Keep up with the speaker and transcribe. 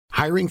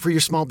Hiring for your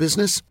small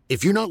business?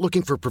 If you're not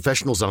looking for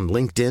professionals on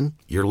LinkedIn,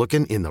 you're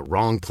looking in the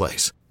wrong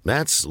place.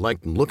 That's like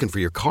looking for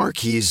your car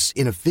keys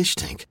in a fish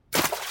tank.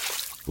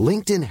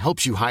 LinkedIn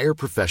helps you hire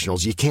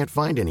professionals you can't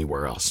find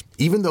anywhere else,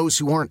 even those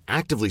who aren't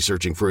actively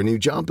searching for a new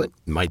job but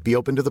might be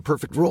open to the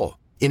perfect role.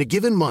 In a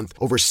given month,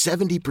 over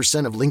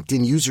 70% of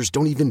LinkedIn users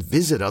don't even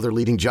visit other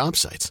leading job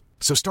sites.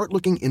 So start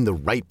looking in the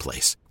right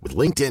place. With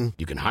LinkedIn,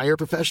 you can hire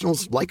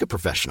professionals like a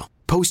professional.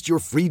 Post your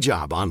free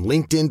job on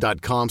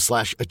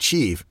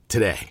linkedin.com/achieve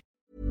today.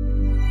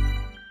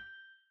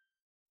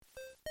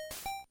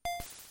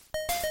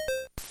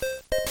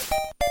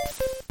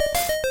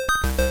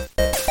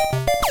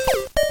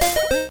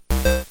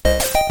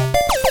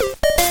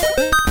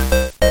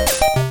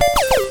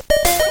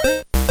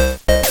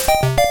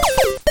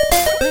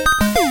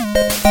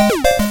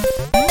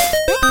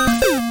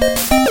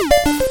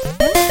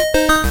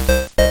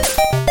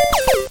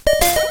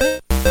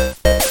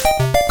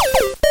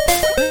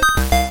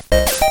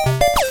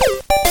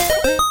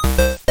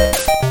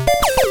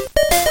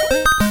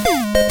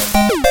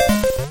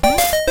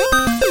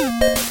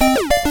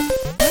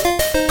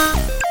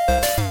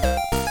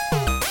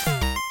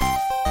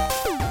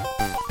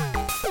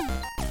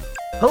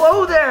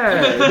 Hello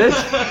there!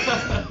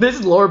 This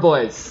is Lore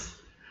Boys.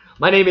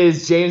 My name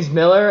is James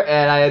Miller,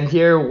 and I am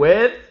here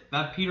with...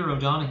 That Peter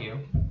O'Donoghue.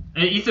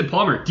 And Ethan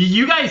Palmer. Do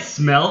you guys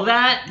smell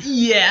that?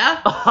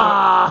 Yeah.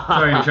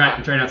 Sorry, I'm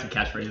trying out some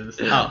catchphrases.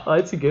 Oh,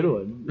 that's a good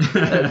one.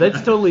 That's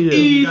totally it.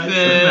 You guys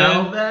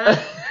smell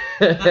that?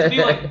 That's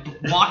me like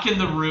walking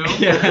the room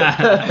to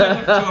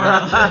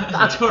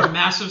our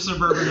massive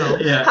suburban home.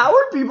 Yeah. How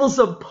are people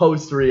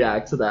supposed to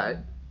react to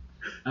that?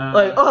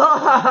 Like,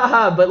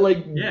 but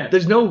like, yeah.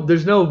 there's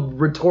no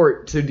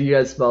retort to do you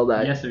guys smell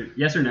that?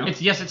 Yes or no? It's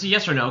a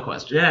yes or no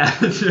question. Yeah.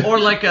 Or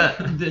like a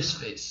this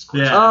face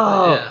question. Yeah.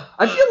 Oh, Yeah.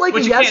 I feel like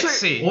Which a you yes can't or...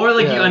 see. Or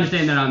like Yeah. you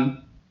understand that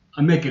I'm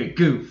making a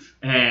goof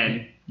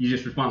and you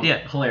just respond with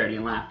Yeah. hilarity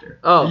and laughter.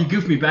 Oh. You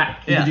goof me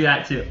back. You Yeah. can do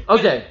that too.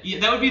 Okay. Yeah,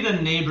 that would be the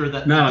neighbor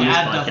that Not on the this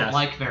dad podcast. doesn't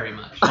like very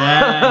much.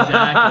 Yeah,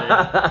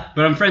 exactly.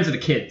 But I'm friends with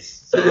the kids,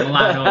 so I'm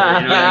allowed over. You know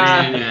what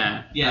I mean?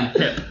 Yeah. Yeah. I'm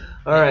hip.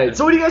 All right.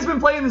 So what have you guys been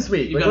playing this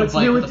week? You Like, got a what's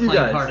bike new with with the you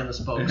playing guys? card in the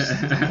spokes.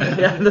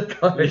 Yeah, the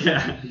card.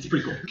 Yeah, it's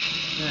pretty cool.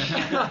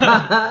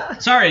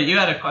 Sorry, you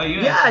had a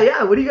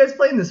Yeah. What are you guys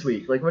playing this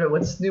week? Like,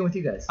 what's new with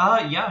you guys?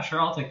 Yeah,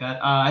 sure, I'll take that.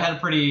 I had a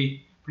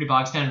pretty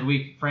bog standard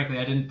week. Frankly,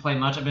 I didn't play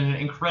much. I've been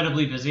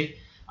incredibly busy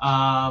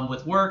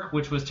with work,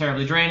 which was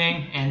terribly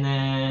draining, and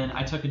then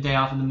I took a day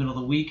off in the middle of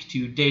the week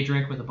to day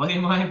drink with a buddy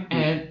of mine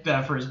and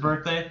for his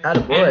birthday,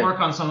 Attaboy. and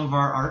work on some of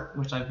our art,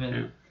 which I've been.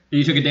 Yeah.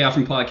 You took a day off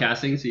from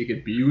podcasting so you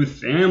could be with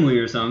family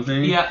or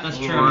something. Yeah, that's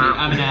true.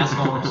 I'm an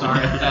asshole. I'm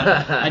sorry.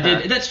 I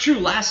did. That's true.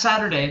 Last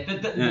Saturday,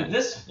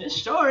 this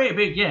story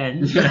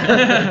begins.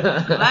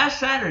 Last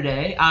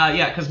Saturday,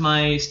 because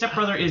my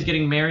stepbrother is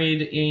getting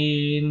married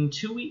in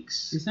 2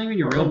 weeks. He's not even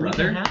your real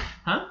brother.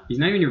 Huh? He's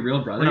not even your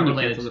real brother. We're not You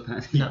related.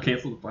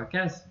 canceled the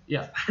podcast?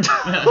 Yeah.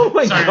 Oh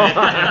my Sorry,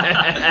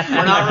 god.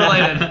 We're not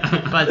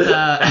related.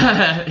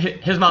 But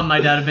his mom and my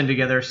dad have been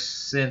together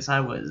since I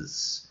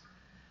was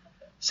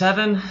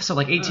 7, so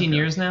like 18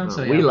 years now.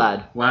 So yeah. Wee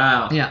lad.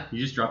 Wow. Yeah. You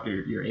just dropped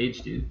your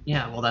age, dude.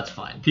 Yeah, well, that's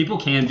fine. People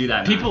can do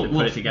that. People now, will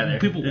put it together.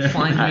 People will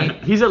find me.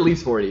 He's at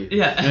least 40.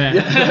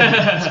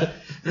 Yeah.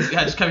 This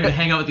guy just coming to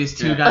hang out with these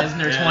two guys in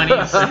their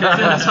 20s.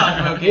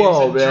 Talking about games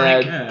Whoa, and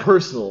man. drink. Yeah.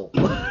 Personal.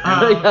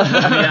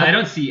 I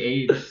don't see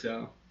age,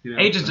 so. You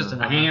know, Age is just I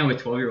enough. hang out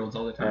with 12-year-olds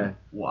all the time.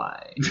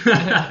 Why?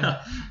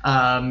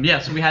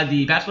 So we had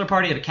the bachelor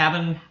party at a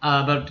cabin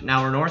about an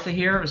hour north of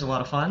here. It was a lot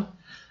of fun.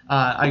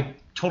 I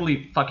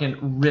totally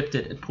fucking ripped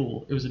it at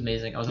pool. It was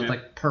amazing. I was at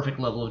like perfect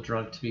level of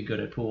drunk to be good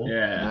at pool.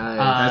 Yeah.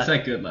 Nice. That's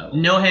like good level.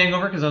 No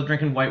hangover because I was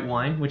drinking white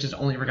wine, which has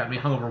only ever got me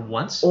hungover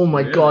once. Oh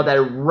my Really? god,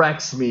 that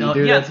wrecks me, No,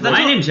 dude. yeah, that's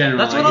Wine in general.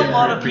 That's I what a get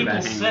lot of pretty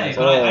people bad say. hangovers.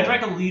 But I Oh.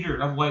 drank a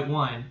liter of white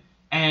wine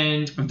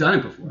and I've done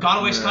it before. got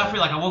away scot-free.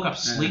 Like I woke up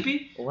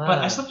sleepy, Wow. but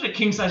I slept in a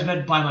king-size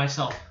bed by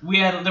myself.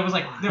 There was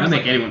That'll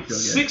make anyone feel good.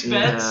 6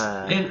 beds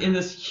Yeah. in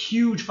this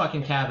huge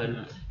fucking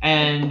cabin.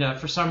 And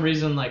for some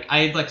reason, like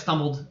I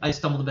stumbled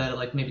to bed at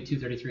like maybe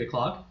 2:30, 3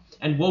 o'clock,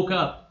 and woke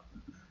up.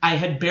 I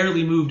had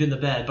barely moved in the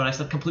bed, but I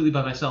slept completely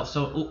by myself.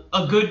 So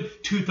a good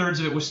 2/3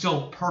 of it was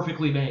still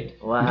perfectly made.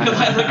 Wow. Because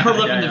I like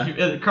curled up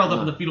Yeah, curled up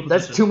in the fetal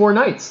That's position. 2 more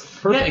nights.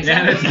 Yeah, Perfect.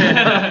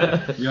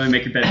 exactly. You only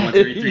make your bed once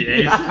every 3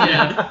 days.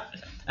 Yeah.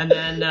 And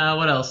then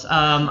what else?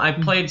 I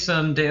played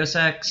some Deus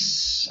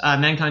Ex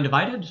Mankind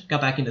Divided.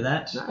 Got back into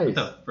that. Nice.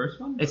 The first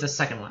one? It's the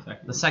second one.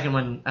 The second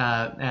one,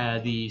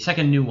 the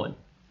second new one.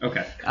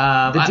 Okay.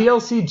 The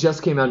DLC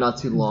just came out not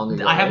too long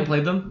ago. I haven't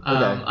right? played them.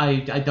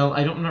 Okay.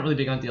 I'm not really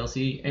big on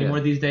DLC anymore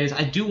these days.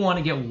 I do want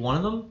to get one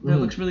of them that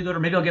looks really good,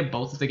 or maybe I'll get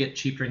both if they get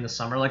cheap during the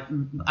summer. Like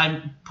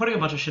I'm putting a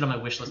bunch of shit on my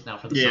wish list now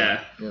for the summer.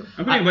 Yeah.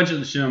 I'm putting a bunch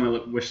of shit on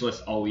my wish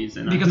list always,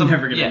 and Because I'm I'm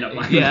never gonna end up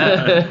buying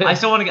yeah. it.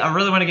 I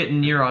really want to get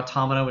Nier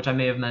Automata, which I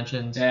may have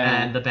mentioned,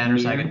 and the Banner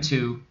Saga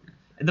 2.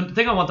 The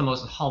thing I want the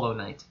most is Hollow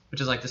Knight, which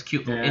is like this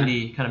cute little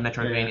indie kind of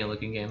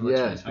Metroidvania-looking game. Looks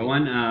really sweet. I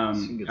want.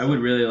 I would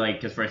really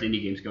like, as far as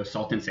indie games go,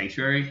 Salt and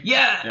Sanctuary.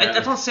 Yeah,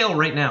 that's on sale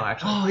right now,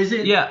 actually. Oh, is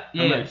it?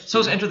 Yeah. So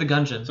is Enter the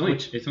Gungeon. It's only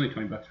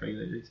 $20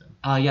 regularly.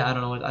 So. Yeah, I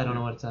don't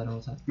know what it's at.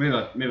 Maybe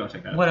I'll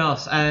check that out. What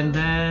else? And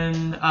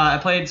then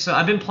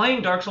I've been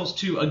playing Dark Souls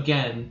 2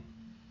 again,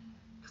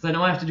 because I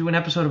know I have to do an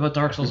episode about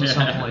Dark Souls at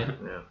some point.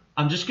 Yeah.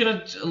 I'm just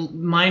gonna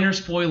minor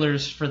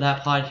spoilers for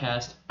that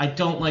podcast. I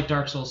don't like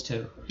Dark Souls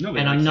 2,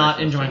 and I'm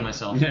not enjoying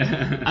myself.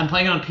 I'm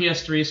playing it on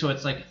PS3, so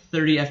it's like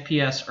 30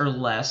 FPS or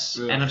less,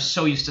 and I'm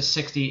so used to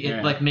 60,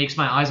 it like makes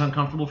my eyes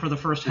uncomfortable for the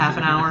first half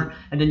an hour,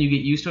 and then you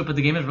get used to it. But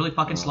the game is really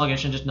fucking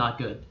sluggish and just not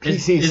good.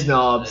 PC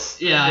snobs.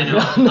 Yeah, I know.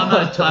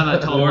 I'm a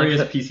total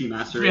glorious PC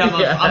master. Yeah,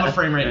 I'm a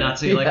frame rate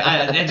Nazi. Like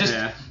I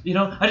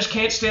just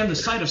can't stand the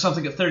sight of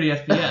something at 30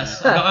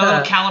 FPS. I got my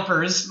little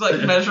calipers like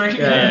measuring.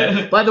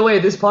 Yeah. By the way,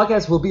 this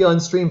podcast will be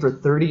on stream for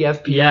 30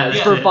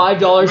 FPS for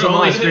 $5 We're a only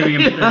month. streaming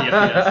in 30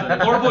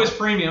 FPS. Lore Boys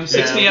Premium,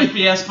 60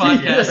 FPS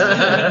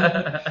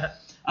podcast.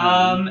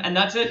 And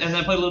that's it. And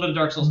then I played a little bit of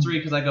Dark Souls 3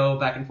 because I go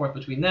back and forth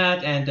between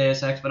that and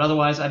Deus Ex. But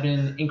otherwise, I've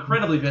been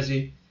incredibly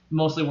busy,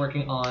 mostly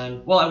working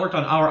on... Well, I worked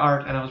on our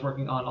art, and I was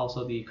working on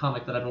also the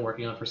comic that I've been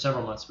working on for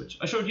several months, which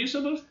I showed you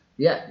some of.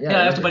 Yeah. I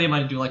have a buddy of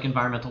mine to do like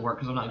environmental work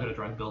because I'm not good at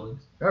drawing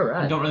buildings. All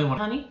right. I don't really want...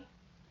 Honey?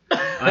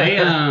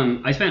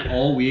 I spent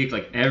all week,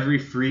 like every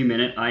free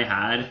minute I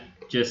had,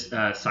 just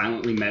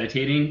silently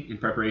meditating in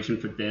preparation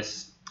for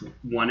this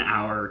 1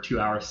 hour or 2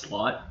 hour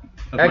slot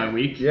of my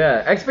week.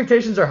 Yeah,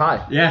 expectations are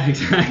high. Yeah,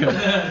 exactly.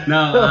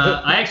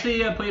 No, I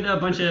actually played a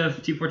bunch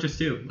of Team Fortress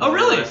 2. Oh,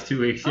 really? The last 2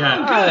 weeks. Oh, Yeah.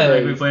 good.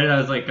 Like, we played it. I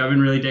was like, I've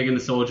been really digging the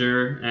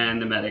soldier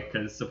and the medic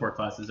because support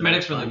classes. Are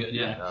Medic's fun. really good,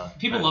 yeah.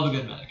 People love a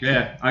good medic.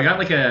 Yeah, I'm at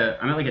like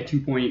a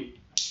 2.2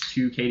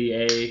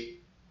 KDA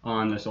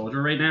on the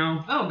soldier right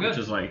now. Oh, good. Which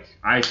is like,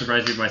 I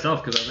surprised you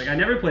myself because I was like, I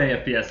never play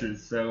FPSs,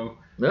 so.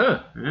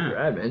 Yeah. Yeah.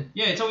 Right, man.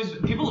 Yeah, it's always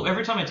people.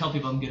 Every time I tell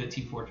people I'm good at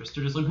Team Fortress,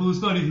 they're just like, "Well,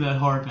 it's not even that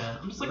hard, man."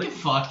 I'm just like, "Get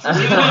fucked."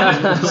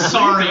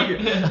 Sorry.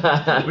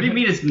 What do you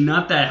mean it's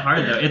not that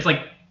hard though? It's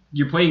like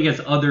you're playing against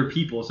other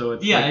people, so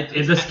it's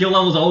it's the skill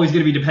level is always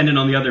going to be dependent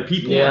on the other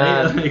people.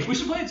 Yeah. Right? Like, We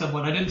should play it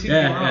someone. I didn't see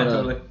yeah, the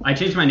totally. I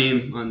changed my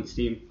name on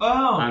Steam.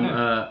 Oh, okay. I'm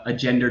a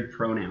gendered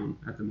pronoun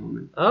at the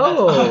moment.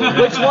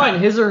 Oh, which one?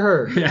 His or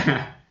her?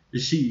 Yeah,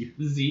 she.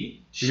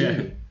 Z.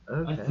 Yeah.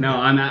 Okay. No,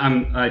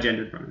 I'm a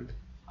gendered pronoun.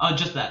 Oh,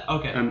 just that.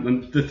 Okay.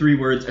 I'm the 3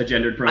 words a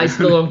gendered pronoun. I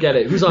still don't get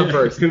it. Who's on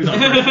first? Who's on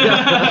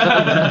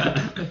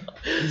first?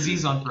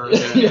 Z's on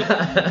first.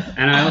 Yeah.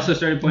 And I also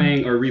started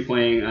playing or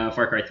replaying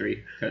Far Cry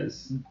 3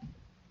 because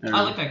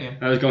I like that game.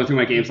 I was going through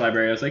my games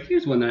library. I was like,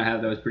 here's one that I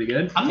have that was pretty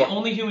good. I'm the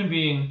only human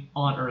being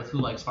on Earth who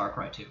likes Far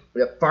Cry 2.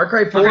 Yeah, Far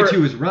Cry 4. Far Cry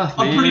 2 was rough,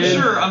 man. I'm pretty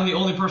sure I'm the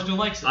only person who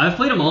likes it. I've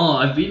played them all.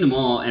 I've beaten them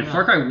all. And Yeah.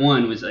 Far Cry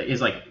 1 is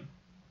like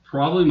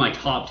probably my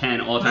top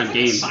 10 all-time That's like a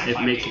games.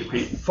 sci-fi It makes game, you right?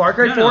 pretty. Far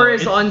Cry No, 4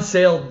 is it's- on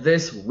sale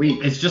this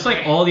week. It's just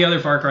like all the other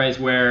Far Cries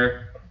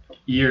where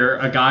you're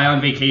a guy on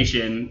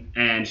vacation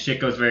and shit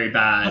goes very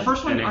bad. The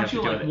first one, and they aren't have to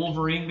you deal like with it.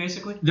 Wolverine,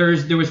 basically? There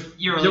was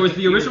You're the like-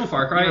 original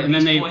Far Cry, you're a and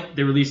then Beast Boy?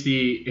 they released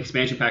the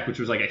expansion pack, which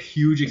was like a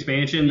huge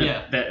expansion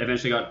that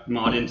eventually got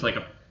modded into like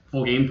a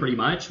full game pretty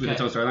much with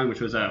its own storyline, which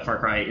was Far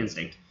Cry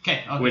Instinct,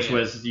 Okay. which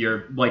was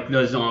your like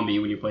the zombie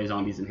when you play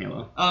zombies in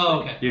Halo.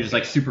 Oh, okay. You're just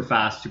like super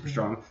fast, super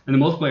strong, and the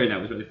multiplayer in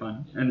that was really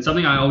fun. And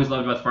something I always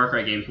loved about the Far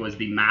Cry games was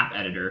the map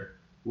editor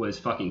was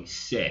fucking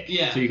sick.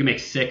 Yeah. So you can make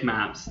sick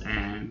maps,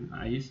 and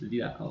I used to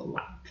do that a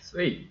lot.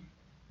 Sweet.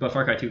 But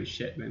Far Cry 2 is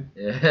shit, man. I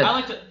Yeah.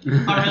 liked it.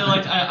 I really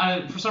liked.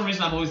 I for some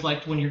reason I've always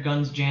liked when your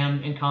guns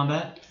jam in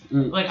combat.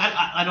 Like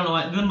I don't know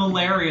why the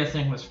malaria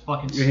thing was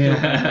fucking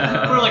stupid.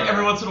 Where like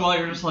every once in a while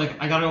you're just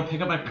like I gotta go pick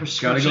up my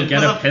prescription.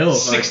 get a pill,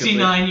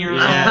 69 years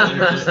old, Yeah. and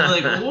you're just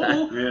like,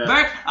 whoa, Yeah.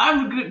 back.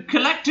 I'm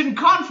collecting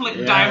conflict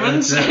Yeah,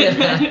 diamonds.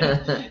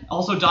 that's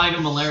Also dying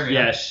of malaria.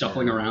 Yeah,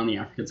 shuffling around the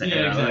African Sahara.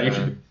 Yeah,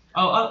 exactly. Like,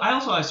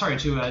 Oh, sorry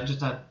to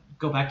just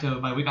go back to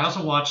my week. I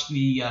also watched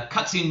the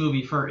cutscene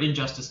movie for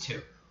Injustice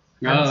 2.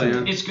 oh,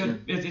 yeah. It's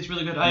good. It's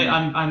really good.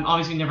 I'm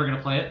obviously never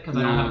gonna play it because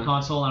I don't have a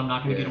console and I'm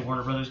not gonna get a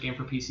Warner Brothers game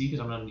for PC because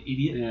I'm not an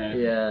idiot. Yeah.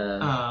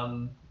 Yeah.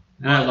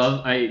 And I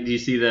love. Do you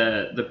see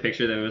the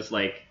picture that was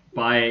like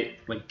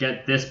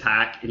get this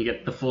pack and you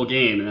get the full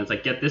game, and it's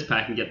like get this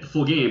pack and get the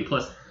full game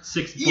plus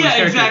 6 bonus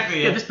characters. exactly,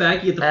 yeah. Get this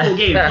pack, you get the full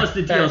game plus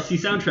the DLC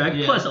soundtrack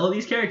Yeah. plus all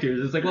these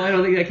characters. It's like, well, I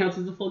don't think that counts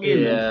as the full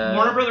game. then. Yeah.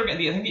 Warner Brother. I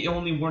think the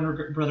only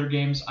Warner Brother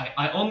games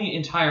I own the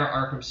entire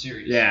Arkham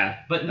series. Yeah.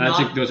 But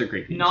those are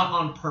great games. not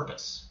on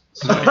purpose.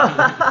 So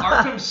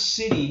Arkham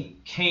City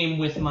came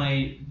with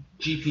my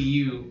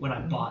GPU when I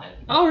bought it.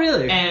 Oh,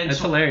 really? And That's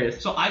so- hilarious.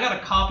 So I got a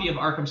copy of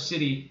Arkham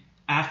City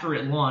after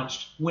it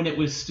launched when it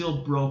was still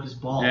broke as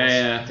balls.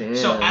 Yeah. Damn.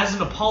 So as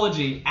an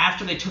apology,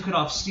 after they took it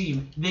off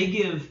Steam, they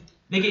gave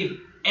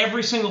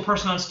every single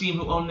person on Steam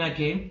who owned that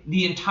game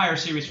the entire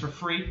series for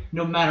free,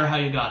 no matter how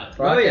you got it.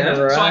 Fucking yeah.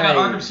 right. So I got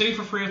Arkham City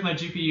for free with my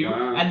GPU,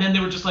 Wow. and then they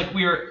were just like,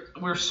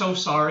 we're so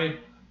sorry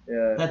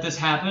Yeah. that this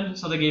happened,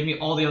 so they gave me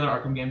all the other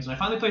Arkham games, and I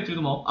finally played through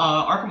them all.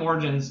 Arkham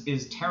Origins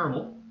is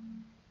terrible.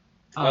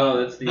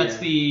 That's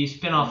the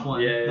spin-off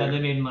one Yeah. that they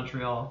made in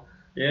Montreal.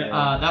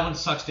 Yeah. That one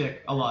sucks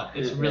dick a lot.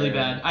 It's really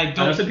bad. I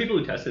know some people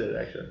who tested it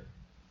actually.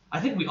 I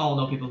think we all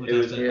know people who It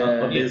was tested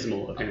it.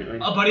 abysmal apparently.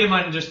 A buddy of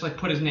mine just like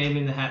put his name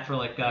in the hat for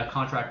like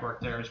contract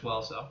work there as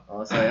well. So.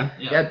 Awesome. Oh, yeah?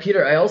 Yeah,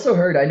 Peter, I also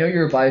heard, I know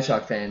you're a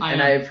Bioshock fan, I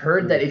and am. I've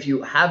heard that if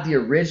you have the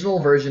original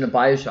version of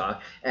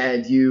Bioshock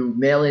and you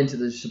mail into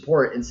the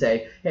support and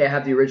say, hey, I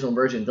have the original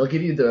version, they'll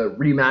give you the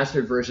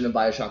remastered version of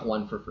Bioshock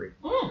 1 for free.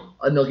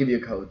 And they'll give you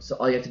a code. So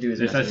all you have to do is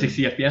There's that message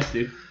 60 FPS,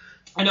 dude.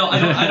 I don't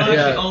actually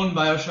Yeah. own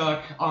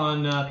Bioshock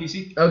on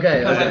PC. Okay.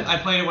 Because I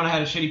played it when I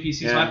had a shitty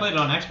PC, so Yeah. I played it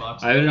on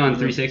Xbox. I had it on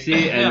 360,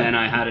 and Yeah. then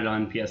I had it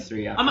on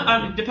PS3 after.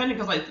 I'm depending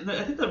because I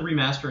think the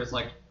remaster is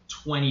like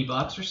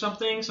 $20 or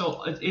something.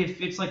 So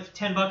if it's like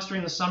 $10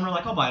 during the summer,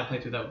 like I'll buy it and play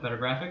through that with better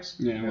graphics.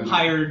 Yeah.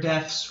 Higher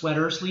def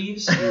sweater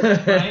sleeves.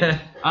 Right?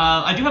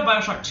 I do have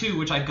Bioshock 2,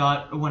 which I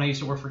got when I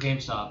used to work for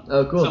GameStop.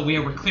 Oh, cool. So we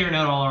were clearing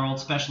out all our old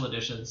special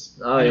editions.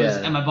 Oh, and yeah.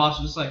 And my boss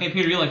was just like, hey,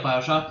 Peter, you like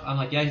Bioshock? I'm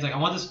like, yeah. He's like, I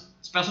want this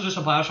special edition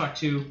of Bioshock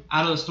 2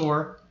 out of the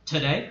store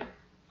today.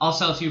 I'll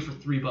sell it to you for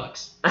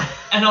 $3.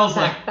 And I was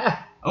like,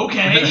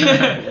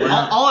 okay.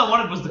 all I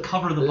wanted was the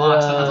cover of the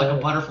box that has like a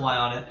butterfly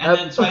on it. And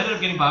then so I ended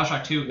up getting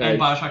Bioshock 2 and Nice.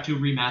 Bioshock 2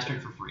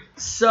 remastered for free.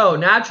 So,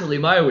 naturally,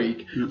 my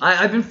week.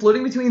 I've been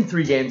floating between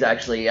 3 games,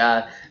 actually.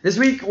 This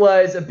week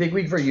was a big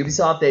week for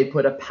Ubisoft. They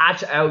put a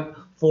patch out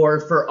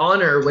for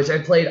Honor, which I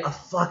played a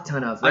fuck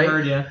ton of, right? I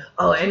heard, yeah.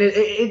 Oh, and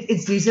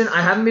it's decent.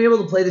 I haven't been able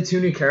to play the 2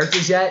 new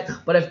characters yet,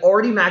 but I've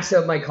already maxed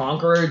out my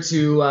Conqueror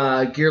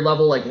to gear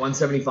level like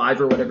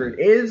 175 or whatever it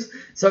is.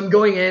 So I'm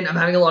going in, I'm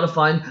having a lot of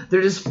fun.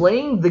 They're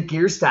displaying the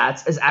gear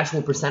stats as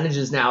actual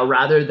percentages now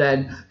rather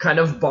than kind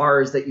of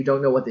bars that you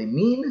don't know what they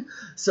mean.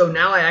 So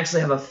now I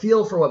actually have a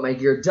feel for what my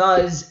gear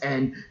does,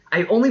 and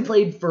I only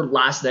played for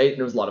last night, and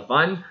it was a lot of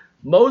fun.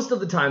 Most of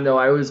the time, though,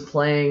 I was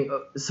playing,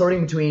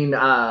 sorting between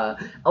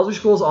Elder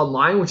Scrolls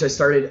Online, which I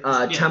started,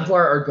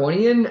 Templar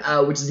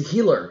Argonian, which is a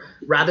healer,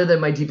 rather than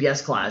my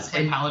DPS class. It's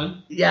like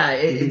Paladin. Yeah,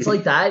 it's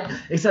like that,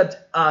 except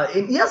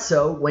in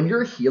ESO, when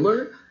you're a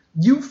healer,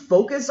 you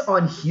focus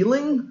on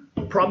healing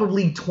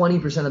probably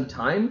 20% of the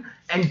time,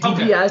 and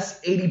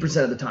DPS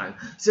 80% of the time.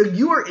 So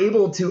you are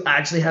able to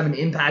actually have an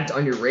impact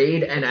on your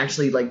raid and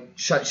actually, like,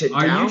 shut shit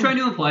down. Are you trying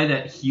to imply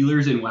that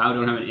healers in WoW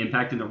don't have an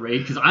impact in the raid?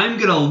 Because I'm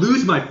gonna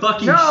lose my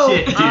fucking No,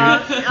 shit, dude.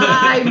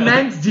 I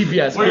meant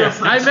DPS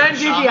wise. I meant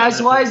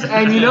DPS wise,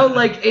 and you know,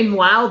 like in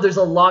WoW, there's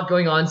a lot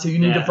going on, so you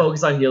need to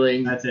focus on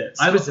healing. That's it.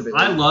 Specifically.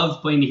 I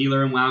love playing the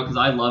healer in WoW because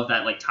I love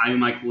that, like, timing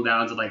my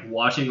cooldowns and, like,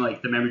 watching,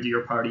 like, the members of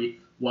your party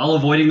while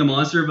avoiding the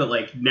monster, but,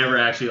 like, never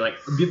actually, like,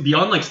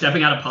 beyond, like,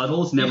 stepping out of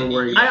puddles, never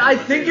worrying about I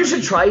think you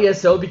should try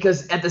ESO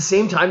because at the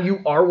same time you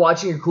are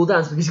watching your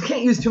cooldowns because you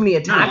can't use too many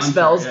attack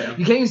spells. Sure, yeah.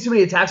 You can't use too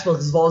many attack spells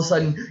because all of a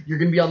sudden you're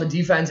going to be on the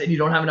defense and you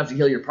don't have enough to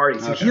heal your party.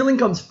 So healing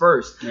comes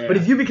first. Yeah. But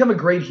if you become a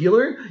great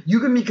healer, you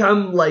can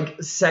become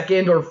like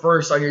second or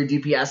first on your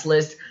DPS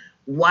list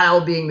while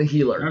being the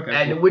healer,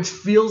 Okay, cool. which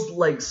feels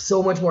like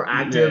so much more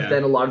active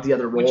than a lot of the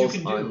other roles. Which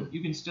you can do.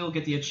 You can still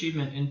get the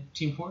achievement in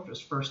Team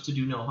Fortress, first to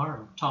do no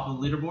harm. Top of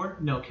the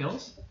leaderboard, no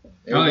kills.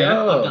 There you Oh, yeah.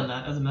 go. I've done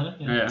that as a meta.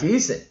 Yeah.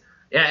 Decent.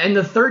 Yeah, and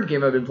the third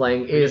game I've been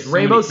playing is So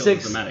Rainbow many kills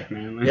Six. as a medic,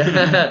 man.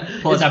 Yeah.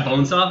 Plus that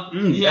bone saw.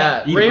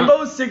 Yeah, Eat 'em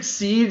Rainbow Six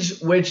Siege,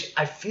 which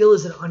I feel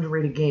is an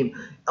underrated game.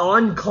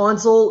 On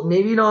console,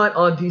 maybe not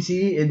on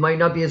PC, it might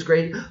not be as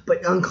great,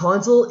 but on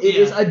console, it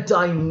is a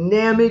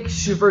dynamic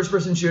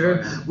first-person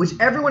shooter, which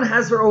everyone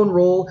has their own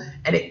role,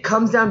 and it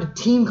comes down to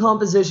team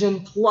composition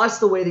plus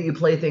the way that you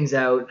play things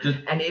out,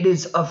 and it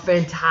is a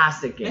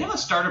fantastic They game. have a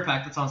starter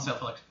pack that's on sale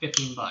for like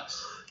 $15.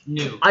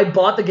 New. I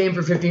bought the game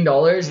for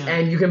 $15,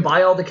 and you can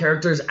buy all the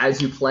characters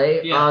as you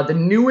play. Yeah. The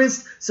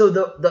newest, so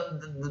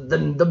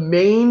the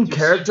main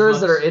characters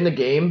that are in the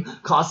game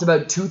cost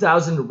about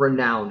 2,000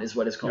 renown, is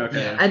what it's called,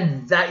 Okay.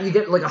 and that you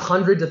get like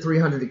 100 to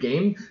 300 a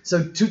game.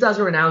 So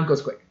 2,000 renown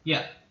goes quick.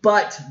 Yeah.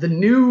 But the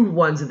new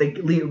ones that they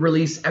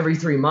release every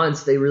 3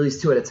 months, they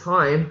release 2 at a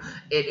time.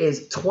 It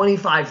is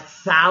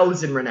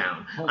 25,000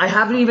 renown. I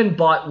haven't even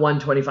bought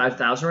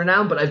 25,000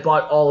 renown, but I've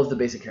bought all of the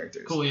basic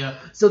characters. Cool, yeah.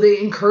 So they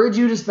encourage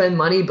you to spend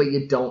money, but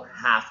you don't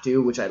have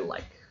to, which I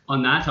like.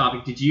 On that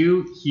topic, did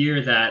you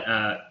hear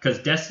that, because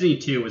Destiny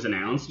 2 was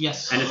announced,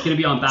 Yes. and it's going to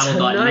be on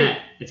Battle.net. Tonight.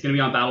 It's going to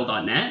be on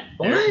Battle.net,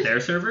 What? their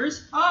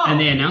servers, Oh. and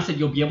they announced that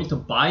you'll be able to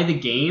buy the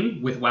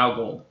game with WoW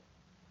Gold.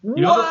 You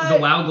know the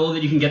WoW Gold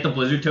that you can get the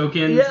Blizzard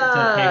tokens to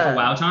pay for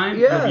WoW time?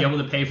 Yeah. You'll be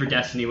able to pay for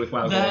Destiny with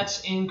WoW Gold. That's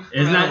incredible.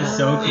 Isn't that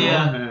so cool?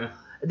 Yeah.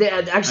 They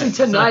actually I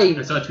saw tonight.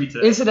 a tweet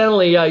today.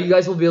 Incidentally, you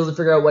guys will be able to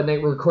figure out what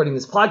night we're recording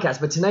this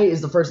podcast. But tonight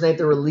is the first night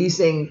they're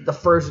releasing the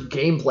first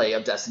gameplay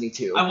of Destiny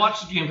 2. I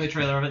watched the gameplay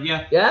trailer of it,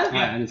 yeah. Yeah?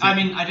 Yeah. I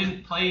mean, I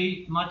didn't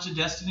play much of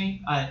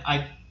Destiny.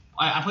 I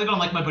played it on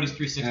like my buddy's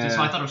 360,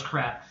 so I thought it was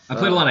crap. I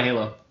played a lot of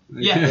Halo.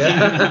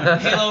 Yeah.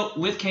 Halo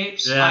with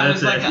capes. Yeah, I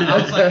was that's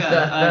like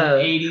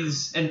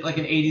it.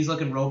 an 80s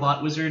looking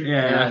robot wizard.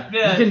 Yeah.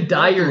 You can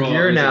dye your We're all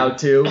gear now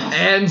busy. too,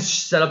 and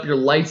set up your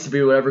lights to be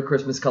whatever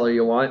Christmas color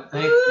you want.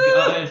 Thank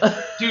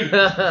God. Dude,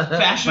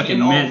 fashion Fucking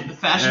in all mint.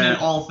 fashion in Yeah.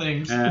 all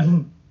things. Yeah.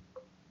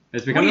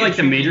 It's What are becoming you like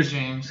the drinking, major.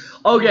 James.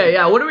 Okay,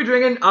 yeah. What are we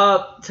drinking?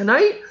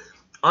 Tonight,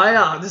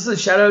 this is a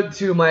shout out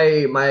to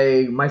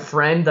my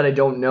friend that I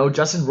don't know,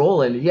 Justin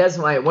Rowland. He has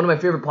one of my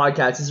favorite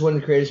podcasts. He's one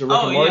of the creators of Rick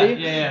and Morty.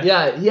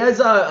 Yeah. He has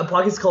a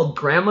podcast called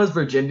Grandma's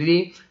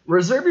Virginity.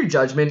 Reserve your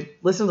judgment.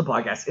 Listen to the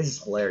podcast.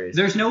 It's hilarious.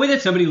 There's no way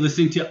that somebody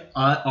listening to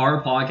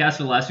our podcast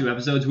for the last 2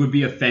 episodes would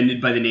be offended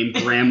by the name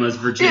Grandma's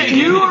Virginity.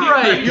 You were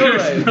right. You were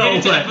There's right. no Get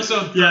into way.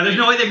 episode Yeah, there's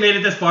no way they made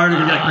it this far and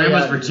be like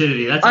Grandma's yeah.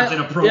 Virginity. That sounds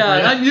inappropriate.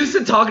 Yeah, I'm used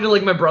to talking to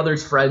like my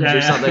brother's friends Yeah, or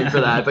yeah. something for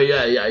that. But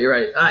yeah, you're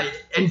right.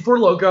 And for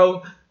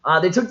Loco,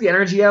 they took the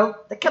energy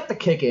out. They kept the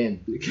kick in.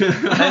 Four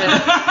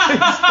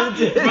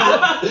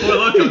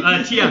Loco,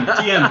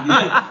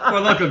 TM. Four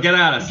Loco, get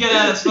at us. Get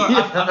out of the store.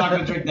 I'm not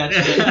going to drink that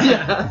shit.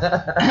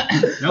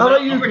 No, How but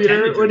about you, I'll pretend to Peter?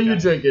 drink What are you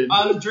that. drinking?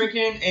 I'm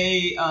drinking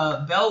a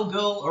Bell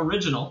Gull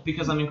Original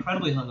because I'm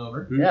incredibly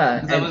hungover. Yeah,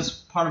 That was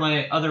part of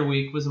my other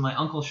week was when my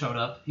uncle showed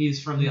up.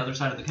 He's from the other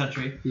side of the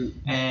country.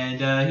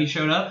 And he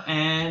showed up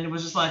and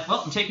was just like,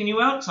 well, I'm taking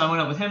you out. So I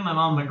went out with him, my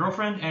mom, and my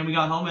girlfriend, and we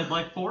got home at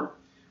like 4.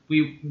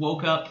 We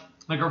woke up,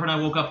 my girlfriend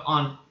and I woke up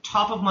on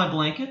top of my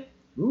blanket.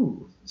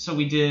 Ooh. So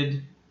we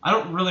did, I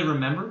don't really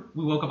remember.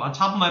 We woke up on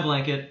top of my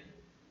blanket,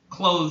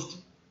 clothed,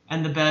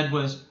 and the bed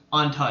was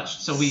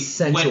untouched. So we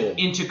Sensual. went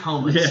into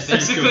comas, Yeah,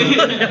 basically.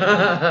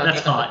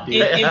 That's hot,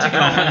 dude. Into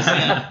comas,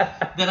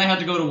 yeah. Then I had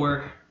to go to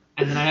work,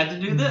 and then I had to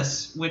do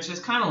this, which is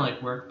kind of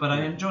like work, but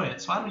I enjoy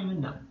it, so I don't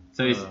even know.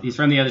 So he's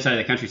from the other side of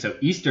the country, so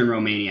Eastern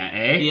Romania,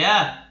 eh?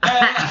 Yeah.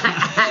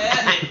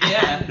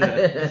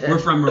 Yeah. We're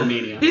from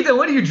Romania. Ethan,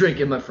 what are you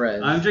drinking, my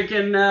friend? I'm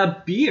drinking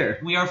beer.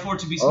 We are for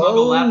to be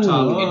smuggled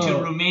laptop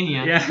into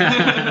Romania.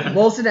 Yeah.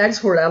 Molson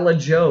Export a la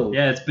Joe.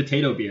 Yeah, it's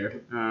potato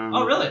beer.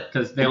 Oh, really?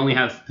 Because they only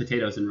have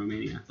potatoes in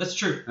Romania. That's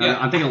true. Yeah.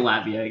 I'm thinking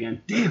Latvia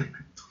again. Damn it.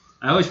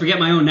 I always forget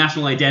my own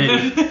national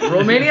identity.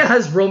 Romania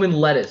has Roman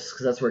lettuce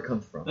because that's where it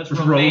comes from. That's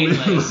Romaine.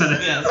 Roman.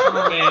 Yeah, it's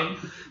Romaine.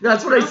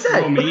 That's what I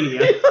said.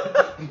 Romania.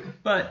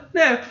 But,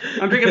 yeah,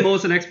 I'm drinking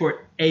Molson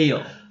Export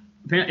Ale.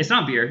 Apparently, it's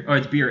not beer, or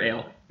it's beer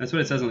ale. That's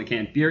what it says on the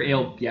can. Beer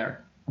ale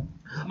bier.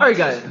 All right,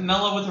 guys.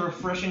 Mellow with a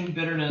refreshing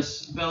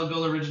bitterness, Bell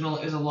Gull Original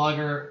is a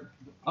lager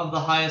of the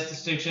highest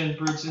distinction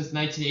brewed since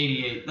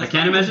 1988. I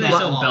can't imagine they that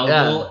sell long.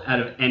 Belgial out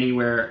of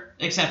anywhere.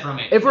 Except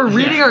Romaine. If we're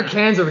reading Yeah. our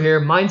cans over here,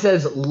 mine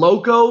says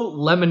Loco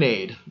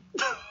Lemonade.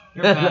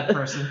 You're a bad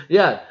person.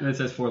 Yeah. And it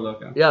says Four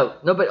Loko. Yeah.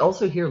 No, but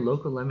also here,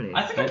 Loco Lemonade.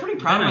 I think I'm pretty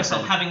proud of Then I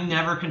myself said- having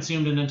never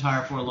consumed an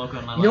entire Four Loko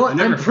in my life. You know what? I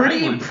never I'm pretty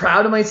tried one.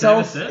 proud of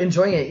myself Can I have a sip?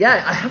 enjoying it.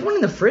 Yeah, I have one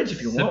in the fridge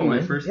if you Sipping want my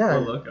one. first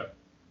yeah. Four Loko.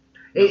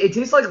 It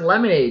tastes like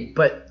lemonade,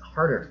 but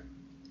harder.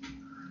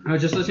 I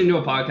was just listening to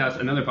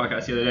another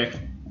podcast the other day,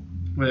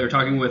 where they were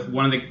talking with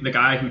one of the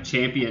guy who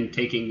championed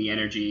taking the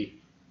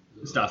energy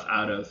stuff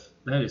out of.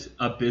 That is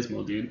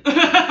abysmal, dude.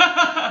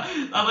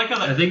 I like how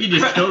that. I think you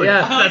just killed it.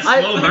 Yeah. That's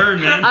slow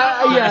burn, man.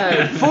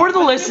 Yeah. For the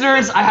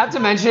listeners, I have to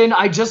mention,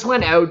 I just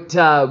went out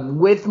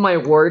with my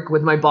work,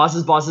 with my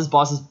boss's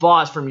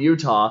boss from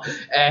Utah,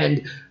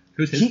 and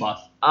Who's his boss?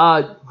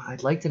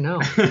 I'd like to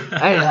know.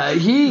 And,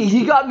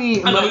 he got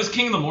me. I know who's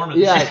King of the Mormons.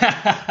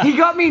 Yeah, he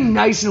got me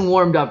nice and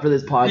warmed up for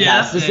this podcast,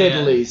 Yeah, to say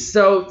the least.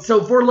 So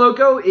Four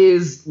Loko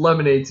is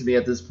lemonade to me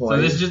at this point.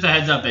 So this is just a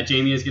heads up that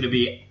Jamie is going to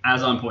be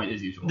as on point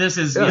as usual. This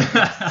is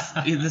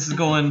this is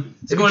going.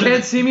 It's if you going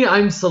can't see me,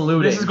 I'm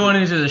saluting. This is going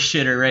into the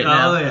shitter right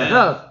now. Oh, yeah.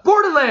 No,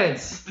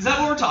 Borderlands. Is that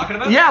what we're talking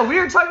about? Yeah, we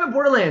are talking about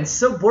Borderlands.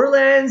 So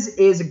Borderlands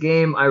is a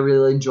game I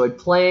really enjoyed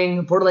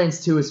playing.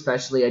 Borderlands 2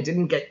 especially. I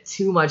didn't get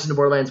too much into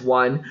Borderlands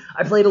 1.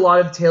 I played a lot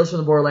of Tales from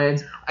the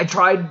Borderlands. I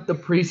tried the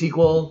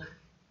pre-sequel.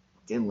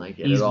 Didn't like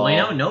it at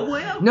all. No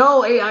bueno?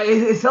 No,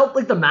 it felt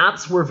like the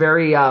maps were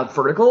very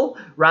vertical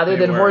rather They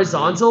than were,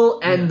 horizontal,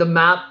 and the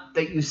map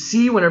that you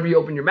see whenever you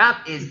open your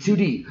map is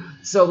 2D.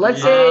 So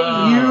let's say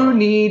you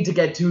need to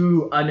get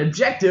to an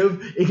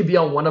objective. It could be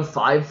on one of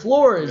 5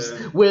 floors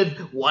with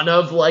one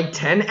of like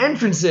 10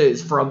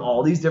 entrances from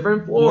all these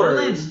different floors.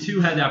 Borderlands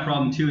 2 had that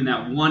problem too in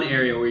that one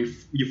area where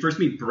you first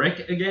meet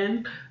Brick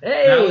again. That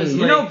Hey, was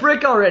you like- know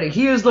Brick already.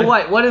 He is the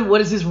white. What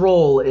is his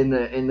role in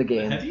the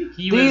game? Heavy?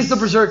 He's the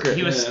berserker.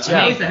 He was. I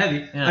know he's the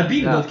heavy. Yeah. I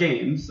beat Yeah. both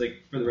games, like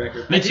for the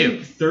record. Me I too.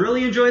 didn't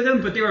thoroughly enjoy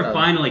them, but they were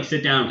fine to like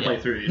sit down and play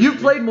through. You know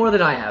You've what I mean? played more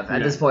than I have at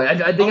Yeah. this point. I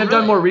think I've done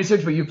really? more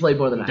research, but you've played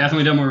more than I have.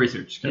 Definitely done more research.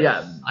 'cause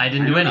Yeah. I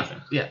didn't I do know anything.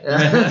 nothing.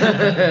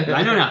 Yeah.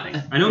 I know nothing.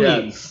 I know Yeah.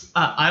 memes.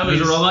 I was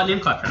There's a robot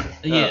named Claptrap.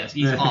 Yes,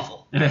 he's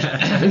awful.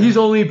 And he's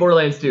only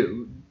Borderlands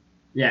 2.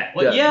 Yeah.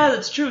 Well, Yeah. yeah,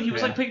 that's true. He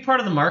was like a big part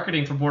of the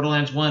marketing for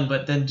Borderlands 1,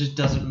 but then just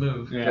doesn't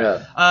move. Yeah.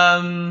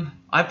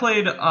 I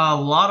played a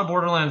lot of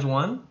Borderlands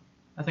 1.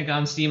 I think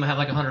on Steam I have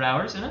like 100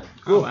 hours in it,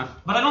 Oh, wow.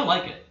 but I don't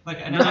like it.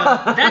 Like I never,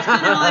 That's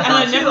kind of how I And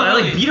I felt never too. I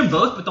like really- beat them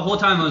both, but the whole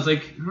time I was like,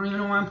 I don't really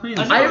know why I'm playing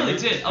I this. never I- really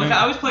did. Like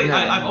I always played.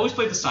 Yeah. I've always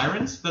played the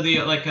Sirens, the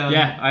like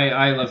Yeah,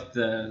 I loved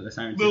the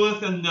Siren too.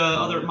 Lilith and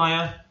other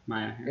Maya.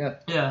 Maya. Yeah.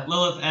 Yeah,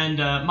 Lilith and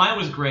Maya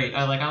was great.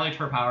 I liked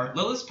her power.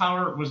 Lilith's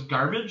power was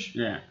garbage.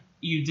 Yeah.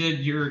 You did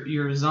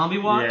your zombie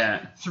walk Yeah.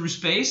 through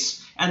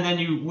space, and then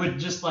you would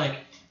just like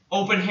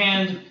open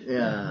hand,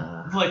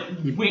 Yeah. like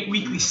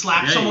weakly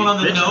slap Yeah, someone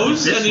on the bitch-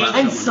 nose, bitch and then slap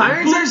And someone.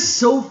 sirens are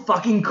so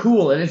fucking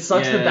cool, and it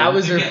sucks Yeah. that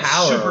was They their get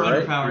power. super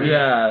right? underpowered.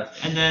 Yeah.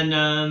 And then,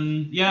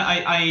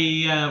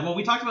 well,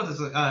 we talked about this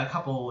a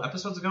couple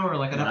episodes ago, or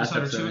like an Last episode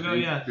or two episode, ago. I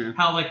think. Yeah. Yeah.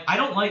 How like I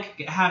don't like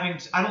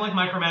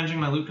micromanaging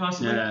my loot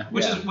constantly, Yeah.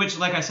 which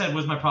like I said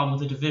was my problem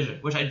with the Division,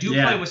 which I do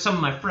Yeah. play with some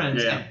of my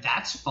friends, Yeah. and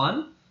that's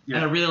fun, Yeah.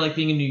 and I really like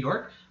being in New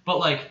York. But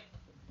like,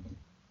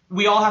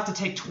 we all have to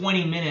take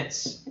 20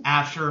 minutes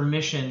after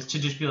missions to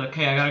just be like,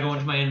 okay, I gotta go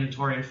into my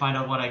inventory and find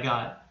out what I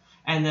got.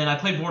 And then I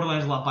played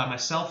Borderlands a lot by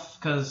myself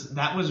because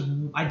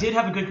I did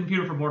have a good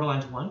computer for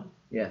Borderlands 1.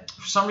 Yeah.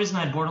 For some reason,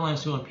 I had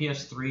Borderlands 2 on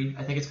PS3.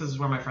 I think it's because it's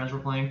where my friends were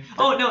playing.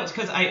 Oh, no, it's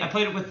because I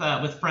played it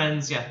with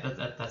friends. Yeah,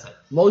 that's it.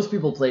 Most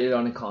people played it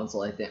on a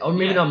console, I think. Or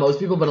maybe Yeah. not most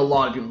people, but a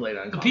lot of people played it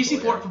on a The console.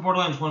 PC port for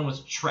Borderlands 1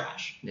 was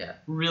trash. Yeah.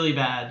 Really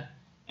bad.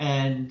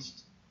 And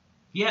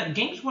yeah, the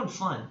games weren't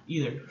fun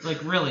either.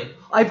 Like, really.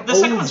 I've The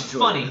second always one's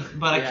enjoyed funny, it.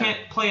 but I Yeah. can't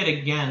play it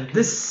again. 'cause-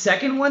 The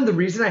second one, the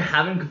reason I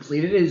haven't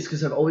completed it is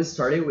because I've always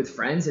started with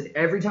friends, and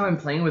every time I'm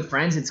playing with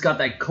friends, it's got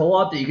that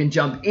co-op that you can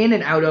jump in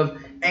and out of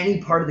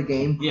any part of the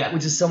game, Yeah.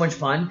 which is so much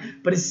fun.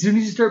 But as soon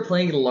as you start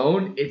playing it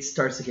alone, it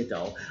starts to get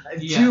dull.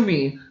 Yeah. To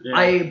me,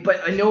 Yeah.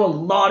 but I know a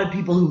lot of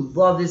people who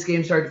love this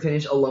game start to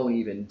finish alone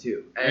even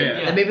too. And, Yeah.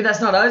 and maybe that's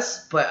not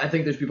us, but I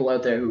think there's people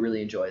out there who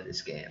really enjoy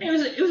this game.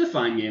 It was a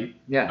fine game.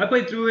 Yeah. I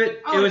played through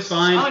it. I It like- was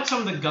fine. I like some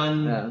of the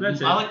gun. Yeah.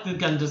 That's it. I like the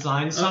gun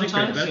designs Nothing crazy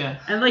sometimes. about it. Yeah.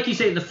 And like you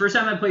say, the first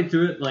time I played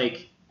through it,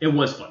 like, it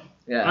was funny.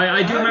 Yeah.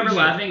 I do I remember appreciate it.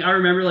 laughing. I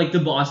remember, like, the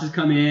bosses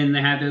come in,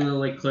 they have their little,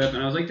 like, clip,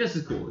 and I was like, this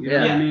is cool. You know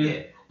Yeah. what I mean? Yeah.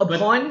 But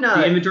Upon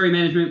the inventory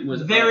management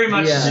was Very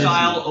much Yeah.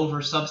 style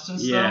over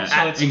substance, Yeah. though,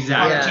 so it's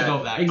Exactly. hard to Yeah.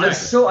 go back. Exactly.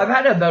 So I've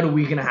had about a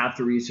week and a half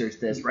to research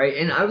this, right?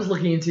 And I was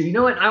looking into, you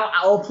know what?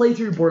 I'll play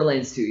through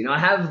Borderlands 2. You know, I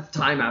have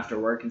time after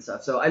work and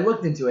stuff, so I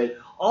looked into it.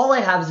 All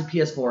I have is a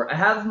PS4. I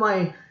have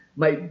my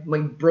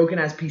broken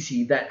ass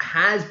PC that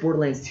has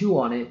Borderlands 2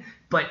 on it,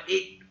 but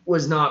it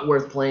was not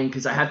worth playing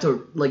because I had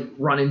to like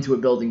run into a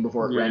building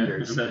before it Yeah,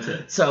 renders. that's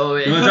it. So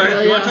You want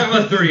to talk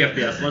about 30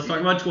 FPS? Let's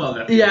talk about 12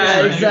 FPS.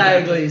 Yeah,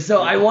 exactly.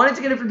 So I wanted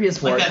to get it for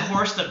PS4. Like that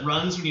horse that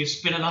runs when you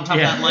spin it on top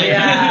Yeah. of that light.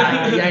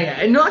 yeah.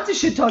 And not to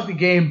shit talk the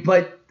game,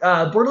 but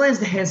Borderlands: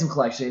 The Handsome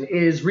Collection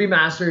is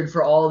remastered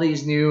for all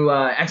these new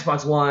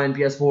Xbox One,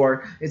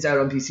 PS4. It's out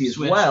on PC as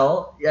Switch.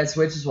 well. Yeah,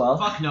 Switch as well.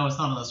 Fuck no, it's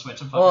not on the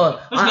Switch. I'm Oh,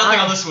 fucking There's nothing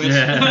on the Switch.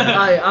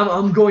 Yeah.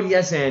 I'm going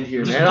yes and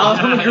here, man.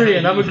 I'm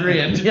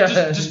agreeing.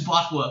 Yeah. Just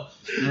Botwa.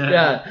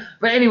 Yeah.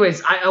 But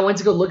anyways, I went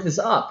to go look this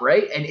up,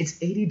 right? And it's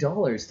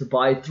 $80 to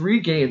buy 3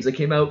 games that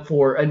came out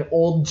for an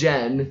old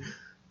gen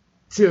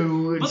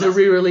to Well, that's-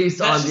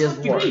 re-release on that's just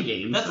like PS4. Three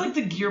games. That's like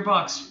the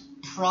Gearbox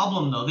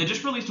problem, though. They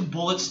just released a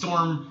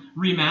Bulletstorm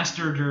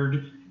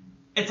remastered.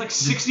 It's like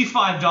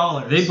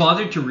 $65. They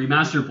bothered to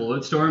remaster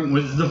Bulletstorm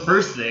was the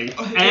first thing,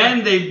 Yeah.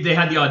 and they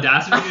had the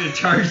audacity to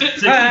charge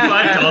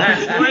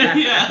 $65 for it.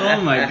 Yeah.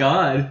 Oh my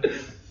god!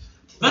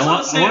 That's what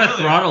I'm saying I want to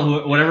earlier.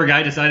 throttle whatever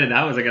guy decided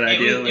that was a good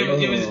idea.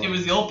 It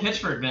was the old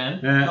Pittsburgh, man.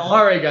 Yeah. The old-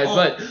 All right, guys, old-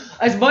 but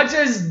as much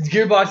as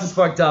Gearbox is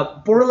fucked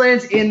up,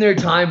 Borderlands in their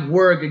time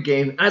were a good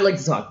game. I'd like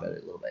to talk about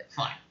it a little bit.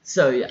 Fine.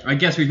 So, yeah. I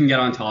guess we can get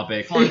on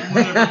topic. Fine,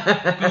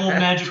 whatever. Good old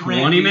magic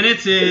rant. 20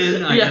 minutes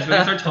in, I guess we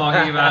can start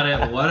talking about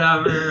it.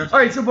 Whatever. All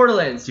right, so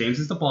Borderlands. James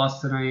is the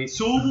boss tonight.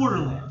 So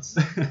Borderlands.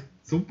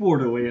 So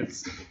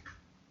Borderlands.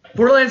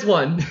 Borderlands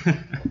 1,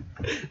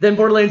 then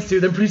Borderlands 2,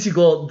 then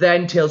pre-sequel,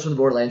 then Tales from the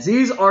Borderlands.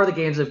 These are the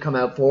games that have come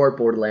out for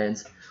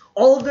Borderlands.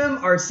 All of them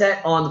are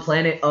set on the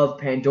planet of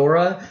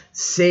Pandora,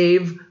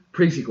 save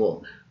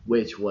pre-sequel,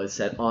 which was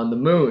set on the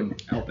moon,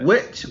 Elpis.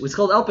 which was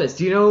called Elpis.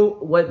 Do you know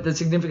what the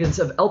significance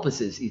of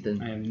Elpis is,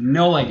 Ethan? I have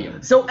no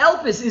idea. So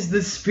Elpis is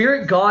the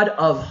spirit god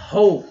of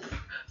hope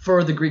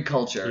for the Greek In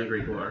culture.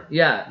 Greek lore.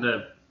 Yeah.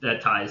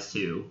 That ties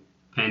to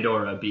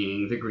Pandora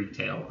being the Greek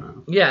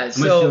tale. Yeah,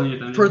 stealing your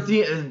so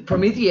thunder?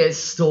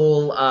 Prometheus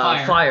stole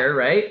fire,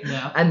 right?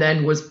 Yeah. And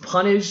then was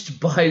punished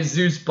by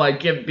Zeus by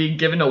being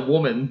given a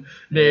woman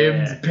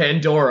named Yeah.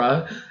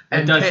 Pandora.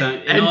 That does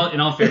sound, and- in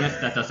all fairness,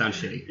 that does sound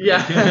shitty.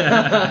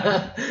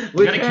 yeah,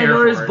 with gotta care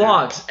Pandora's for her.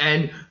 box.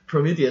 And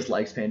Prometheus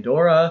likes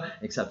Pandora,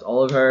 accepts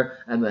all of her,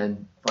 and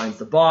then finds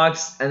the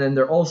box. And then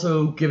they're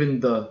also given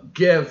the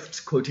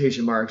gift,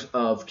 quotation marks,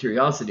 of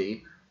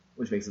curiosity,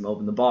 which makes them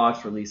open the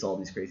box, release all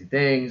these crazy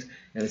things,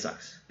 and it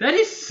sucks. That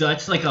is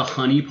such like a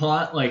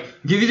honeypot. Like,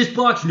 give you this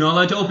box, you're not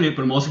allowed to open it,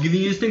 but I'm also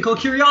giving you this thing called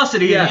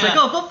curiosity. Yeah. And it's like,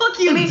 oh, well, fuck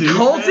you, And he dude.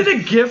 calls it a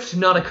gift,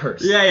 not a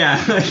curse. Yeah,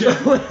 yeah.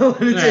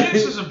 Zeus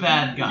is a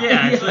bad guy.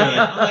 Yeah, it's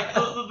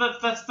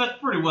That's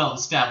pretty well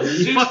established.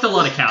 He Zeus, fucked a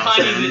lot of cows.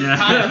 kind of, man.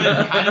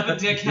 Yeah. kind of a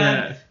dickhead,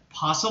 Yeah.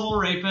 possible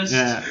rapist.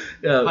 Yeah.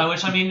 Yeah. By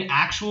which I mean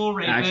actual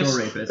rapist. Actual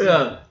rapist.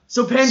 Yeah.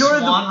 So Pandora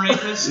Swan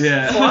rapist.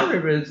 Yeah. the Swan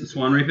rapist.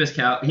 Swan rapist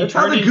cow. He That's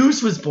how turned the in-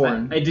 goose was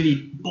born. Did he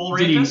Bull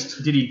did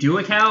rapist? did he do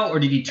a cow or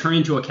did he turn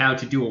into a cow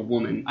to do a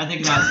woman? I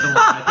think that's the one.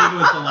 I think it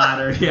was the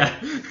latter.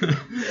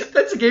 Yeah.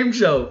 That's a game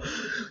show.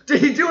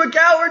 Did he do a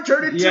cow or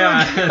turn it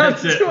Yeah, to a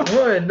that's it. to a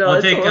woman? No, I'll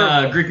that's take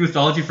horrible. Greek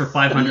mythology for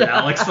 500, Yeah.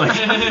 Alex. Like,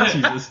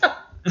 Jesus.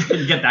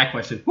 You get that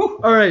question. Whew.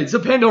 All right, so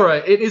Pandora,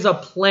 it is a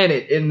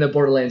planet in the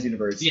Borderlands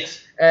universe.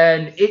 Yes.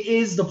 And it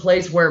is the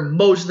place where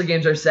most of the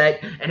games are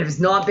set. And if it's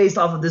not based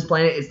off of this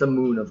planet, it's the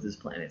moon of this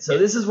planet. So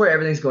this is where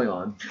everything's going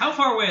on. How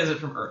far away is it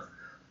from Earth?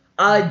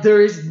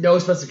 There is no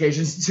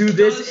specifications to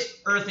this.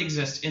 Does Earth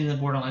exist in the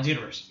Borderlands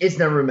universe? It's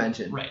never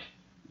mentioned. Right.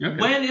 Okay.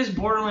 When is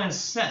Borderlands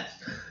set?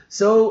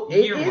 So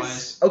it Year-wise.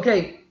 is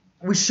okay.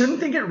 We shouldn't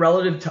think it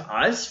relative to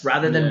us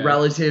rather than Yeah.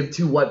 relative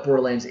to what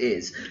Borderlands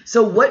is.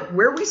 So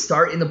where we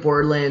start in the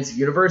Borderlands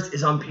universe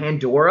is on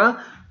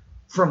Pandora,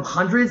 from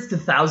hundreds to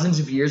thousands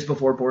of years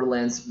before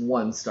Borderlands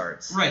 1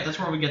 starts. Right. That's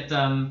where we get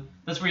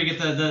That's where you get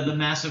the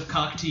massive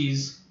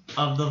cocktease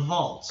of the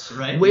vaults,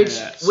 right? Which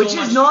Yeah. which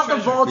So is much not the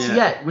treasure. vaults Yeah.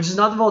 yet. Which is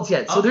not the vaults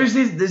yet. So Okay. there's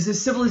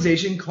this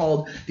civilization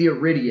called the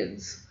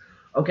Iridians.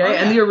 Okay, Oh,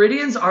 yeah. and the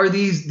Iridians are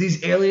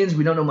these aliens.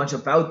 We don't know much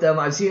about them.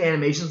 I've seen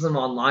animations of them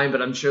online,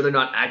 but I'm sure they're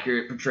not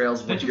accurate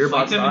portrayals of what Didn't you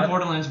fight Gearbox them in thought.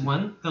 Borderlands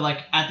 1? They're like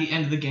at the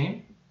end of the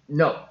game?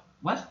 No.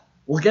 What?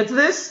 We'll get to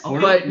this, Okay.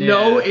 but Yeah,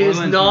 no, it is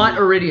Borderlands not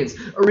one. Iridians.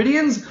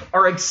 Iridians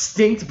are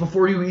extinct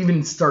before you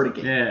even start a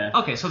game. Yeah.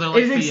 Okay, so they're like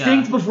It is the,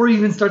 extinct before you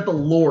even start the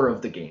lore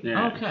of the game.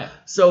 Yeah. Okay.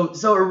 So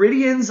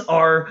Iridians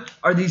are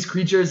these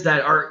creatures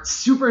that are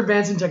super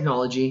advanced in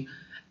technology,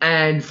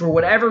 and for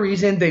whatever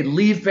reason they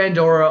leave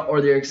Pandora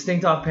or they're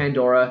extinct off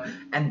Pandora,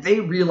 and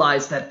they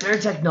realize that their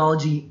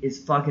technology is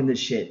fucking the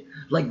shit.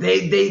 Like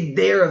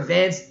they're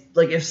advanced.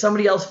 Like if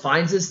somebody else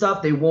finds this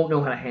stuff, they won't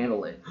know how to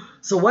handle it.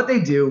 So what they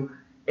do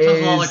Sounds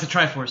is a lot like the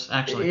Triforce,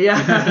 actually.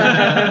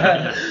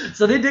 yeah.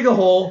 So they dig a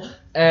hole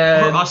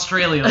and Or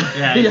Australia.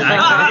 Yeah, exactly.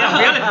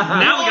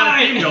 Now we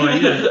got a theme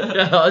going. Yeah.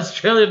 yeah,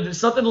 Australia. There's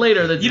something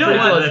later that's You know pretty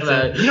what? close to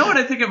that. You know what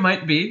I think it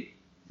might be?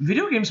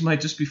 Video games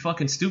might just be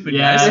fucking stupid,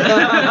 Yeah.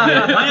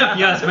 guys.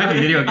 Yes, might be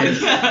video games.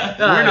 We're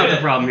not the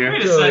problem here.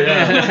 Wait a So, second.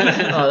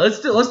 yeah.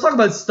 let's talk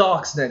about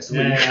stocks next week.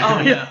 Yeah.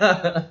 Oh,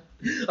 yeah.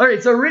 All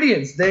right, so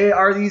Iridians, they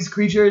are these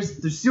creatures.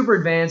 They're super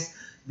advanced.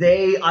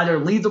 They either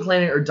leave the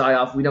planet or die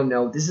off. We don't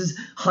know. This is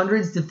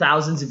hundreds to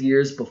thousands of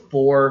years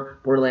before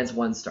Borderlands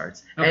 1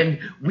 starts. Okay. And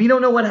we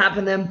don't know what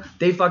happened to them.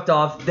 They fucked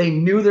off. They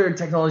knew their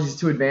technology is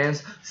too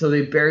advanced, so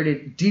they buried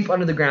it deep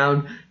under the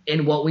ground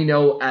in what we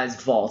know as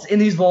vaults. In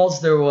these vaults,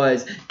 there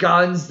was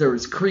guns, there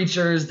was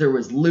creatures, there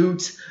was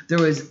loot, there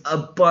was a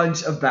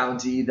bunch of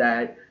bounty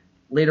that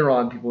later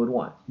on people would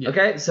want. Yeah.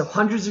 Okay? So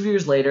hundreds of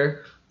years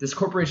later, this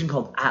corporation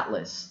called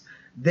Atlas,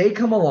 they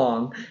come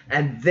along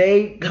and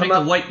they They come make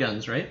up the white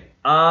guns, right?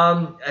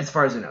 as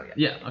far as I know, yeah.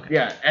 Yeah, okay.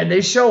 Yeah, and they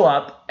show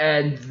up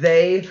and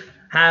they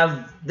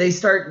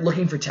start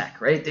looking for tech,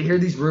 right? They hear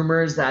these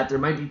rumors that there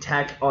might be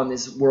tech on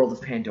this world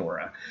of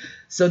Pandora.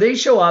 So they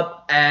show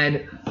up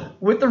and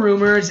with the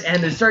rumors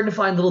and they're starting to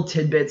find little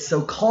tidbits,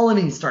 so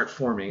colonies start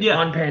forming Yeah.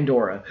 on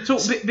Pandora. So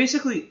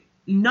basically,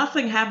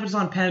 nothing happens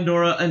on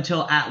Pandora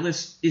until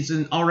Atlas is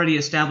an already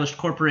established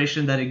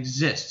corporation that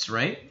exists,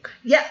 right?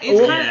 Yeah, It's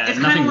well, kind of yeah, it's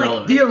nothing kind of like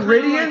relevant. the it's kinda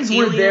Iridians like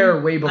were Alien,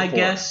 there way before. I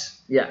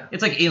guess yeah.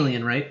 it's like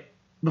Alien, right?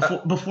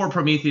 Before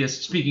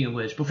Prometheus. Speaking of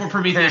which, before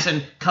Prometheus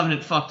and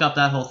Covenant fucked up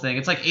that whole thing,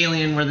 it's like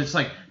Alien, where it's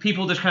like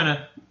people just kind of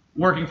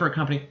working for a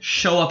company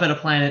show up at a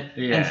planet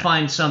Yeah. and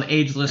find some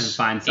ageless And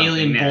find something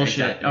alien there,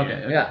 bullshit. exactly,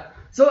 Okay. Yeah.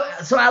 So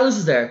Atlas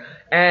is there,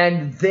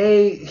 and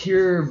they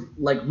hear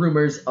like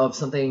rumors of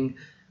something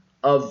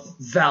of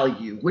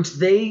value, which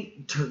they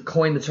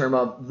coined the term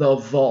of the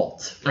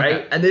vault, right?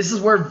 Okay. And this is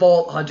where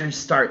vault hunters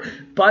start.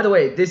 By the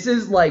way, this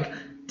is like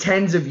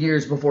tens of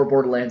years before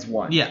Borderlands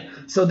 1. Yeah.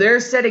 So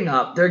they're setting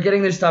up, they're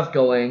getting their stuff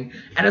going,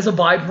 and as a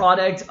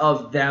byproduct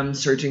of them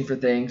searching for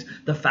things,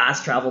 the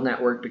fast travel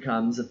network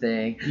becomes a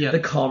thing, Yeah. the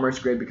commerce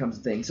grid becomes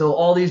a thing. So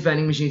all these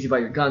vending machines you buy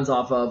your guns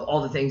off of,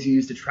 all the things you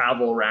use to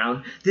travel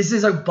around, this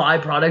is a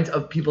byproduct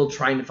of people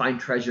trying to find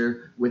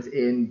treasure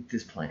within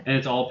this planet. And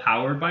it's all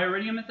powered by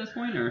Iridium at this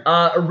point, or?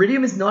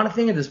 Iridium is not a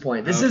thing at this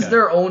point. This is Okay.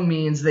 their own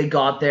means. They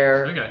got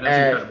there. Okay, that's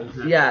and-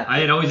 incredible. Yeah. I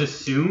had always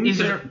assumed. Is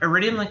that- it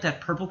Iridium like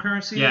that purple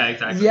currency? Yeah,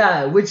 exactly.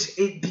 Yeah, which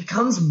it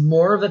becomes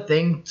more of a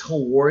thing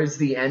towards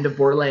the end of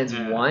Borderlands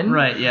Yeah. 1.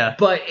 Right. Yeah.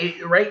 But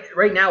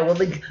right now, well,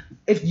 like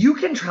if you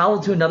can travel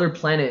to another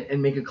planet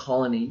and make a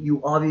colony,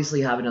 you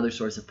obviously have another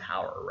source of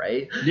power,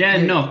 right? Yeah,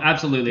 You- no,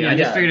 absolutely. I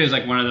just Yeah. figured it was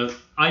like one of those.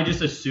 I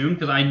just assumed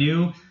because I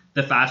knew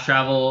the fast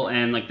travel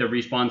and like the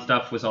respawn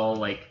stuff was all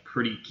like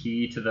pretty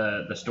key to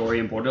the story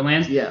in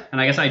Borderlands. Yeah.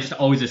 And I guess I just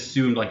always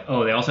assumed like,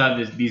 oh, they also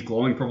have these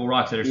glowing purple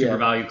rocks that are super Yeah.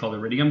 valued called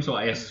Iridium. So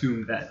I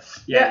assumed that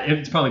Yeah.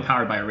 it's probably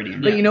powered by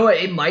Iridium. But yeah. you know what?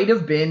 It might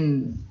have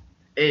been.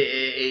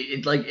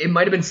 It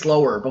might have been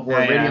slower before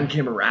Yeah, Iridium yeah.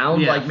 came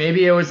around. Yeah. Like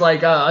maybe it was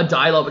like a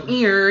dial-up,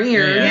 your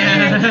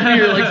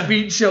like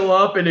feet show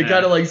up and it Yeah.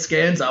 kind of like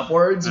scans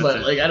upwards. That's but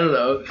it. like I don't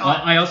know.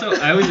 I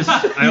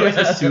always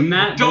assume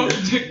that. Don't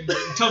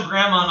tell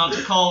Grandma not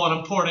to call when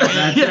I'm porting in.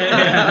 That's it.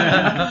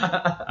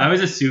 I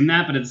always assume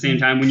that, but at the same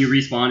time, when you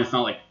respawn, it's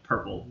not like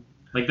purple.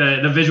 Like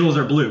the visuals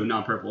are blue,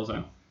 not purple.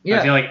 So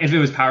I feel like if it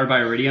was powered by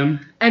iridium,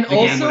 And the game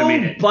would've also,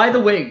 made it. by the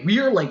way, we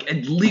are like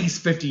at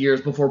least 50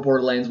 years before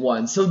Borderlands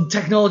 1, so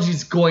technology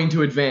is going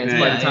to advance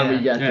by the time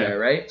we get there,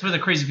 right? That's where the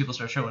crazy people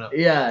start showing up.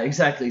 Yeah,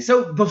 exactly.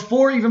 So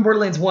before even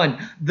Borderlands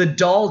 1, the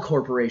Dahl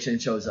Corporation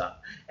shows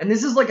up. And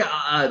this is like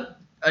a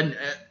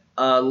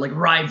like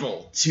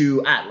rival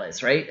to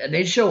Atlas, right? And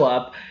they show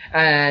up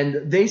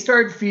and they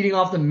start feeding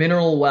off the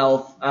mineral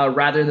wealth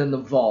rather than the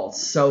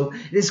vaults. So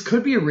this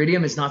could be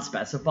iridium, it's not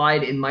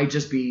specified. It might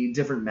just be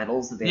different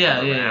metals that they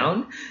have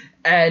around.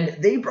 And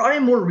they brought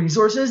in more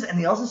resources, and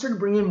they also started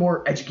bringing in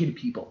more educated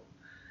people.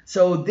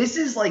 So this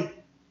is like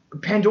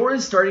Pandora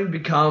is starting to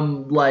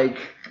become like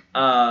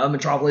a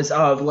metropolis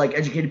of like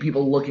educated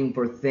people looking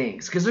for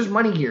things, because there's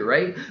money here,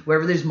 right?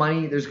 Wherever there's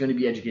money, there's going to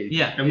be educated people.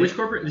 Yeah. And which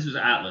corporate? This was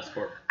Atlas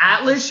Corp.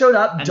 Atlas showed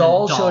up, And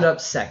Dahl then Dahl. showed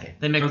up second.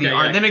 They make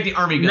Okay, they make the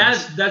army And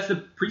guns. that's the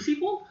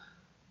pre-sequel?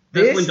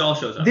 That's when Dahl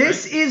shows up,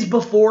 This right? is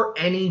before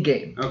any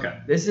game. Okay.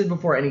 This is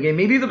before any game.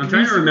 Maybe the I'm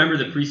trying to pre-sequel- remember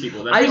the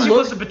pre-sequel. That's I why- It's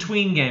looked- supposed to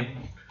between game.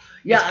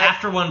 Yeah, It's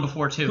after 1,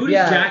 before 2. Who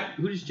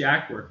does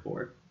Jack work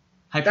for?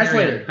 That's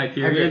later.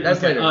 Hyperion? That's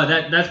Okay. later. Oh,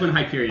 that's when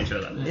Hyperion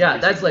shows up. Yeah,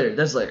 that's later.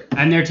 That's later.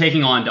 And they're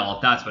taking on Dahl.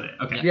 That's what it.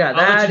 Okay. Yeah, I'll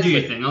that let is you do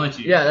your later. thing. I'll let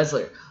you. Yeah, that's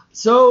later.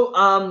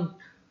 So,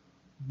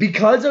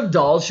 because of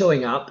Dahl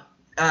showing up,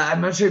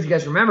 I'm not sure if you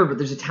guys remember, but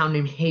there's a town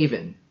named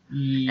Haven.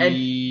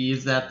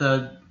 Is that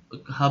the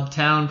hub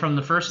town from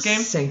the first game?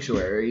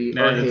 Sanctuary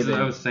No, or that's- Haven.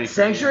 that was Sanctuary.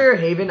 Sanctuary or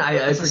Haven, I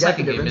That's the forget the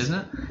second game, difference.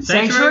 isn't it?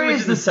 Sanctuary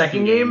was is in the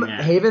second game.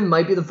 yeah. Haven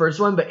might be the first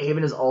one, but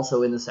Haven is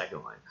also in the second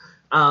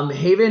one.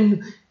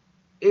 Haven,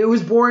 it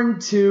was born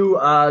to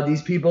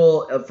these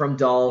people from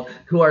Dahl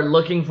who are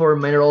looking for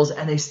minerals,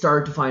 and they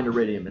start to find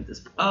iridium at this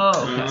point.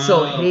 Oh, okay.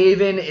 So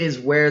Haven is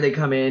where they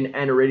come in,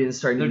 and iridium is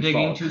starting They're to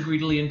digging fall. too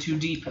greedily and too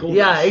deep.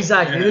 Yeah,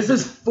 exactly. Yeah. This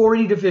is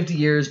 40 to 50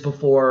 years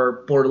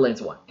before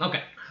Borderlands 1.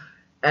 Okay.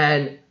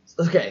 And,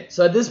 okay,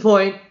 so at this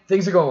point,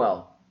 things are going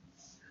well.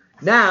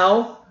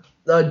 Now,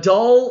 the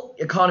Dahl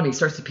economy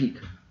starts to peak.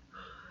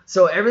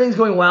 So everything's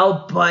going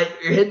well, but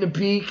you're hitting a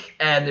peak,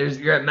 and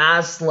you're at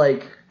mass,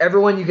 like,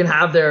 everyone you can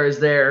have there is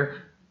there.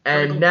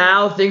 And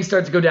now things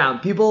start to go down.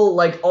 People,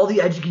 like, all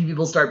the educated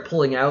people start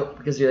pulling out,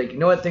 because you're like, you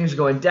know what, things are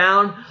going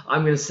down,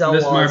 I'm going to sell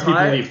The while smart it's people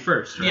high. leave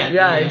first, right?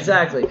 Yeah,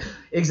 exactly.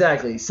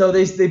 Exactly. So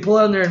they pull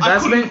out on their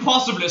investment.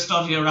 possibly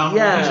study around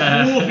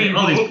Yeah. all these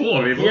All these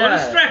poor people Yeah. are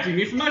distracting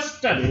me from my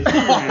studies.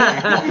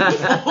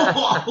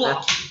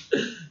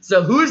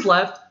 So who's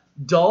left?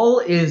 Dahl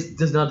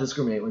does not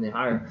discriminate when they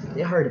hire.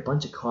 They hired a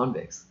bunch of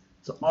convicts.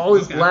 So all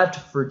that's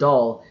left for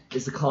Dahl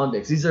is the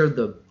convicts. These are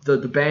the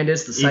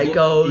bandits, the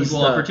psychos.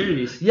 Equal the-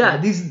 opportunities. Yeah,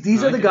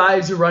 these are the Okay.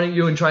 guys who run at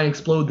you and try and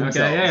explode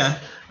themselves. Okay, yeah.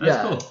 That's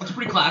Yeah. cool. It's a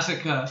pretty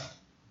classic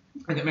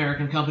like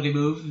American company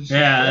move. It's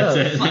Yeah, that's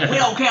Yeah. it. like, we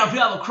don't care if you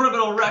have a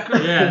criminal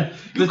record. Yeah.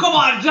 You come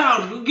on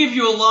down, we'll give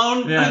you a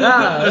loan. Yeah.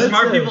 Yeah, The that's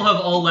smart it. people have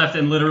all left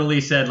and literally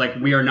said, like,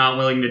 we are not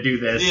willing to do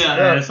this.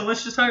 Yeah. So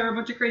let's just hire a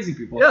bunch of crazy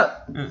people. Yeah,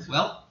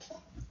 Well,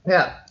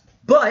 yeah.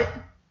 But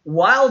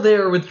while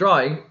they're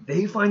withdrawing,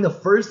 they find the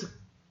first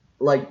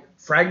like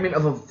fragment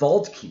of a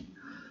vault key.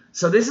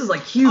 So this is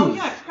like huge. oh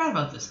yeah, I forgot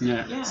about this.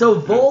 Yeah. So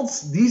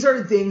vaults, these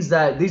are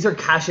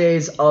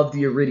caches of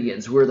the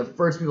Iridians, who were the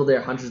first people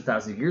there hundreds of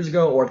thousands of years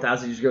ago, or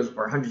 1,000 years ago,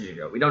 or hundreds of years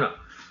ago. We don't know.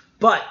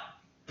 But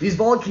these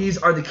vault keys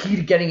are the key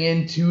to getting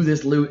into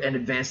this loot and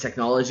advanced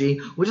technology,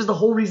 which is the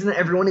whole reason that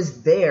everyone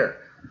is there.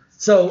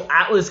 So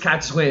Atlas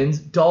catches wins.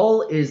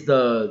 Dahl is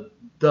the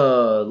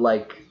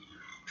like,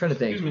 I'm trying to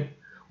think. Excuse me.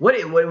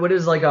 What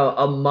is like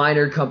a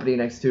minor company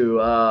next to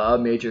a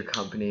major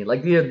company?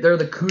 Like they're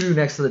the kudu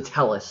next to the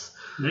Tellus.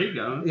 There you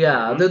go.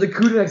 Yeah, they're the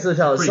kudu next to the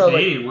Tellus. Pretty So like,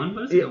 Canadian one,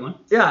 but it's a good one.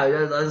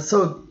 yeah,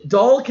 so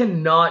Dahl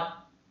cannot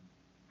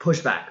push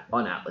back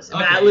on Atlas. If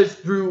Okay. Atlas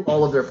threw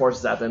all of their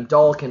forces at them,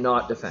 Dahl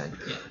cannot defend.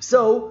 Yeah.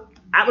 So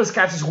Atlas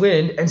catches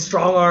wind and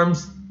strong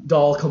arms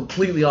Dahl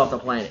completely off the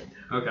planet.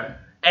 Okay.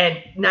 And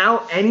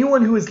now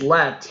anyone who is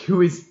left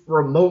who is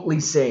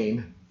remotely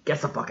sane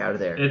gets the fuck out of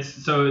there.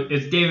 It's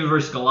David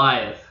versus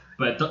Goliath,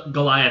 but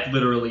Goliath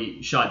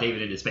literally shot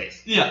David into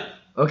space. Yeah.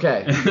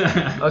 Okay.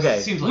 Okay.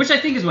 Seems like Which I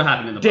think is what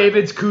happened in the Bible.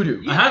 David's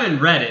kudu. I haven't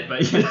read it,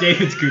 but yeah,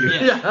 David's kudu.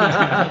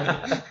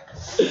 Yeah.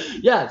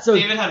 Yeah, so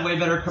David had way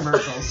better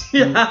commercials.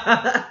 yeah.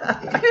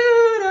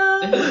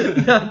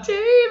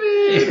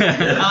 David.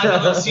 I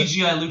like a little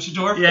CGI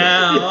luchador.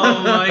 Yeah,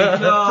 oh my god.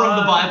 From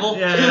the Bible.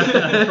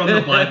 Yeah, from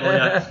the Bible,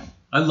 yeah.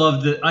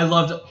 I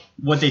loved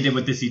what they did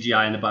with the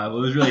CGI in the Bible.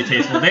 It was really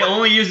tasteful. They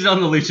only used it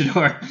on the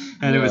luchador,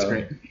 and it was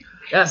great.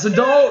 Yeah, so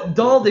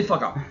Dahl, they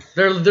fuck off.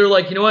 They're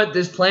like, you know what?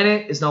 This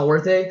planet is not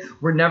worth it.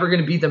 We're never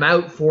gonna beat them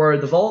out for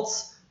the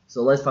vaults.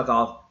 So let's fuck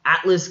off.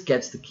 Atlas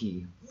gets the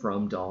key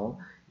from Dahl,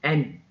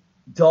 and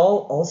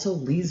Dahl also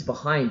leaves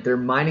behind their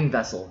mining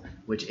vessel,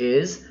 which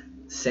is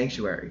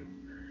Sanctuary.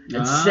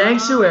 And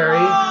Sanctuary,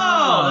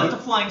 Oh, that's a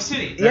flying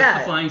city. That's yeah.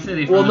 the Flying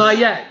City. Well, From not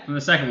yet. From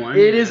the second one.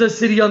 It is a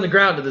city on the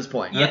ground at this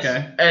point. Yes.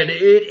 Okay. And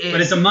it is. But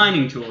it's a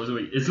mining tool.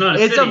 It's not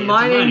a It's city. a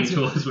mining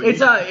tool. Is what It's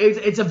you-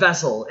 it's a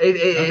vessel.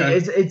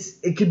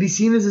 It could be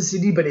seen as a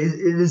city, but it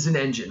is an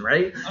engine,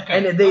 right? Okay,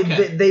 And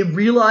okay. they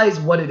realize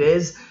what it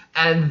is,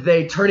 and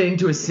they turn it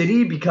into a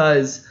city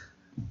because,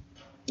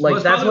 like, Well,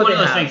 it's that's probably what one they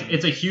of those have. things.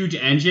 It's a huge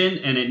engine,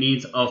 and it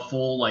needs a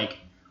full, like,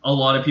 a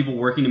lot of people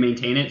working to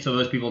maintain it, so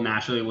those people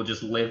naturally will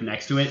just live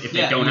next to it if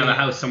they don't have a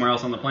house somewhere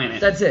else on the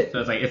planet. That's it. So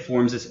it's like it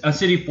forms a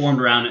city formed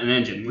around an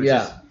engine, which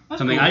Yeah. is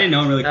something I didn't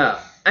know really cool.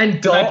 And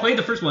Because I played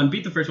the first one,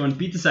 beat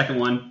the second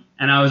one,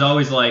 and I was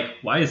always like,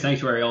 why is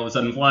Sanctuary all of a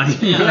sudden flying?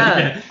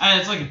 Yeah. And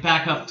it's like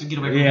back up to get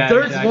away from Yeah.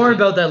 There's exactly. more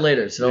about that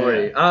later, so don't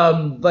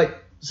worry. But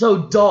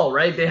so Dahl,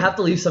 right? They have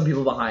to leave some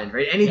people behind,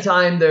 right?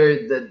 Anytime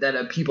that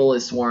a people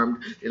is swarmed,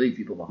 they leave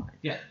people behind.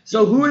 Yeah.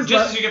 So who is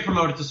Just as you get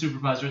promoted to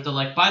supervisor, they're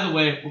like, by the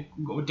way,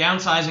 we're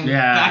downsizing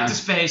Yeah. back to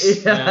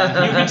space.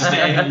 Yeah. You can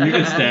stay. You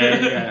can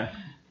stay, yeah.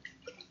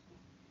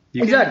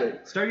 You can Exactly.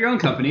 start your own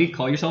company,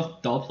 call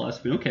yourself Doll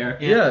Plus, we don't care.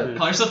 Yeah.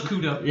 Call yourself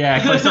Kudo.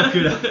 Yeah, call yourself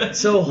Kudo.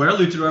 So Wear a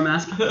luchador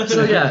mask.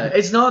 So yeah,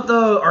 it's not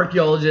the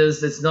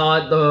archaeologists, it's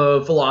not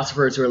the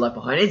philosophers who are left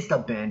behind, it's the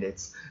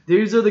bandits.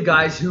 These are the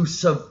guys who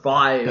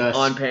survive The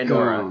on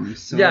Pandora.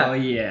 Scorms. Yeah. Oh,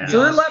 yeah.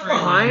 So they're left Straight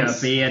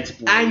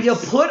behind, and you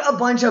put a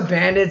bunch of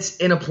bandits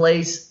in a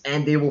place,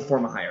 and they will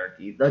form a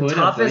hierarchy. The Put a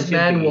toughest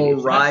bunch of men will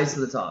babes. rise to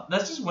the top.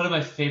 That's just one of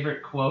my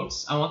favorite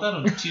quotes. I want that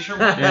on a t-shirt.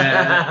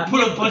 Yeah.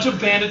 Put a bunch of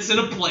bandits in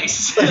a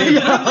place. Put a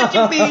bunch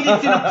of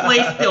bandits in a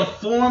place, they'll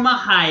form a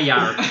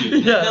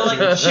hierarchy. They're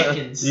like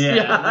chickens.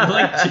 Yeah.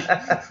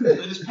 Like They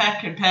just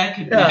pack and pack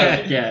and Yeah.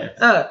 pack.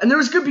 yeah. And there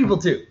was good people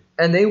too,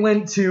 and they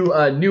went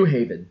to New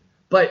Haven,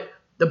 but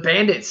the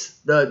bandits,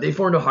 they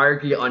formed a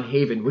hierarchy on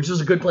Haven, which was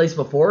a good place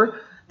before.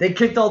 They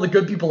kicked all the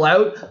good people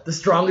out. The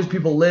strongest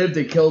people lived.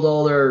 They killed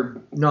all their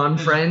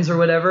non-friends or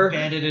whatever.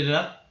 Banded it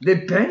up. They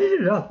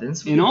banded it up.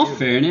 That's what In they all do.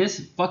 fairness,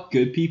 fuck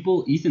good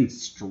people,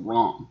 Ethan's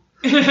strong.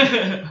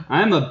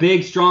 I'm a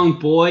big, strong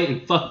boy,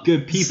 and fuck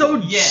good people. So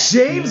Yeah.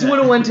 James would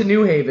have went to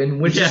New Haven,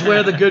 which is Yeah.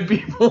 where the good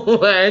people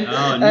went.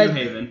 Oh, New And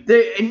Haven.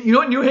 And you know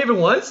what New Haven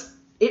was?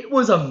 It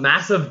was a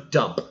massive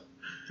dump.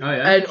 Oh,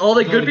 yeah? And all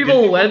the All good the people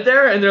good people? went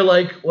there, and they're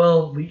like,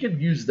 well, we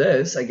could use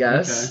this, I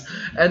guess.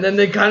 And then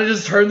they kind of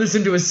just turned this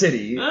into a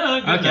city. Good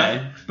Okay.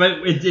 enough. But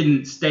it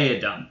didn't stay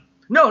a dump.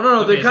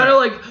 No. Okay, They kind of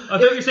sorry. like... I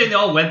thought you were saying they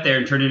all went there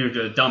and turned it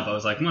into a dump. I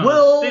was like,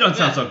 Well, they don't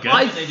sound so good.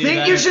 I They do think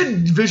that. you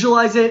should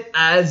visualize it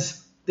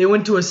as they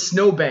went to a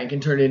snowbank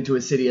and turned it into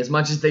a city, as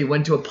much as they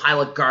went to a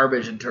pile of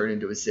garbage and turned it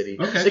into a city.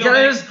 Okay. They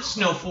kind of Snowbank, just...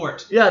 Snow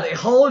Fort. Yeah, they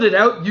hollowed it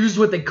out, used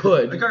what they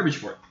could. A garbage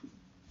fort.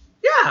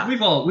 Yeah.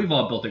 We've all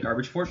built a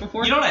garbage fort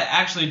before. You know what I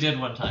actually did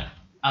one time?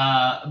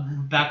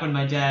 Back when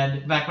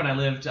I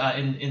lived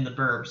in the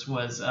burbs,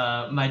 was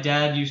my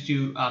dad used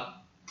to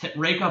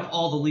rake up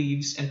all the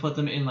leaves and put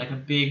them in like a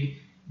big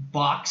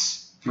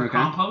box for Okay.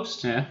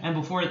 compost. Yeah. And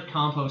before it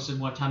composted,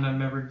 one time I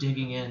remember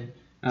digging in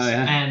Oh,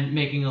 yeah. and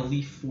making a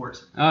leaf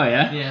fort. Oh,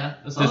 yeah? Yeah.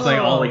 It was Just awesome. like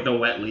all like the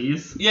wet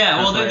leaves? Yeah,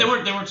 well, That's they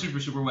right. weren't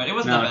super wet. It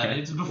wasn't No, that bad. okay.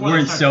 It's before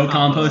Weren't they started so to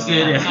compost. composted?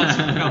 Yeah, Yeah. not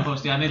super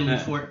compost. Yeah, I made a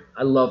leaf fort.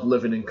 I love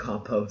living in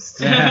compost.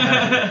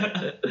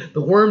 they're,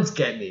 The worms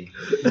get me.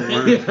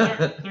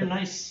 they're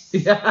nice. They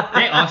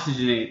Yeah.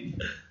 oxygenate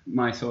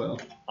my soil.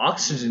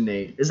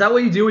 Oxygenate. Is that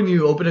what you do when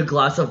you open a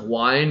glass of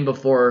wine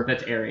before...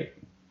 That's aerate.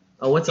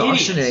 Oh, what's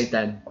Idiots. oxygenate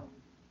then?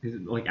 Is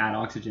it, like add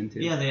oxygen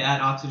to. Yeah, they add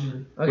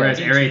oxygen. Okay.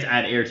 Whereas aerates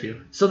add air to.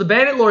 So the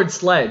Bandit Lord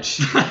Sledge.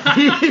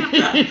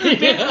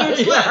 Bandit Lord Sledge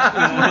is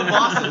one of the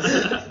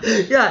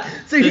bosses. Yeah.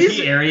 So Does he's...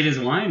 he aerate his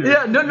wine? Or?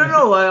 Yeah,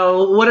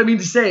 no. What I mean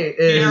to say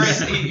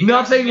is he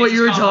nothing what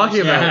you were oxygenates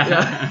talking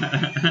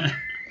compost. about.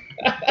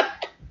 Yeah.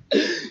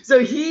 So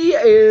he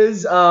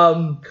is,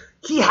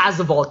 he has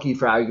a vault key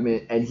for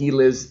argument, and he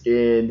lives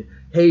in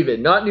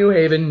Haven, not New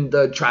Haven,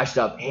 the trashed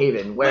up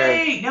Haven, where...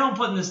 Wait, now I'm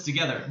putting this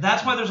together.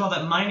 That's why there's all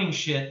that mining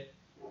shit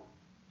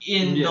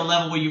in the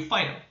level where you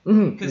fight him.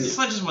 Mhm. Because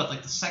Sledge is what,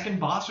 like the second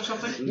boss or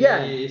something? Yeah,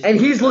 and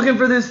he's looking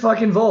for this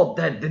fucking vault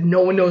that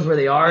no one knows where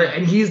they are,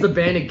 and he's the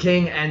Bandit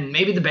King, and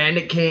maybe the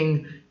Bandit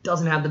King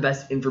doesn't have the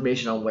best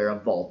information on where a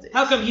vault is.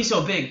 How come he's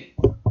so big?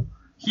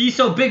 He's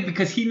so big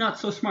because he's not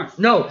so smart.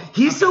 No,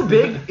 he's so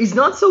big. He's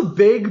not so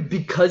big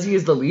because he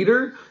is the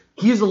leader.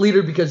 He is the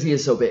leader because he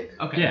is so big.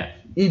 Okay. Yeah.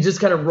 He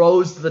just kind of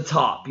rose to the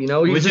top, you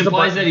know? He's Which just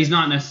implies a that he's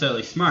not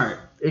necessarily smart.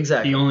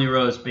 Exactly. He only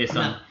rose based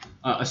on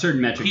a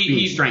certain metric being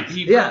He strength.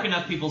 broke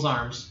enough people's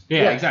arms,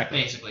 yeah,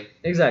 exactly. basically.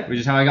 Exactly. Which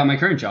is how I got my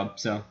current job,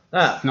 so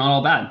Ah. it's not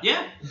all bad.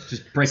 Yeah.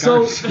 Just break So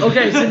arms.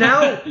 okay, so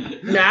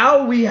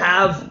now we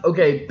have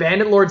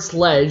Bandit Lord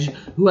Sledge,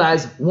 who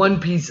has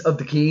one piece of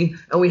the key,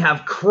 and we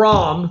have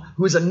Crom,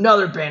 who is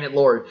another Bandit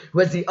Lord, who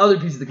has the other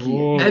piece of the key,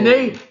 Whoa. and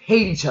they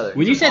hate each other.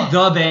 When you said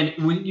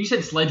when you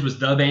said Sledge was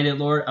the Bandit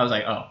Lord, I was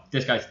like, oh,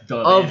 this guy's the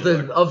Of Bandit the-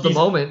 Lord. of the He's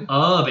moment.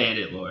 a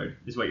Bandit Lord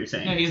is what you're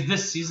saying. No, he's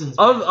this season's.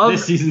 Of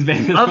This season's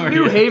Bandit of Lord.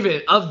 New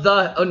Haven,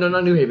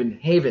 not New Haven,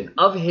 Haven.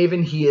 Of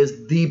Haven, he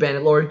is the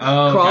Bandit Lord.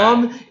 Oh, okay.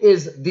 Crom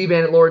is the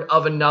Bandit Lord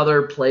of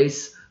another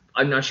place.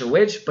 I'm not sure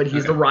which, but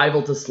he's Okay. the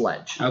rival to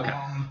Sledge. Okay.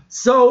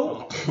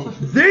 So,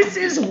 this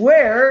is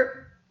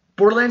where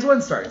Borderlands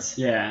 1 starts.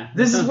 Yeah. This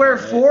that is sounds where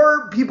about right.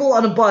 4 people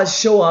on a bus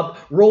show up: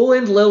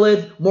 Roland,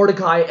 Lilith,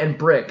 Mordecai, and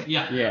Brick.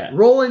 Yeah. Yeah.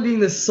 Roland being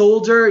the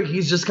soldier,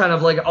 he's just kind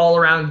of like all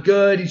around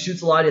good. He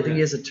shoots a lot. I think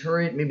he has a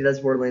turret. Maybe that's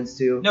Borderlands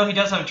 2. No, he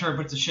does have a turret,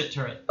 but it's a shit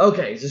turret.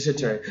 Okay, it's a shit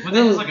turret. But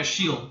then it's like a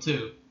shield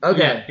too.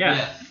 Okay.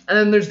 Yeah. And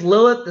then there's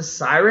Lilith the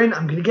Siren.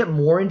 I'm going to get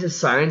more into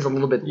Sirens a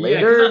little bit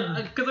later.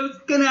 Because I was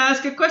gonna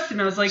ask a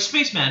question. I was like,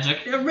 Space magic.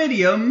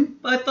 Iridium.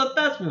 I thought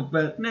that's what.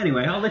 But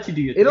anyway, I'll let you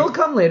do your It'll thing.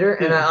 come later,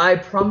 and I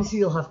promise you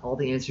you'll have all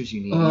the answers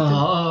you need.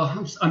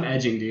 Oh, I'm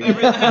edging, dude.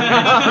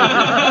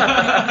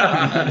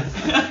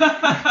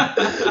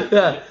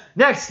 Yeah.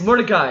 Next,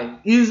 Mordecai.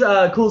 He's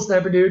a cool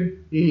sniper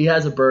dude. He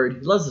has a bird. He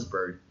loves his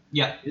bird.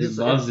 Yeah. He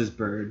loves his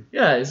bird.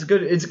 Yeah, it's a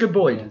good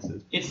boy.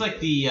 It's like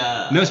the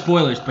No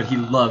spoilers, but he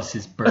loves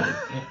his bird.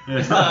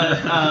 it's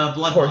the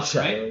Bloodhawk,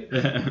 right?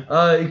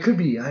 It could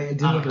be. I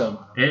didn't look it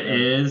up. It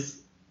is.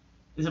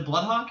 Is it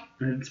Bloodhawk?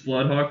 It's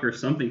Bloodhawk or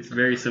something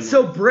very similar.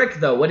 So Brick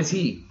though, what is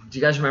he? Do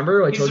you guys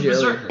remember? I He's told a you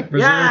earlier. berserker. Berserker.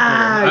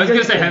 Yeah, I was you gonna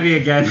guys- say heavy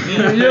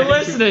again. You're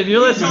listening. You're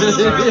listening. told us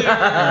earlier.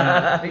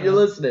 Yeah, you're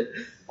listening.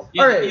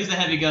 Yeah, All right. He's a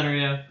heavy gunner,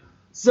 yeah.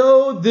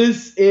 So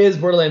this is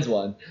Borderlands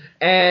 1.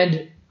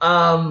 And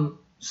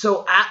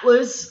so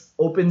Atlas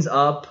opens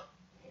up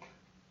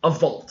a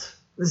vault.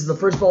 This is the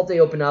first vault they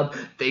open up.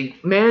 They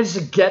manage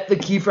to get the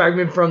key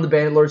fragment from the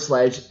Bandit Lord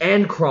Sledge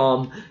and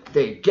Crom.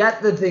 They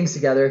get the things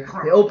together.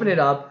 They open it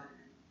up.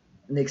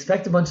 And they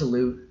expect a bunch of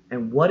loot.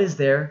 And what is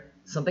there?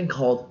 Something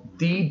called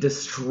the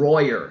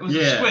Destroyer. It was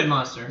Yeah. a squid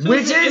monster.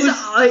 Which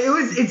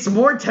it's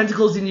more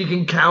tentacles than you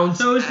can count.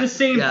 So it's the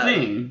same Yeah.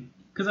 thing.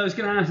 Because I was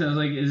gonna ask, I was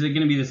like, is it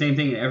gonna be the same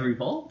thing in every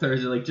vault, or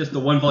is it like just the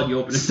one vault you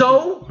open?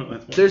 So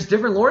there's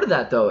different lore to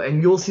that though,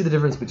 and you'll see the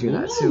difference between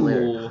that soon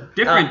later. Ooh,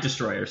 different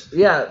destroyers.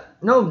 Yeah,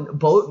 no,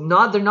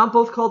 they're not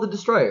both called the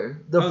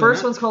Destroyer. The Oh, first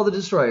they're not? one's called the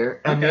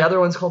Destroyer, and the Okay. other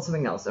one's called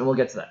something else, and we'll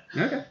get to that.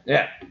 Okay.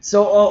 Yeah.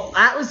 So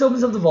Atlas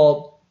opens up the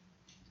vault.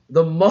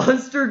 The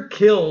monster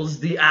kills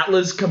the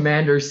Atlas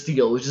Commander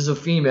Steel, which is a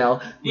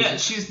female. Yeah,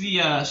 she's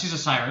a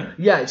siren.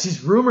 Yeah,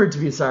 she's rumored to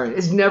be a siren.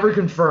 It's never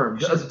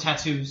confirmed. She has the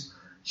tattoos.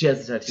 She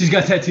has the tattoo. She's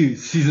got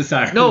tattoos. She's a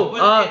siren. No,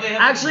 Well, they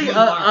have actually, blue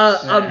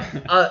marks.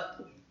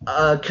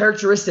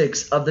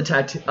 characteristics of the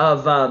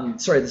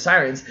the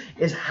sirens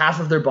is half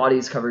of their body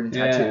is covered in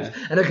tattoos,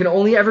 Yeah. and there can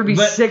only ever be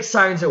But- 6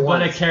 sirens at But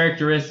once. a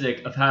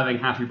characteristic of having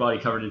half your body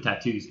covered in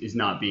tattoos is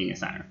not being a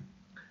siren.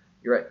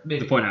 You're right.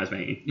 Maybe. The point I was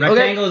making. Okay.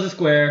 Rectangle is a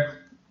square,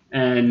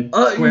 and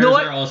You squares know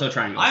what? are also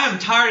triangles. I am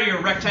tired of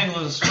your rectangle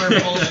as a square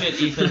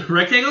bullshit, Ethan.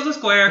 Rectangle's a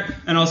square,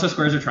 and also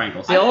squares are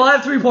triangles. They all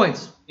have 3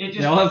 points. It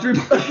They all have 3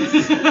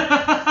 points.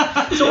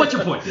 So what's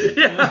your point?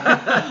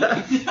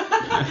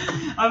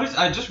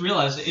 I just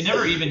realized it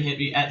never even hit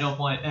me at no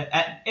point.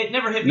 It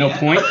never hit me No at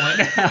point? no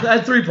point.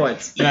 That's 3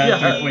 points. Yeah,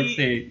 Yeah. 3 points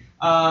stay.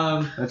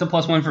 That's a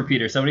 +1 for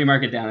Peter. Somebody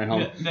mark it down at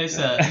home.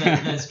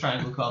 nice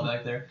triangle call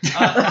back there.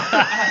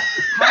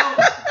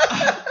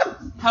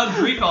 How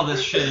Greek all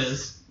this shit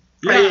is.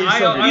 Yeah, Hey, I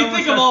so- You almost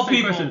think of asked all the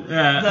people question.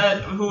 Yeah.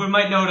 who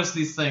might notice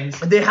these things.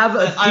 They have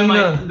I Athena.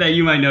 might- That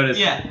you might notice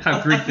Yeah, how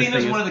Greek this Athena's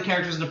thing is. one of the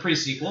characters in the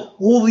pre-sequel.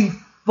 Holy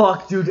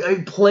fuck, dude!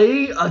 I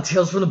play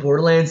Tales from the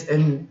Borderlands,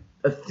 and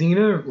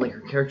Athena, like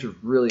her character,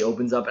 really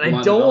opens up, and I Come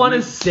on, don't want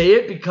to development. say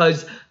it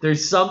because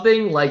there's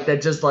something like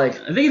that. Just like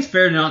I think it's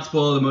fair to not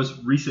spoil the most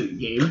recent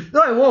game. no,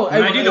 I won't.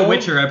 When I do The won't.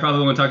 Witcher, I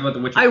probably won't talk about The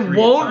Witcher. I 3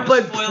 won't, at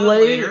but first. Spoil it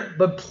later.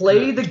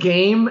 play the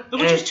game. The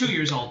Witcher's and- 2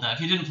 years old now.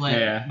 If you didn't play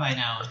Yeah. it by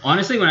now.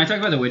 Honestly, when I talk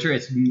about The Witcher,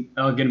 it's going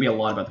to be a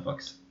lot about the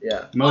books.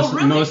 Yeah.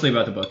 really? Mostly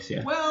about the books,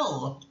 yeah.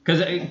 Well, Because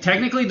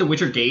technically, the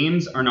Witcher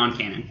games are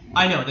non-canon.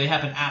 I know they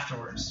happen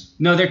afterwards.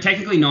 No, they're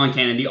technically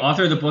non-canon. The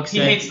author of the book He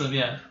said... hates them,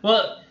 yeah.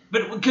 Well,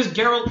 But because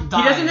Geralt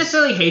dies. he doesn't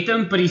necessarily hate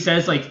them, but he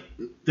says, like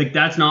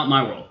that's not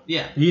my world.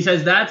 Yeah. He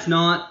says, that's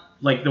not,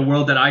 like, the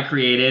world that I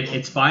created.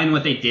 It's fine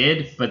what they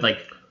did, but, like,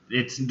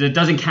 it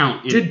doesn't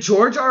count. Did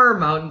George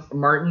R.R.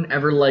 Martin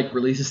ever like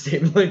release a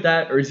statement like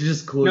that, or is he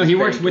just cool? No, as he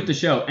works fake? with the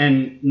show.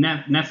 And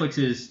Netflix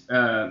is...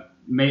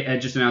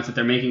 just announced that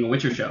they're making a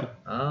Witcher show.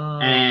 Oh.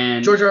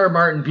 And George R.R.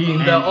 Martin being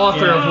the and-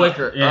 author yeah. of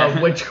Wicker. Yeah.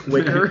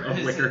 Wicker.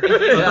 Of Wicker.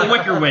 The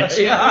Wicker Witch.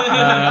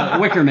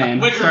 Wicker Man,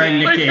 Wicker starring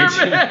Man. Nick Wicker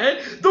Cage. Man!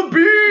 The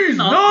bees,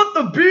 not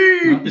the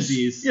bees. Not the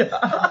bees.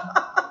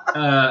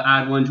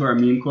 Add one to our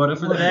meme quota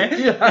for the day.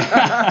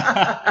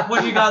 What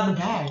have you got in the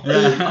bag?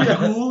 Yeah.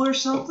 A ghoul or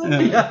something?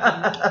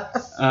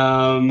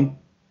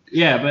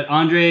 But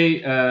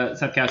Andrei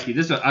Sapkowski,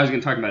 this is what I was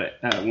going to talk about it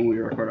when we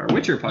record our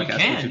Witcher podcast,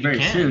 can, which is you very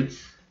can. soon.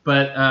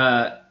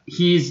 But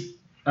he's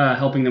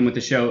helping them with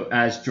the show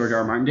as George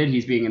R.R. Martin did.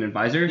 He's being an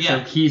advisor. So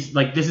Yeah. he's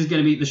like, the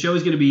show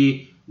is going to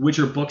be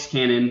Witcher books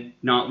canon,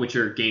 not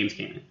Witcher games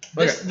canon.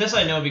 This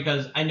I know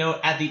because I know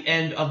at the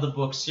end of the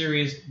book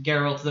series,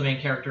 Geralt, the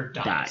main character,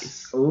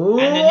 dies. And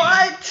then he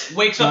What?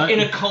 wakes up But- in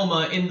a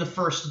coma in the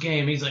first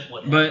game. He's like,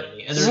 what But- happened to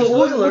me? And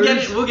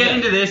there's We'll get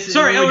into this.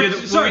 Sorry, when we do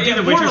the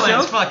Witcher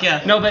Borderlands, show. fuck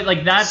yeah. No, but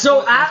like that's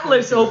So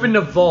Atlas opened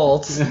a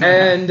vault,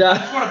 and I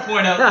just want to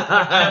point out, and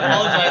I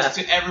apologize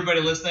to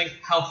everybody listening,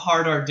 how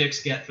hard our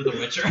dicks get for The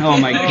Witcher. Oh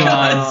my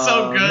God. It's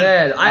so good.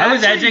 Man, I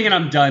was actually- edging and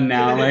I'm done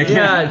now. Like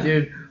Yeah,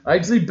 dude. I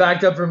actually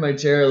backed up from my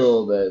chair a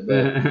little bit.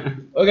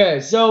 But...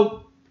 Okay,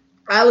 so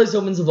Atlas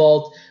opens a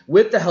vault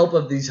with the help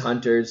of these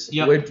hunters,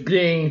 which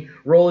being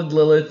Roland,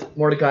 Lilith,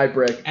 Mordecai,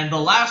 Brick. And the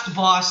last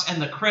boss,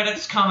 and the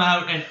credits come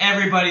out, and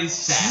everybody's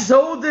sad.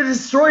 So the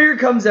Destroyer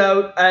comes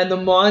out, and the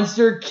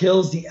monster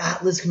kills the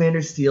Atlas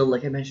Commander Steel,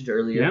 like I mentioned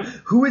earlier,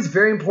 who is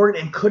very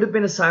important and could have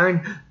been a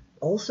Siren,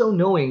 also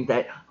knowing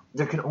that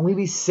there can only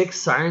be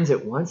 6 Sirens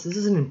at once. This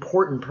is an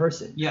important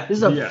person. Yeah. This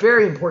is a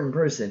very important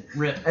person.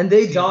 Rip. And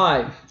they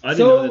die. I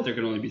didn't know that there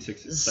could only be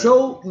 6 Sirens.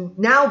 So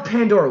now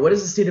Pandora. What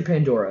is the state of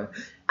Pandora?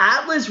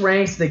 Atlas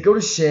ranks, they go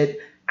to shit.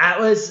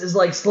 Atlas is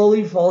like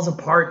slowly falls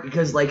apart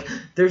because like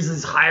there's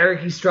this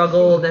hierarchy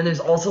struggle, then there's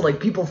also like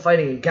people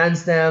fighting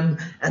against them,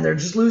 and they're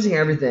just losing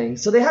everything.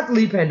 So they have to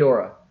leave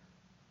Pandora.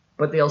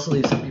 But they also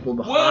leave some people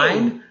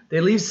behind. Whoa.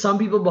 They leave some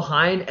people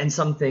behind and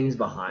some things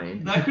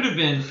behind. That could have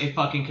been a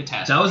fucking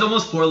catastrophe. That was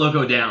almost 4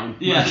 Loco down.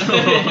 Yeah.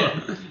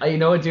 You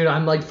know what, dude?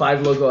 I'm like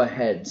 5 Loco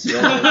ahead. So.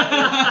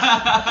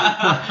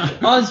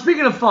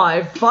 Speaking of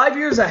 5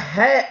 years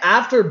ahead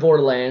after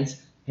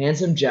Borderlands,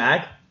 Handsome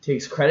Jack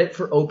takes credit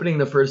for opening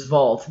the first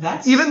vault.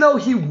 Even though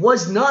he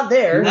was not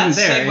there. That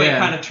segue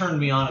kind of turned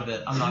me on a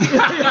bit. I'm not gonna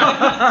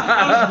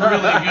that was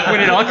really good. When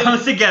it all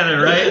comes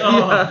together, right?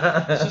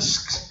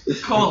 Just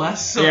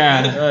coalesce.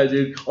 So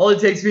dude. All it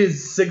takes me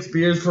is 6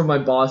 beers from my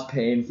boss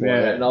paying for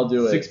it, and I'll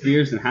do it. 6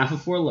 beers and half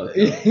of 4 Loco.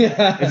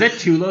 Is that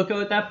 2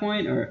 Loco at that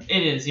point? Or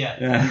it is,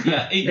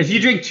 yeah. If you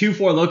drink 2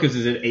 4 Locos,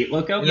 is it 8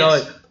 Loco?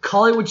 Yes.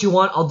 Call it what you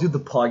want, I'll do the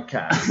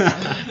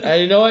podcast.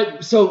 And you know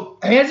what? So,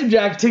 Handsome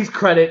Jack takes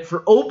credit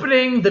for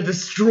opening the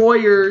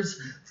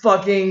Destroyer's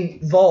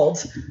fucking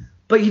vault,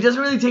 but he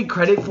doesn't really take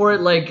credit for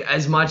it, like,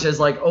 as much as,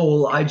 like,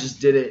 oh, well, I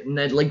just did it, and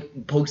then,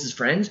 like, pokes his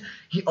friends.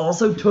 He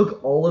also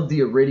took all of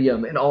the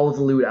Iridium and all of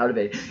the loot out of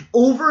it.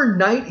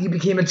 Overnight, he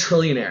became a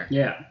trillionaire.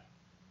 Yeah.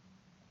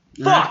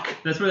 Fuck!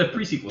 That's where the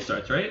pre-sequel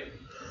starts, right?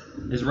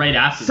 Is right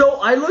after.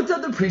 So I looked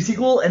at the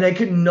pre-sequel and I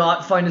could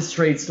not find a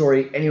straight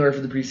story anywhere for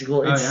the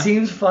pre-sequel. It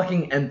seems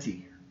fucking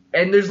empty.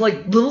 And there's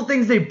like little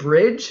things they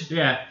bridge.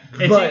 Yeah.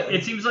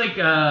 It seems like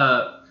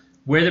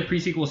where the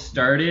pre-sequel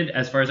started,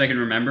 as far as I can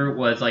remember,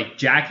 was like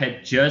Jack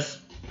had just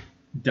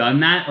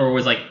done that or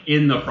was like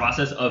in the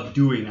process of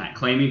doing that,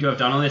 claiming to have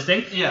done all this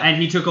thing. Yeah. And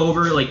he took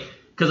over like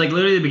because like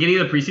literally at the beginning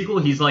of the pre-sequel,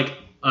 he's like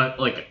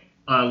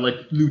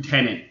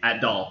lieutenant at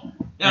Dahl.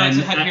 No, it's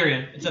at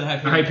Hyperion. It's at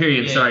Hyperion.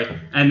 Hyperion, sorry.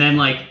 And then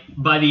like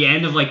by the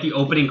end of like the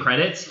opening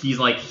credits, he's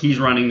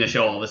running the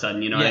show all of a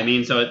sudden. You know what I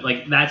mean? So it,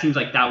 like that seems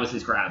like that was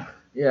his grab.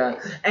 Yeah,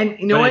 and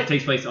you know what? It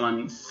takes place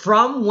on.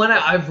 From when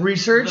I've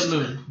researched,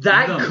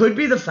 that could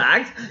be the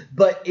fact,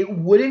 but it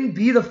wouldn't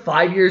be the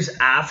 5 years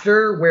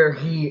after where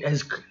he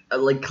has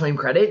like claimed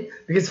credit,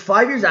 because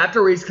 5 years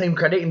after where he's claimed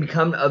credit and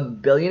become a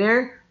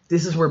billionaire,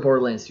 this is where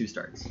Borderlands 2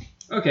 starts.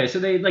 Okay, so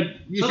they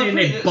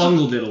they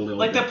bungled it a little.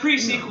 Like bit. the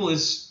pre-sequel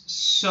is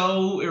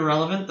so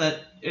irrelevant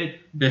that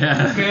it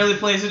barely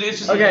plays it. It's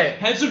just okay. Like,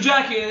 Handsome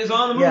Jack is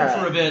on the moon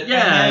for a bit.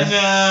 Yeah, and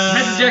then,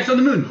 Handsome Jack's on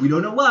the moon. We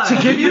don't know why. To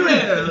give you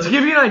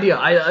an idea,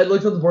 I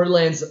looked at the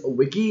Borderlands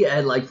wiki,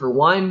 and like for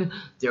one,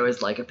 there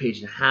was like a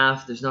page and a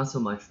half. There's not so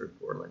much for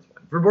Borderlands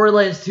 1. For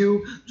Borderlands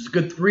 2, there's a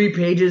good 3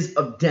 pages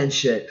of dense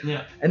shit.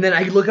 Yeah. And then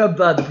I look up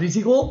the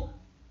pre-sequel.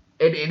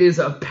 It is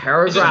a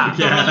paragraph.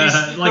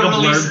 Like a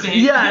blurb.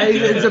 Yeah,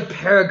 it's a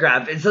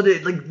paragraph. And so the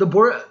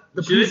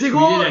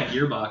pre-sequel. We did at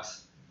Gearbox.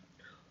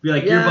 Be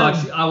like,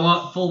 Gearbox, I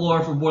want full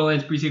lore for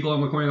Borderlands pre-sequel.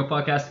 I'm recording a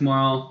podcast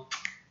tomorrow.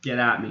 Get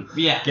at me.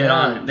 Yeah. Get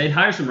on it. They'd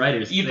hire some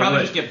writers. You'd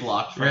probably just get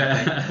blocked for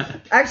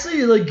it.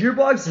 Actually, like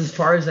Gearbox, as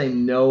far as I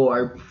know,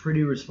 are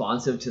pretty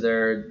responsive to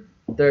their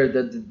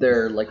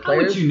like players. How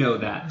would you know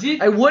that?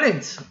 I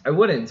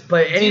wouldn't.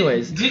 But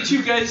anyways, did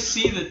you guys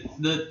see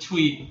the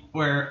tweet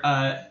where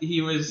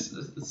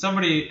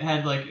somebody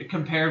had like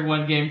compared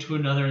one game to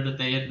another that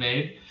they had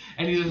made,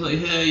 and he was like,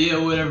 yeah,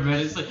 whatever, man.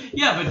 It's like,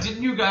 yeah, but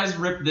didn't you guys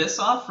rip this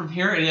off from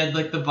here? And he had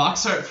like the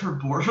box art for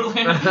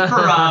Borderlands for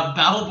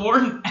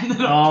Battleborn, and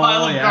then a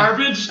pile of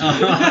garbage.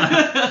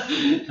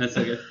 That's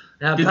so good.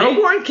 Now,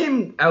 Battleborn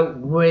came out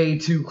way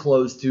too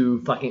close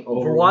to fucking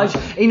Overwatch.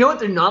 And you know what?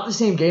 They're not the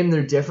same game.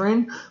 They're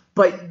different.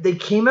 But they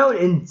came out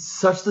in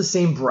such the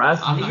same breath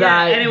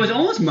that... And it was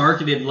almost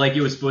marketed like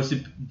it was supposed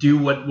to do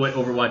what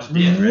Overwatch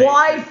did, right?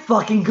 Why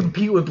fucking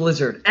compete with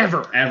Blizzard?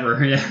 Ever,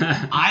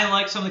 yeah. I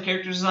like some of the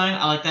character design.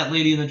 I like that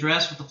lady in the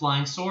dress with the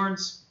flying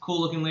swords. Cool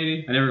looking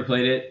lady. I never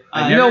played it.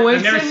 Winston?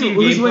 I've never seen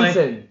Who's gameplay.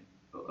 Winston?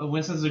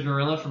 Winston's a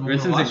gorilla from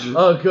Winston's Overwatch.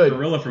 Oh, good.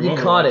 Gorilla from You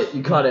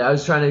Overwatch. caught it. I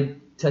was trying to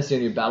test you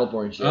on your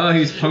Battleborn shit. Oh, he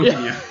was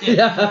punking you.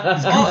 Yeah.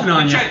 He's goofing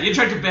on you. You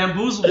tried to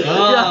bamboozle me. They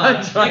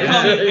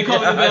call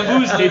me the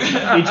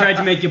bamboozler. He tried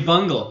to make you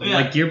bungle, Yeah.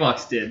 like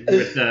Gearbox did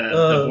with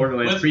the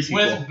Borderlands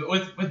pre-sequel.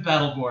 With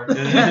Battleborn.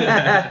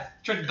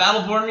 Tried to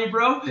Battleborn me,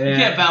 bro? Yeah. You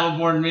can't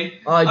Battleborn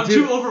me. I'm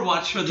too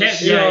Overwatch for this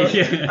shit.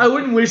 Yeah. I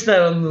wouldn't wish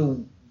that on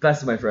the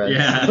best of my friends.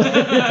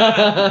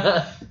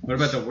 Yeah. What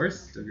about the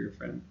worst of your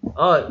friend?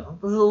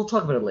 We'll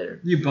talk about it later.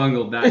 You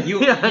bungled that. You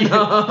no. you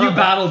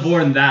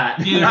Battleborn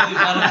that. You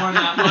Battleborn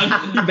that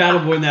one. You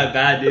Battleborn that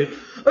bad, dude.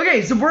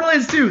 Okay, so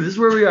Borderlands 2, this is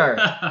where we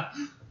are.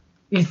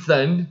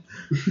 Ethan.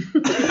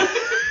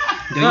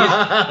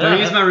 Don't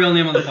use my real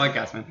name on the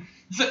podcast, man.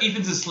 So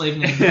Ethan's his slave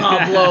name.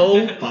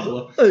 Pablo.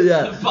 Pablo.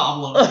 Yeah.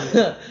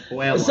 Pablo.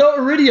 Well, So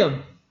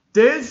Iridium.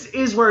 This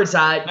is where it's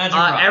at. Magic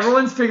rocks.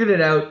 Everyone's figured it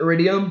out.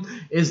 Iridium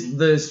is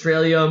the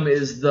Australium,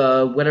 is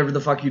the whatever the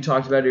fuck you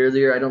talked about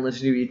earlier. I don't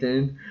listen to you,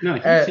 Ethan. no,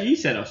 he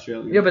said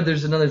Australia. Yeah, but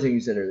there's another thing you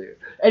said earlier.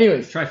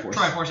 Anyways. Triforce.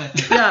 Triforce, I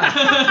think.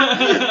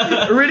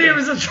 Yeah. Iridium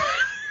is a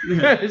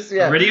Triforce.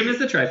 Yeah. Iridium is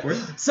the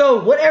Triforce.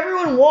 So what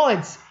everyone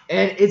wants,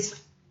 and it's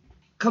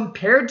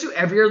compared to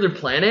every other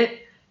planet,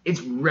 it's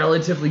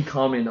relatively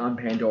common on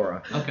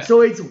Pandora. Okay.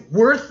 So it's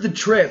worth the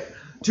trip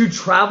to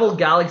travel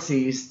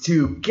galaxies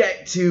to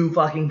get to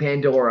fucking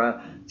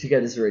Pandora to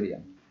get this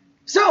Iridium.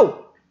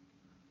 So,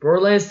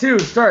 Borderlands 2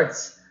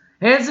 starts.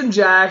 Handsome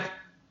Jack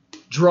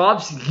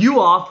drops you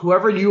off,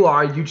 whoever you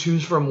are. You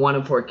choose from one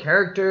of 4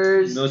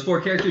 characters. Those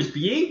 4 characters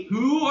being?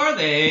 Who are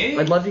they?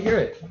 I'd love to hear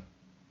it.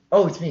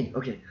 Oh, it's me.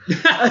 Okay.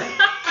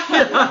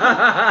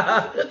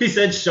 He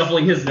said,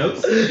 shuffling his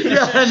notes.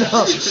 Yeah,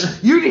 no.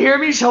 You'd hear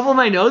me shuffle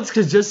my notes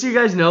because just so you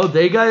guys know,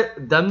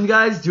 them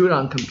guys do it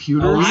on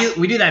computers.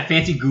 We do that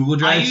fancy Google I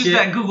Drive use shit.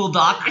 that Google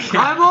Doc.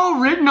 I'm all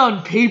written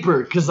on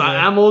paper because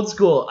I'm old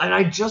school, and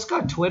I just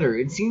got Twitter.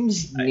 It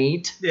seems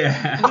neat.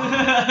 Yeah.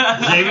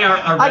 Jamie, our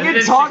I can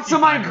resident talk to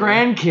my 65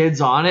 -year-old.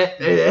 grandkids on it.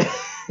 My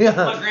Yeah.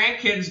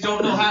 grandkids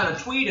don't know how to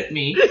tweet at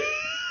me.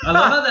 I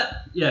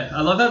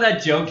love how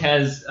that joke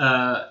has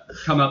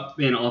come up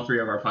in all 3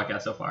 of our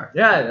podcasts so far.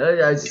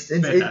 Yeah, it's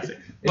Fantastic.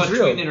 it's What,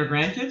 real. tweeting at her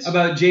grandkids?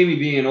 About Jamie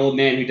being an old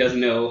man who doesn't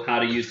know how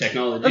to use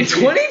technology. I'm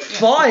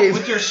 25.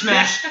 With your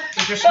smash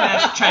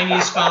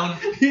Chinese phone.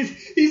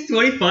 He's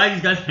 25.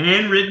 He's got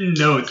handwritten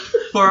notes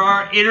for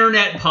our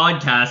internet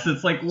podcast.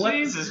 It's like, what?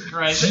 Jesus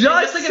Christ.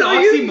 Just It's like an so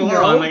you oxymoron.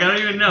 know, Like, I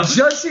don't even know.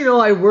 Just so you know,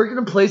 I work in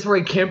a place where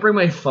I can't bring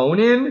my phone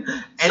in,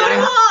 and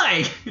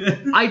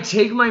I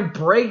take my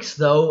breaks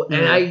though,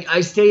 and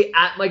I stay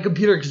at my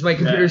computer because my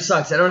computer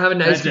sucks. I don't have a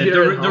nice That's it.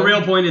 computer. The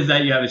real point is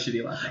that you have a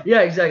shitty laptop. Yeah,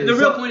 exactly. The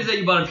real point is that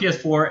you bought a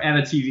PS4 and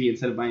a TV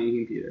instead of buying a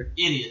computer,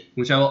 Idiot.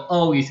 which I will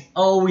always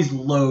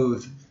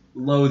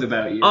loathe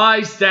about you.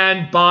 I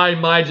stand by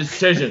my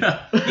decision.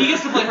 He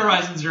gets to play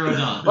Horizon Zero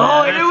Dawn.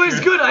 Oh, and it that's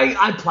was true. good.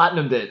 I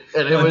platinumed it,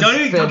 and it was don't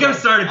get him fantastic.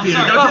 started, I'm Peter.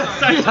 sorry, Don't I'm get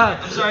sorry.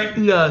 started. I'm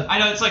sorry. Yeah. I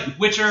know it's like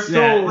Witcher,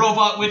 Yeah.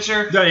 Robot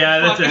Witcher. No, yeah,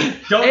 that's Fucking- it.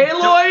 Don't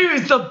Aloy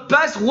is the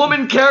best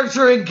woman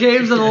character in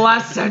games of the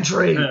last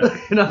century.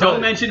 You know?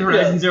 don't mention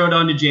Horizon Zero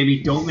Dawn to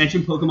Jamie. Don't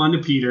mention Pokemon to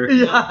Peter.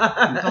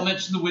 Yeah. Don't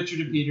mention The Witcher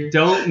to Peter.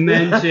 Don't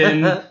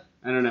mention,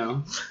 I don't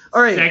know,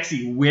 All right.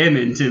 sexy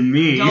women to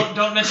me.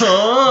 Don't mention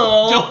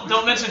Oh.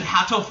 don't mention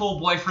Hatoful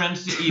boyfriend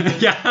to Ethan.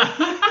 Yeah.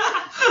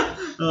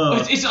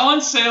 Oh. It's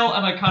on sale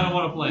and I kind of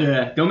want to play. it.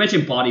 Yeah. Don't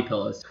mention body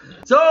pillows.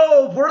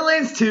 So,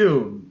 Borderlands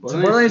 2.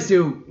 Borderlands Borderlands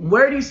 2.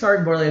 Where do you start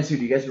in Borderlands 2?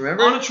 Do you guys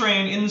remember? On a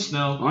train in the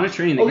snow. On a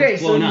train that Okay,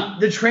 gets so blown up.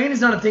 the train is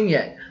not a thing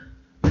yet.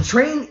 The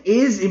train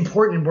is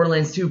important in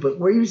Borderlands 2, but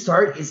where you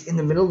start is in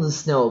the middle of the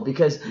snow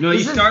because No, you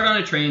this is- start on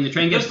a train. The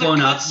train gets There's the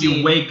blown up. cutscene.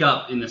 You wake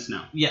up in the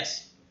snow.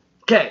 Yes.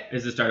 Okay,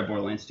 Is the start of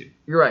Borderlands 2.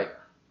 you're right.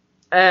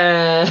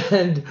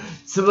 And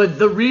so, but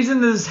the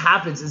reason this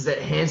happens is that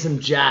Handsome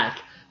Jack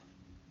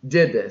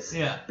did this.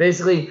 Yeah.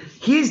 Basically,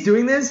 he's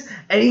doing this,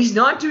 and he's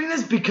not doing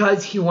this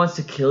because he wants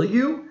to kill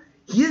you.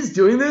 He is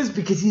doing this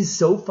because he's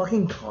so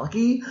fucking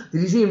cocky that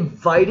he's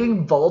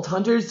inviting vault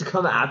hunters to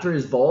come after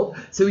his vault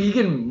so he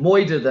can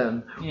moida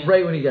them Yeah.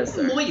 right when he gets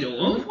there. Oh,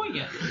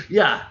 yeah.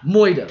 Yeah,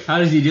 moida. How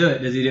does he do it?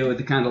 Does he do it with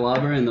the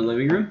candelabra in the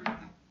living room?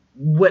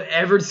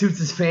 Whatever suits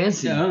his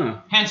fancy. Yeah.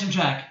 Handsome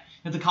Jack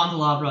at the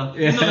candelabra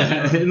in Yeah. the living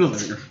room. in the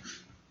living room.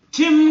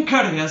 Tim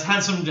Curry as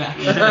Handsome Jack.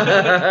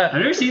 I've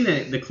never seen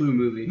the Clue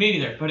movie. Me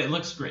neither, but it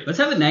looks great. Let's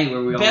have a night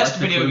where we all Best watch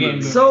the video Clue game movie.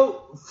 movie.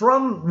 So,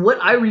 from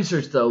what I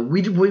researched, though,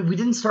 we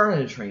didn't start on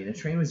a train. A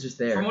train was just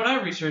there. From what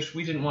I researched,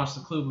 we didn't watch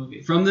the Clue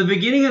movie. From the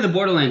beginning of the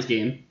Borderlands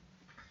game,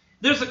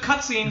 There's a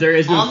cutscene there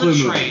is no on Clue the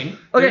movie. train.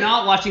 Okay. They're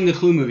not watching the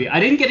Clue movie.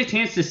 I didn't get a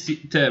chance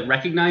to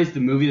recognize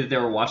the movie that they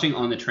were watching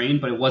on the train,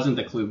 but it wasn't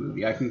the Clue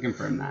movie. I can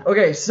confirm that.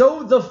 Okay,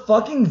 so the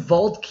fucking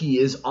vault key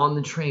is on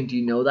the train. Do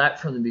you know that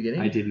from the beginning?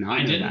 I did not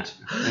I know didn't.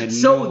 that. I had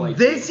So no idea.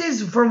 this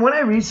is, from what I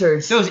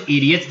researched... Those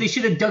idiots, they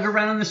should have dug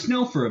around in the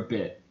snow for a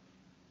bit.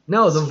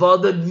 No, the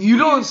vault... You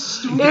don't...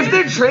 If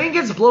the train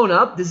gets blown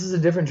up, this is a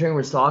different train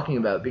we're talking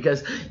about.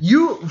 Because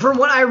you, from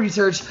what I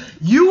researched,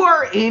 you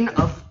are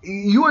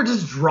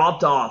just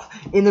dropped off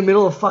in the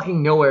middle of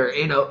fucking nowhere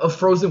in a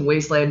frozen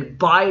wasteland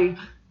by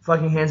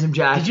fucking Handsome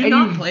Jack. Did you and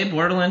not play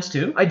Borderlands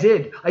 2? I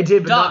did, but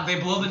Dog, not... they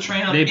blow the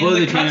train up They in blow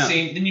the the train up.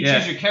 cutscene, then you Yeah.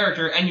 choose your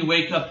character, and you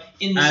wake up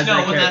in the As snow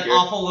that with that character.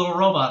 awful little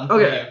robot in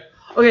front of you.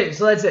 Okay,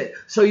 so that's it.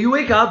 So you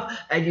wake up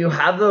and you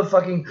have the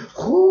fucking...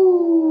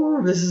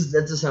 That's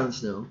the sound of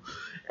snow.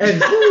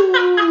 and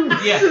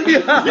Yeah.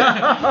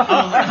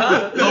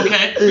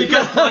 Okay.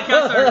 Because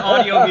podcasts are an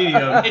audio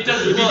medium. It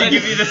doesn't. We need to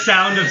give you the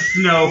sound of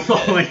snow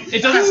falling.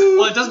 It doesn't.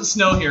 Well, it doesn't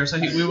snow here, so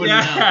we wouldn't know.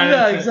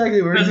 yeah, exactly.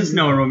 It doesn't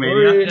snow in Romania.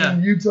 We're in Yeah.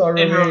 Utah,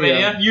 Romania. In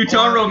Romania.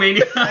 Utah,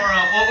 Romania. Or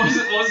what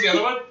was the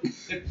other one?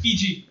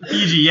 Fiji.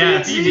 Fiji,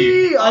 yeah,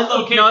 Fiji.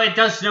 Okay. No, it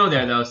does snow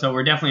there though, so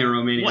we're definitely in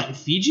Romania. What?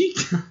 Fiji?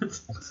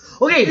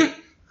 Okay,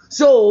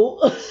 so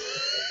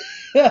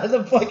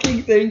the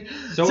fucking thing.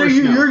 So we're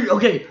snow. You're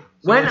okay.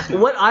 When we're snow.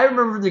 what I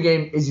remember from the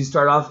game is you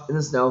start off in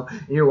the snow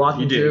and you're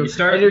walking You do. through You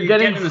start. and you're you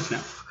getting get in the snow.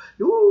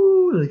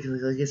 ooh, like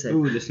I said.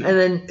 Ooh, the snow. And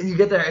then you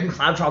get there and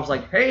Cloudtrop's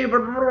like, hey,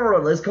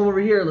 let's come over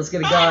here, let's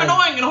get a gun.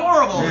 Annoying and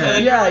horrible. Yeah.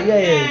 And Yeah.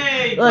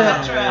 Yay, Like,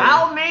 Cloudtrap.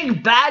 I'll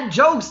make bad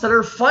jokes that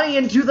are funny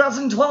in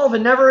 2012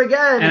 and never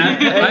again.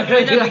 And I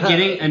played that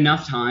beginning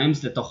enough times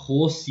that the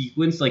whole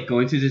sequence, like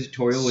going through the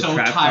tutorial with So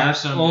trap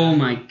tiresome, oh yeah.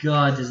 my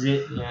god, does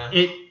it? Yeah.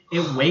 It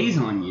weighs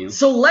on you.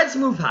 So let's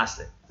move past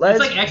it. It's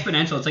like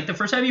exponential. It's like the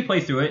first time you play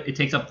through it, it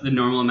takes up the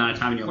normal amount of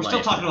time in your We're life.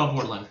 still talking about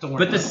Borderlands. Don't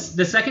worry. But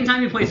the second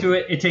time you play through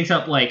it, it takes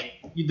up like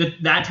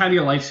that time of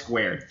your life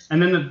squared.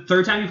 And then the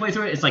third time you play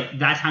through it, it's like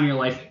that time of your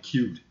life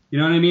cubed. You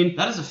know what I mean?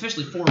 That is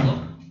officially 4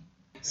 level.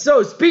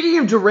 So speaking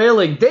of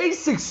derailing, they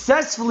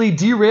successfully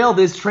derailed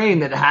this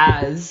train that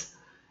has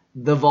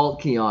the vault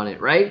key on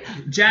it, right?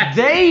 Jack.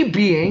 They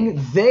being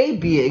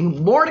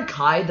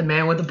Mordecai, the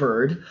man with the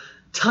bird,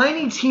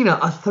 Tiny Tina,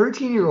 a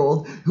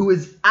 13-year-old who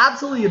is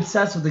absolutely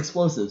obsessed with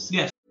explosives.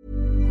 Yes.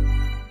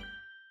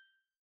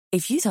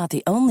 If you thought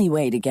the only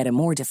way to get a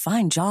more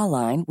defined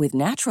jawline with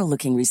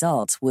natural-looking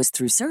results was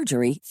through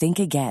surgery, think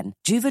again.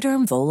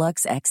 Juvederm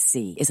Volux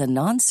XC is a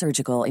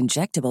non-surgical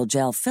injectable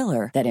gel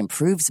filler that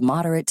improves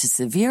moderate to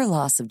severe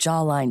loss of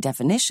jawline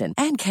definition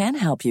and can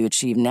help you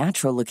achieve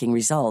natural-looking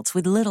results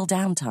with little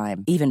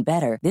downtime. Even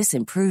better, this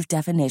improved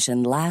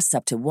definition lasts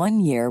up to 1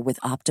 year with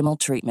optimal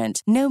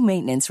treatment. No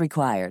maintenance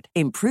required.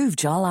 Improve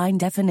jawline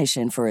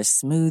definition for a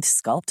smooth,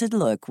 sculpted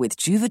look with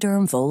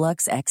Juvederm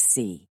Volux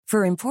XC.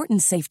 For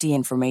important safety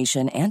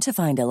information and to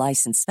find a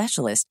licensed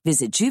specialist,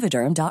 visit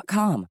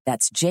Juvederm.com.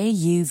 That's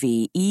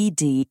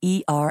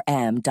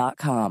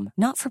JUVEDERM.com.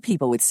 Not for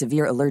people with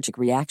severe allergic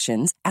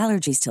reactions,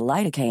 allergies to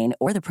lidocaine,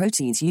 or the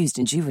proteins used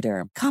in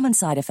Juvederm. Common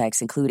side effects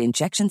include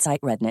injection site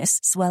redness,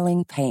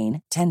 swelling,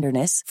 pain,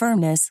 tenderness,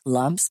 firmness,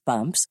 lumps,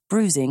 bumps,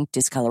 bruising,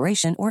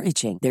 discoloration, or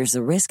itching. There's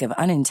a risk of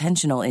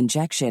unintentional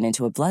injection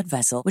into a blood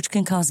vessel, which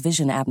can cause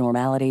vision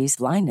abnormalities,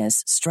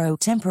 blindness,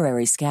 stroke,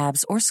 temporary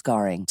scabs, or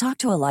scarring. Talk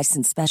to a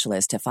licensed specialist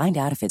to find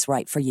out if it's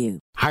right for you.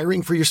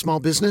 Hiring for your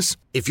small business?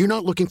 If you're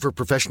not looking for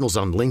professionals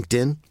on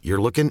LinkedIn, you're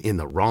looking in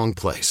the wrong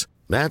place.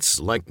 That's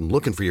like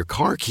looking for your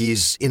car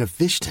keys in a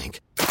fish tank.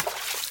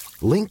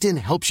 LinkedIn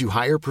helps you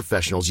hire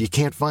professionals you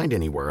can't find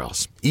anywhere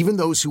else, even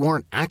those who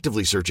aren't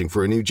actively searching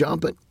for a new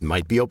job but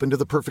might be open to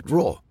the perfect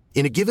role.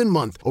 In a given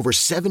month, over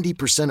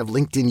 70% of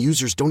LinkedIn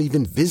users don't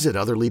even visit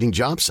other leading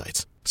job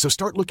sites. So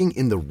start looking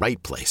in the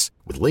right place.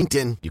 With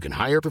LinkedIn, you can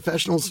hire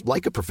professionals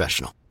like a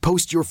professional.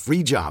 Post your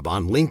free job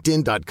on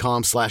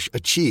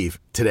linkedin.com/achieve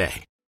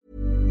today.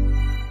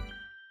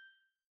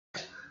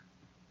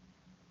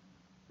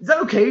 Is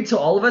that okay to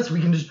all of us? We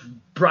can just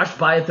brush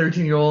by a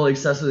 13-year-old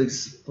obsessed with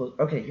explosives.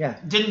 Okay, yeah.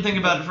 Didn't think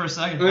about it for a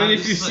second. I mean,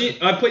 if you see,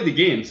 I played the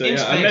game, so In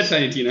yeah, I met space.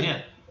 Tiny Tina.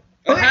 Yeah.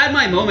 I had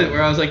my moment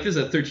where I was like, "This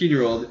is a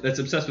 13-year-old that's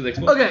obsessed with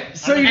explosives." Okay,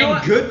 so you know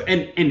what? good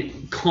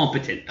and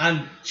competent.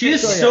 She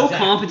is so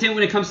competent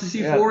when it comes to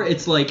C4.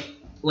 It's like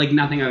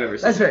nothing I've ever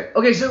seen. That's fair.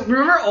 Okay, so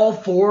remember all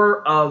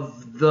 4 of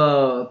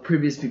the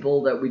previous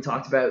people that we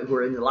talked about who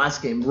were in the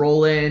last game?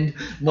 Roland,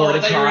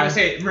 Mordecai. I thought you were going to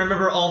say,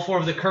 remember all 4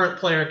 of the current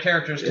player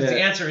characters, because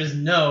the answer is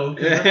no.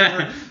 'Cause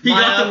remember He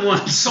got them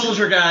once.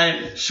 Soldier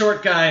guy,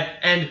 short guy,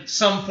 and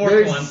some 4th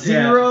There's one.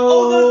 Zero.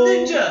 Oh, the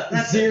ninja!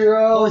 That's it.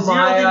 Zero,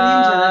 Maya.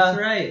 That's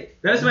right.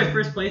 That was my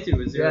first playthrough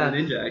with Zero the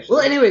Ninja, actually.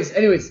 Well, anyways,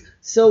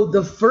 so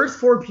the first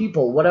 4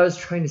 people, what I was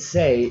trying to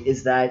say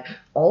is that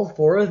all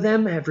 4 of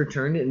them have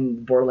returned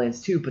in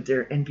Borderlands 2, but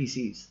they're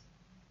NPCs.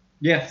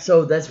 Yeah.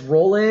 So that's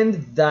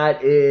Roland,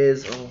 that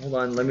is, hold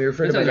on, let me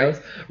refer to my That's okay.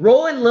 notes.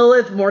 Roland,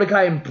 Lilith,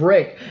 Mordecai, and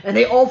Brick, and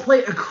they all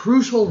play a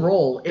crucial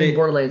role in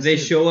Borderlands 2. They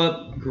show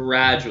up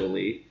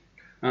gradually.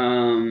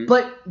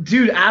 But,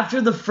 dude, after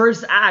the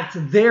first act,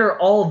 they're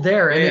all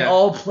there, and they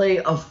all play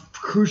a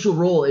crucial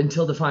role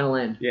until the final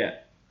end. Yeah.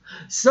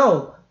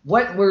 So,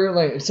 what we're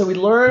like, so we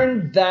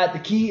learned that the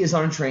key is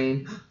on a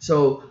train.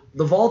 So,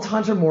 the Vault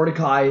Hunter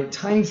Mordecai,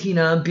 Tiny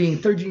Tina, being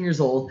 13 years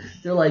old,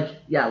 they're like,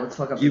 yeah, let's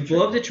fuck up You the train.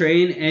 blow up the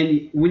train,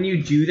 and when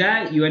you do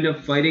that, you end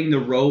up fighting the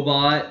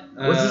robot.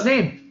 What's his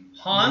name?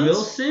 Hans?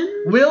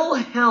 Wilson?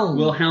 Wilhelm.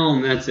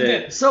 Wilhelm, that's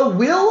it. So,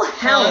 Wilhelm.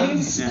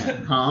 Hans? Yeah.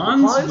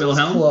 Hans Was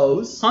Wilhelm.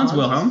 close. Hans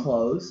Wilhelm. Was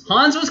close.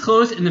 Hans was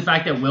close in the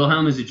fact that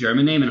Wilhelm is a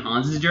German name and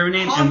Hans is a German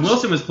name, and Hans-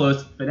 Wilson was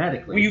close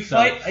phonetically. Well, you So,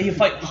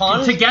 fight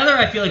Hans. together.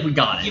 I feel like we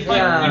got You it. fight,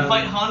 Yeah. you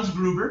fight Hans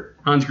Gruber.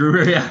 Hans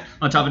Gruber, yeah,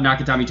 on top of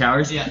Nakatomi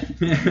Towers. Yeah.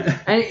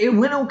 And it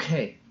went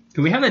okay.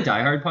 Can we have a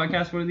Die Hard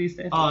podcast one of these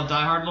days?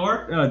 Die Hard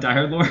lore. Die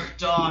Hard lore.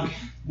 Dog.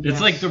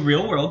 It's like the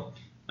real world,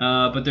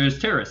 but there's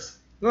terrorists.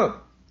 No,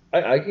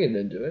 I can get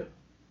into it.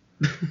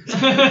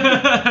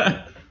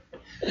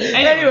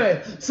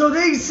 Anyway, so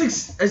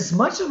as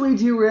much as we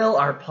derail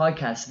our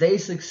podcast, they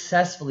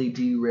successfully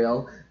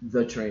derail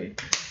the train.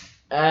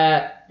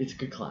 It's a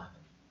good clap.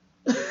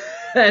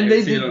 And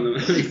they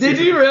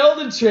derail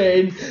the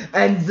train,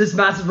 and this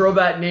massive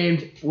robot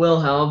named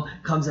Wilhelm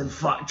comes and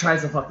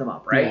tries to fuck them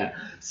up, right? Yeah.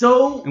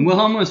 So And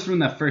Wilhelm was from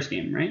the first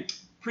game, right?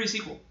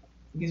 Pre-sequel.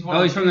 He's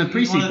from the pre-sequel.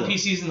 He's one of the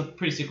PCs in the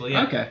pre-sequel,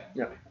 yeah. Okay.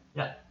 Yeah.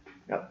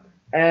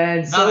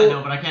 And That I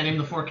know, but I can't name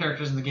the 4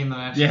 characters in the game that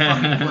I actually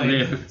fucking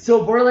played. Yeah.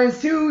 So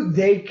Borderlands 2,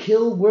 they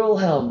kill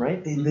Wilhelm,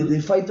 right? They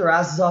fight their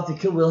asses off, they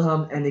kill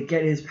Wilhelm, and they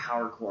get his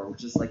power core,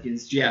 which is like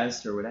his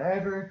chest or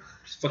whatever.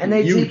 And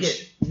they take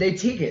it. They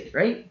take it,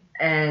 right?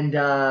 And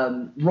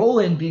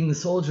Roland, being the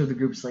soldier of the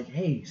group, is like,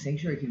 hey,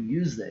 Sanctuary can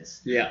use this.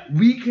 Yeah.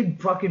 We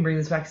could fucking bring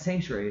this back to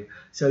Sanctuary.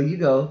 So you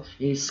go,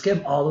 and you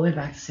skip all the way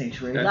back to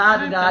Sanctuary,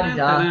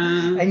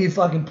 and you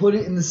fucking put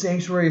it in the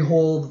Sanctuary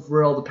hole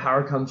where all the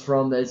power comes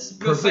from. That's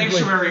The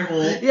Sanctuary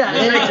hole. Yeah, The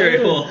Sanctuary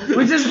hole.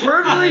 which is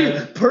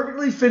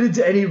perfectly fitted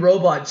to any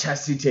robot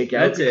chest you take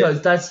out, That's it.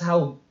 because that's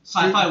how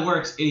Sci-fi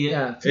works, idiot.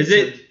 Yeah. Is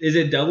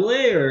it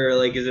AA or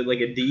like is it like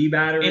a D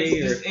battery?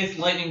 It's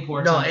lightning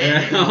ports. No,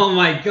 Oh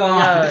my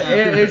god.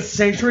 it's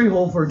Sanctuary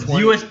hole for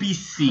 20.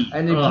 USB-C.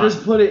 And they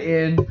just put it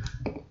in,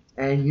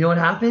 and you know what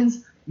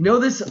happens? You know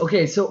this?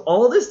 Okay, so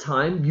all this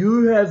time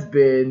you have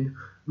been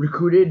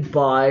recruited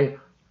by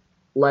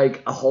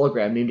like a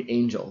hologram named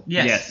Angel.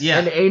 Yes. Yeah.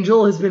 And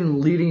Angel has been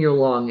leading you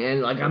along,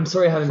 and like I'm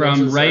sorry I haven't mentioned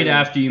From this right already.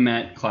 after you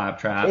met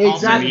Claptrap.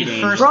 Exactly.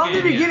 meeting. From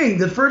the game, yeah.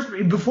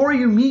 beginning, before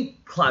you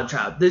meet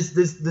Claptrap, this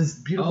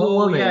beautiful Oh,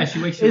 woman yeah,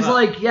 she wakes you is up.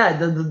 like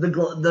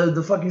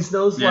the fucking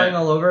snow's flying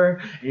all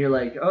over, and you're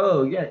like,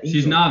 oh yeah.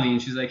 She's Angel. Navi,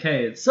 and she's like,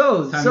 hey, it's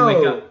So time to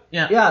wake up.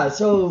 Yeah.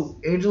 So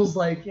Angel's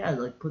like, yeah,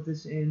 like put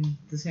this in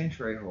the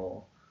Sanctuary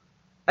hole,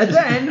 and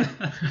then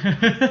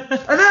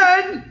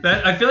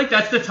I feel like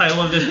that's the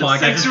title of this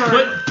podcast. is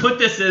Put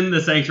this in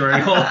the Sanctuary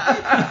hole.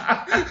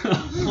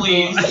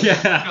 Please.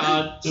 Yeah.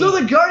 God. so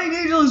the guardian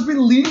angel has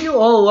been leading you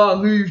all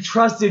along, who you've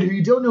trusted, who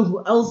you don't know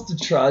who else to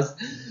trust.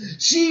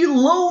 She's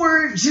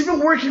been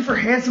working for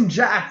Handsome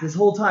Jack this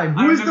whole time.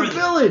 I Who is the remember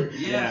villain?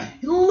 Yeah.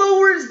 He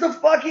lowers the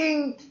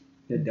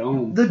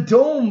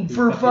dome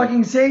for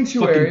fucking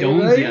Sanctuary, Fucking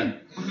domes, right? yeah.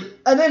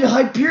 And then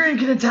Hyperion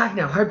can attack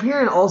now.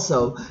 Hyperion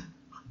also.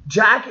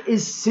 Jack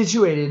is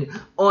situated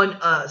on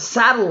a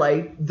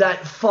satellite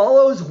that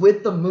follows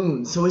with the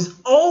moon, so is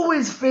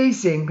always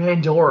facing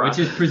Pandora. Which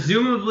is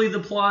presumably the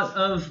plot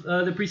of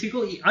the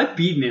pre-sequel. I've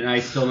beaten it, and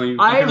I still don't even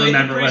I fucking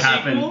remember what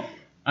pre-sequel? happened.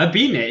 I've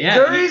beaten it, yeah.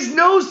 There is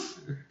no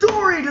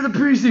story to the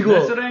pre-sequel.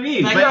 That's what I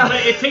mean. That But, guy-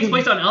 but it takes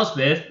place on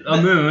Elspeth, a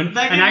moon,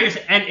 that and now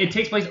guy- and it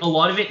takes place. A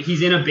lot of it,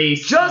 he's in a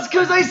base. Just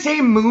because I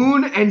say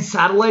moon and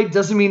satellite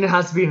doesn't mean it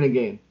has to be in a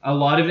game. A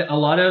lot of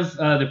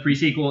the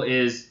pre-sequel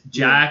is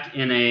Jack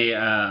in a.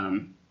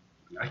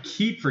 I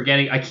keep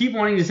forgetting. I keep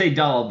wanting to say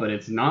doll, but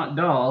it's not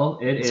doll.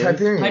 It's is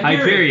Hyperion.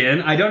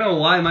 Hyperion. I don't know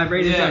why my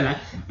brain is Yeah. doing that,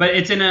 but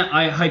it's in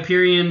a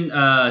Hyperion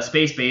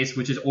space base,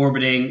 which is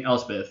orbiting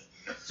Elspeth.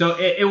 So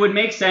it would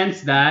make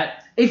sense that.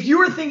 If you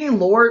were thinking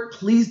lore,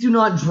 please do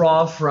not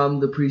draw from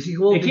the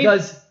pre-sequel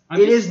because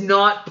it is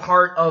not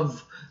part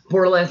of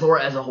Borderlands lore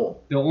as a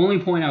whole. The only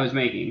point I was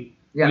making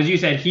Yeah. was you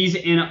said he's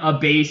in a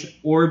base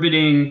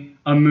orbiting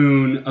a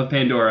moon of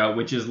Pandora,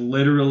 which is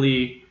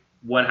literally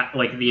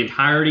like the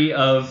entirety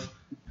of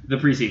the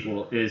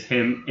pre-sequel is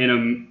him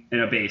in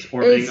a base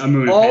orbiting a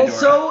moon of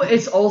Pandora.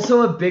 It's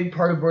also a big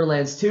part of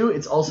Borderlands 2.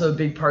 It's also a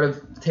big part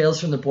of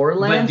Tales from the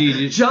Borderlands. But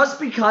dude, just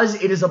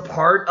because it is a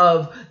part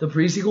of the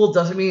pre-sequel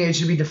doesn't mean it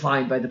should be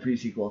defined by the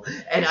pre-sequel.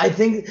 And I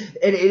think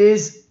it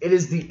is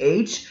the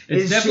H.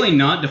 It's definitely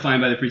not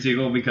defined by the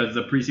pre-sequel because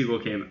the pre-sequel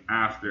came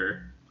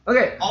after.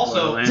 Okay. Also,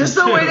 Borderlands Just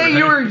the way that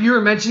 2, right? you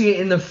were mentioning it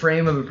in the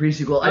frame of a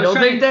pre-sequel, I don't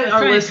think that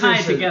our listeners tie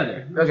it should-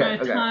 together. Okay,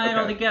 Tie it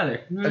all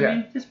together. You know what I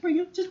mean? Just bring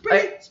it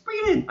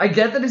in. I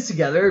get that it's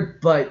together,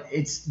 but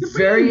it's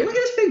very Look at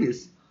his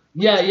fingers.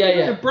 yeah.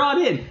 They're brought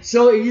in.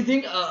 So if you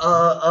think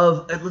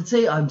of let's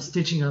say I'm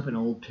stitching up an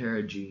old pair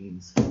of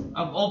jeans.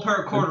 old pair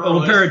of corduroys.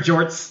 Old pair of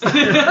jorts.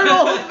 An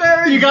old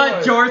pair of You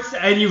got jorts. jorts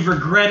and you've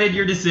regretted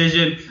your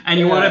decision and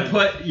you want to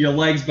put your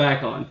legs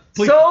back on.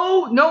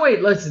 So, no,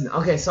 wait, listen.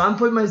 Okay, so I'm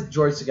putting my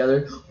jorts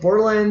together.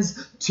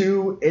 Borderlands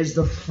 2 is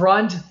the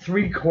front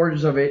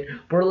 3/4 of it.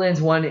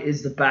 Borderlands 1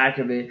 is the back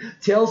of it.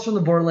 Tales from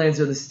the Borderlands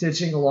are the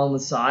stitching along the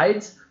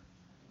sides.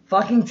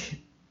 Fucking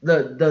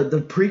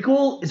the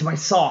prequel is my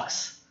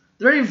socks.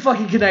 They're not even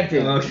fucking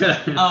connected. Okay.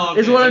 Oh, okay.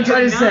 Is what I'm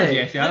trying to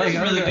say. Actually, I That like is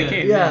really good.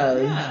 okay. Yeah.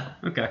 Yeah.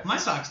 Okay. My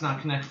sock's not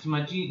connected to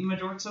my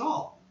jorts at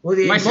all. Well,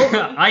 the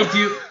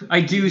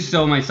I do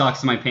sew my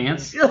socks to my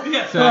pants. Yeah. I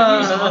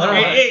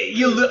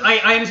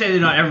understand that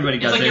not everybody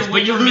does like this, your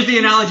but you winter lose the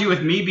mittens. analogy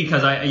with me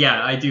because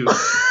I do.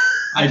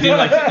 I do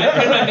like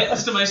pin my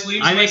mittens to my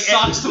sleeves, I my make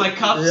socks to my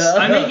cuffs. Yeah.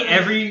 I make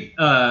every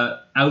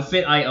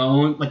outfit I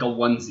own like a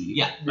onesie.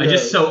 Yeah. I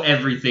just sew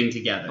everything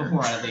together.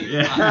 Before I leave.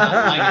 Yeah.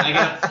 I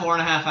get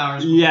 4.5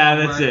 hours before Yeah,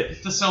 that's work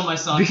it. to sew my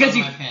socks Because on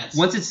you my pants.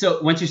 once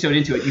you're sewed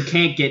into it, you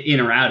can't get in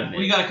or out of it.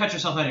 Well, you gotta cut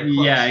yourself out of your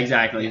clothes. Yeah,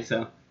 exactly.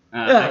 So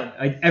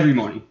Every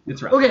morning.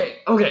 It's rough.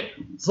 Okay.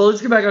 So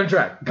let's get back on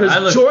track. But I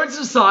Because look- jorts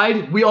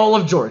aside, we all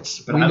love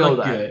jorts. But We I know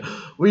look that. good.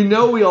 We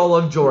know we all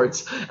love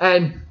jorts.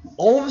 And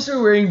all of us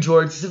are wearing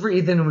jorts, except for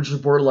Ethan, which is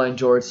Borderline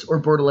jorts or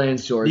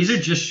Borderlands jorts. These are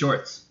just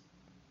shorts.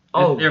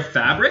 Oh. They're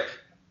fabric.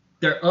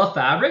 They're a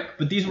fabric,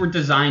 but these were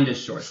designed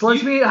as shorts. So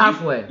let's meet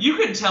halfway. You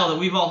can tell that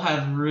we've all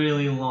had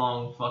really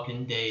long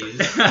fucking days.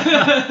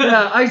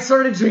 Yeah, I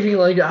started drinking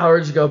like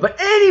hours ago.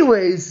 But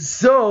anyways,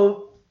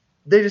 so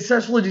they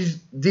successfully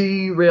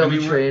derailed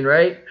the train,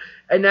 right?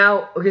 And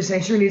now,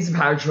 Sanctuary needs the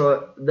power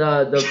truck.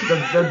 The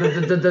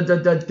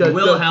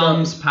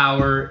Wilhelm's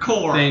power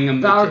Core.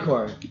 thing. power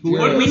core.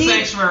 What do we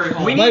need- Sanctuary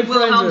hole? We My need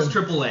Wilhelm's friends are-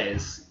 triple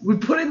A's. We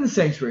put it in the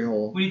Sanctuary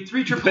hole. We need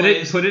 3 triple Put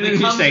A's. it in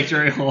your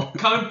sanctuary hole.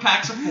 Come in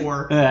packs of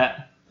 4.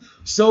 Yeah.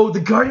 So the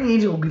Guardian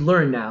Angel we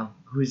learn now,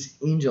 who is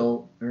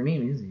Angel. Her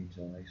name is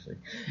Angel, actually.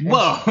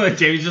 Whoa,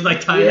 Jamie's just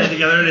like tying that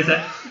together and he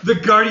said, the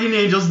guardian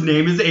angel's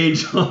name is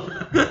Angel.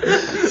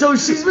 So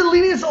she's been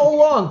leading us all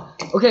along.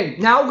 Okay,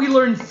 now we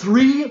learn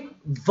 3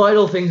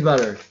 vital things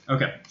about her.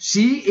 Okay.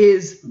 She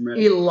is I'm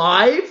ready.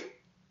 alive.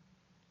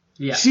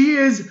 Yeah. She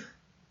is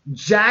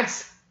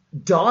Jack's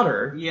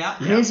daughter. Yeah.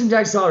 Handsome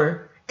Jack's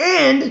daughter.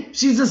 And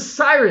she's a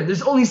siren.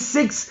 There's only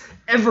 6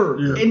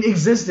 ever in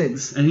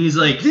existence. And he's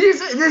like,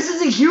 This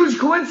is a huge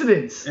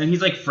coincidence.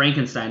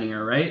 Frankensteining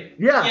her, right?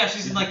 Yeah. Yeah,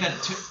 she's in like that.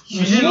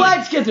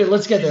 Let's get there.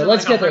 Let's get there.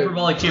 Let's Like get a there.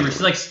 hyperbolic chamber.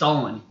 She's like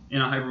Stalin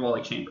in a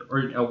hyperbolic chamber.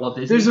 Or Walt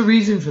Disney. There's a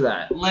reason for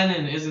that.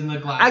 Lenin is in the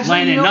glass. Actually,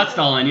 Lenin, you know- not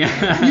Stalin,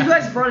 yeah. You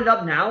guys brought it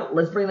up now.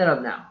 Let's bring that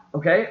up now.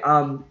 Okay.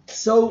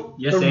 So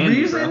Yes, the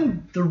Andy,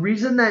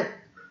 reason that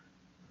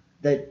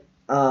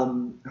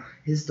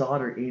his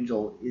daughter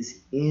Angel is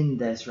in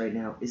this right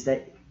now is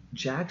that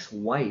Jack's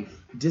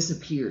wife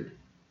disappeared,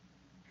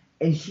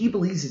 and he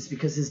believes it's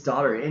because his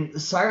daughter. And the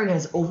Siren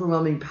has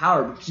overwhelming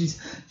power because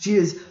she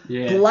is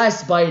Yeah.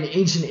 blessed by an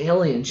ancient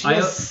alien. She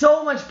has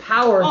so much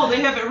power. Oh,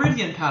 they have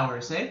Iridian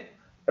powers, eh?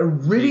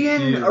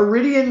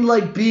 Iridian,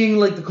 like being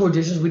like the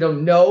quotations we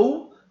don't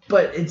know.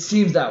 But it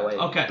seems that way.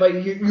 Okay.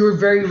 But you're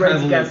very right to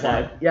Heavily guess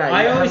implied. that. Yeah.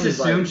 I yeah, always heavily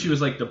assumed implied. she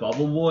was like the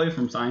bubble boy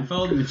from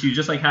Seinfeld, and she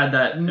just like had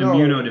that No.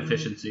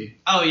 immunodeficiency.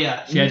 Oh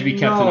yeah. She had to be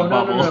kept in a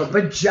bubble. No.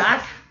 But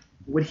Jack,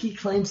 what he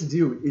claims to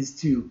do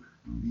is to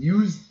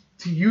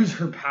use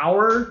her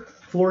power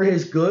for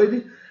his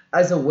good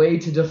as a way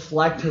to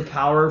deflect her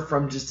power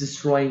from just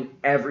destroying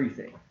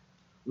everything.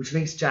 Which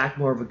makes Jack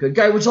more of a good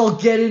guy, which I'll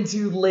get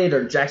into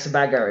later. Jack's a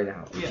bad guy right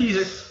now. Yeah.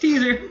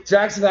 Teaser.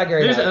 Jack's a bad guy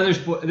right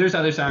now. There's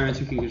other sirens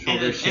who can control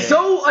their shit.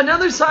 So,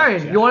 another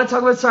siren. You want to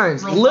talk about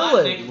sirens?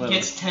 Lilith. Robotnik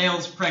gets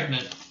Tails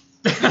pregnant.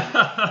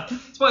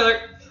 Spoiler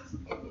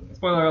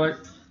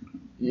alert.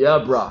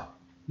 Yeah, brah.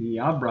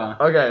 Yeah, brah.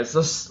 Okay,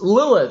 so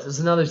Lilith is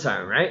another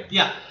siren, right?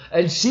 Yeah.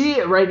 And she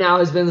right now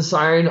has been the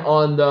siren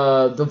on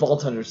the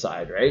Vault Hunter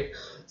side, right?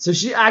 So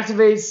she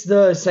activates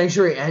the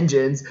Sanctuary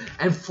engines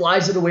and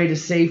flies it away to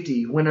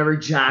safety whenever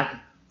Jack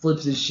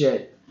flips his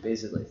shit,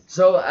 basically.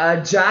 So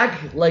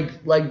Jack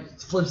like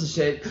flips his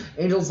shit.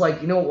 Angel's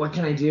like, you know what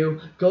can I do?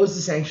 Goes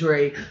to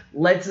Sanctuary,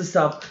 lets the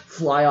stuff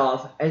fly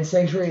off, and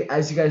Sanctuary,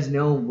 as you guys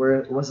know,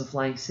 was a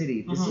flying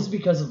city. This is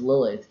because of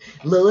Lilith.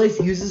 Lilith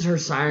uses her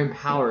siren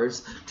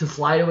powers to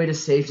fly it away to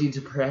safety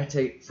to protect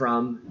it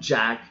from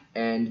Jack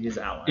and his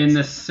allies. In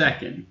the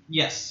second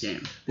Yes.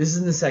 game. This is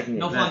in the second game.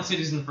 No flying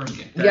cities in the first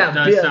game. That Yeah,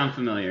 does yeah. sound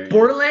familiar.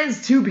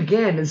 Borderlands 2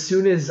 began as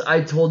soon as I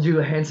told you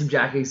Handsome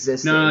Jack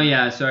existed. No,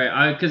 yeah, sorry.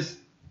 Because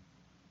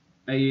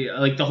I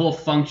like the whole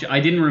function. I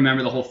didn't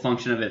remember the whole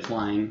function of it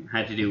flying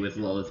had to do with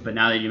Lilith, but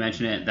now that you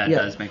mention it, that Yeah.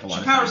 does make a lot She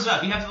of powers sense. it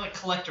up. You have to like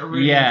collect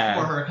Iridium Yeah.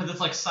 for her because it's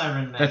like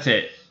Siren Mech. That's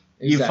it.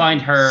 You Exactly.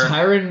 find her.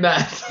 Siren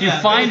Meth. You Yeah,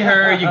 find but-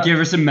 her. You give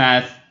her some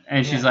meth,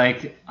 and she's Yeah.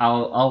 like,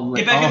 "I'll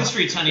Get back I'll- in the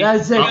streets, honey.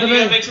 That's it. You Come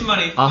gotta in. make some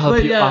money. I'll help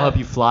But you. yeah, I'll help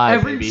you fly,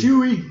 every baby.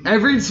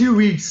 2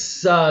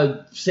 weeks,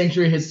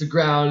 Sanctuary hits the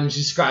ground and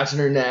she's scratching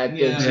her neck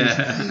Yeah. and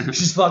Yeah.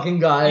 she's fucking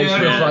guys. Yeah,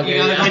 for yeah, fucking, you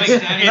gotta go make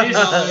daddy It is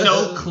dollars.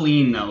 so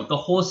clean though. The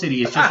whole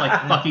city is just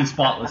like fucking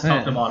spotless,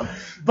 top to bottom.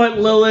 But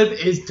Lilith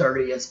is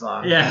dirty as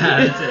fuck.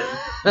 Yeah, that's it.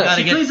 Gotta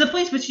She get- cleans the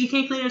place, but she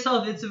can't clean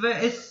herself.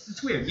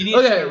 It's weird. You need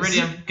Okay,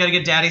 Iridium. Gotta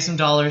get daddy some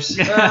dollars.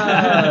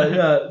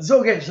 Yeah.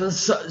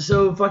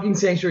 So fucking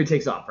Sanctuary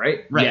takes off, right?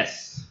 Right.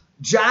 Yes.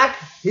 Jack,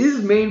 his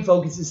main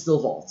focus is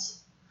still vaults.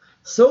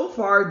 So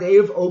far, they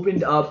have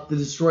opened up the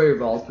Destroyer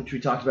Vault, which we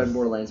talked about in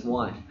Borderlands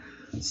 1.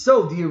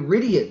 So, the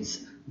Iridians,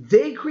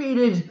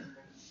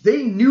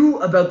 they knew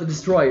about the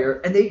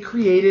Destroyer, and they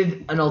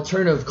created an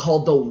alternative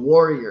called the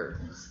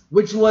Warrior,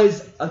 which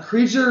was a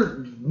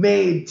creature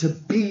made to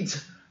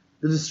beat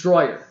the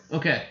Destroyer.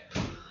 Okay.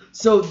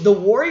 So, the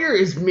Warrior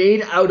is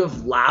made out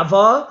of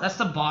lava. That's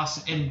the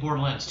boss in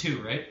Borderlands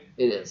 2, right?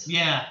 It is.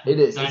 Yeah. It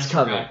is. It's Dinosaur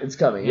coming. guy. It's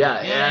coming.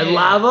 Yeah. Yeah. Yeah, And yeah,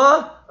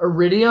 lava,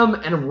 iridium,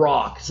 and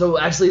rock. So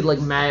actually, like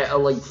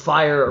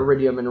fire,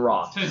 iridium, and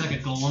rock. So he's like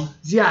a golem.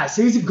 Yeah.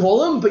 So he's a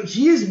golem, but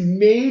he is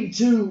made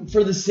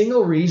for the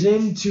single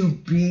reason to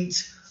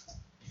beat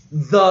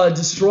the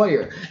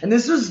Destroyer. And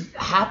this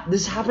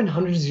happened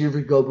hundreds of years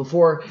ago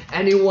before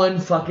anyone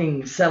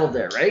fucking settled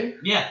there, right?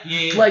 Yeah.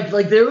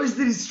 Like there was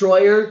the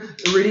Destroyer.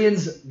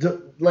 Iridians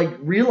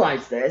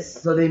realized this,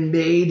 so they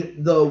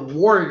made the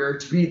Warrior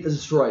to beat the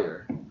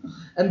Destroyer.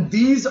 And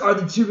these are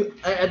the two.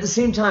 At the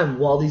same time,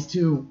 while these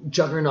two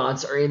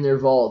juggernauts are in their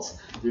vaults,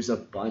 there's a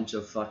bunch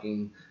of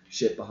fucking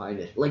shit behind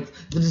it. Like,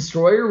 the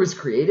Destroyer was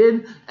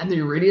created, and the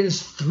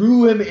Iridians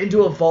threw him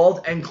into a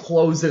vault and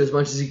closed it as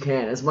much as you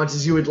can. As much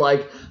as you would,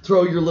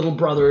 throw your little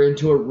brother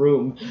into a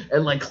room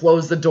and,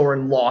 close the door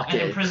and lock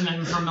And it. imprison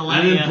him for And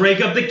millennia. then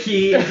break up the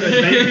key,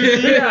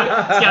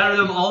 scatter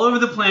them all over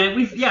the planet.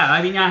 I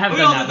have We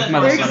done all that did with that. my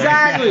brother.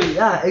 Exactly,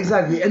 yeah,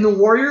 exactly. And the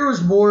Warrior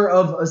was more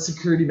of a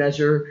security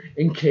measure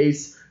in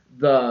case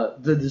the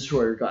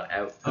Destroyer got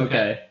out.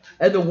 Okay.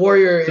 And the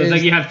Warrior So is... it's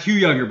like you have two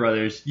younger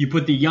brothers. You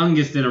put the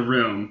youngest in a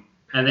room,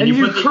 and then and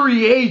you put the,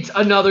 create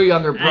another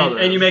younger brother.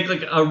 and you make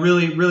a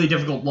really, really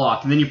difficult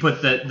lock, and then you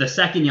put the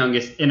second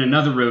youngest in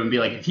another room and be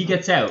like, if he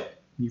gets out,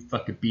 you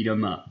fucking beat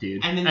him up,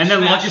 dude. And then lock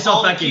smash yourself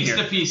all the back in keys here.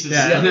 to pieces.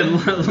 Yeah, and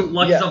then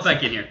lock Yes. yourself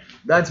back in here.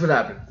 That's what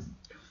happened.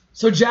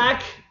 So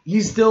Jack,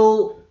 he's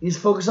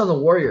focused on the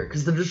Warrior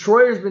because the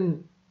Destroyer's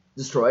been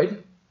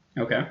destroyed.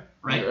 Okay.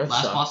 Right? That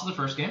Last sucked. boss of the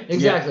first game.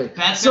 Exactly.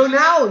 Bad So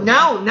Simpsons.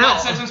 now,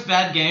 Bad Simpsons,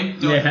 bad game.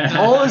 Yeah.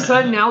 all of a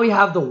sudden, now we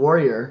have the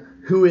Warrior,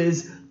 who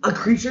is a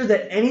creature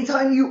that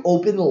anytime you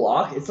open the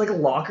lock, it's like a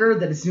locker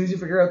that as soon as you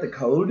figure out the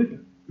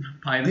code,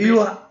 Pie in the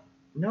you face.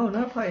 no,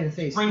 not a pie in the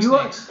face. Spring You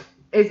snakes.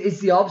 It's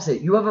the opposite.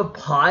 You have a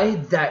pie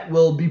that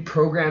will be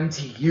programmed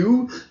to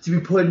you to be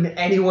put in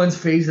anyone's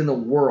face in the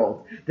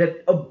world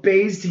that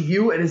obeys to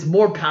you and is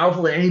more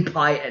powerful than any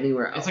pie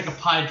anywhere else. It's like a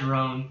pie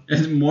drone.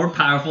 It's more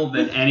powerful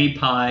than any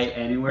pie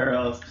anywhere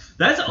else.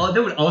 That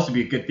would also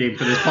be a good theme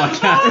for this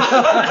podcast.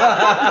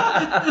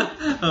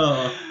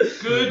 Oh.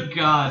 Good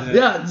God.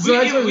 Yeah, so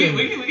that's what we I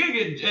mean. gotta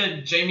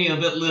get Jamie a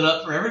bit lit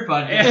up for every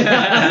podcast.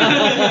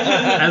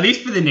 At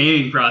least for the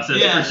naming process,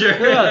 Yeah. for sure.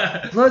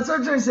 Yeah. Well, that's what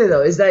I'm trying to say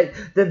though, is that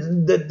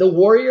the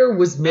Warrior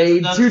was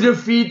made That's to the-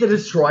 defeat the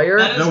Destroyer.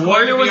 That is The going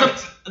Warrior to be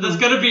was that's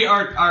gonna be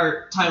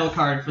our title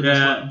card for this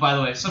Yeah. one, by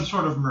the way. Some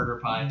sort of murder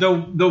pie.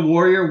 The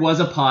Warrior was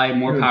a pie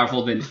more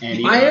powerful than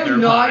any I other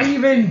am not pie.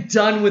 even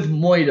done with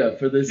Moida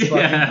for this fucking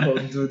Yeah.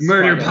 podcast.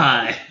 Murder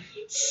pie.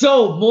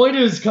 So Moida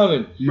is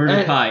coming. Murder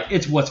And- pie.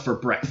 It's what's for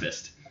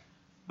breakfast.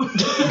 So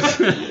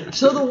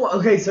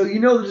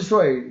the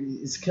Destroyer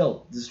is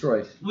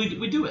destroyed.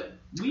 We do it.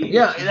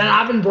 Yeah, that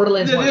happened in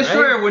Borderlands The 1,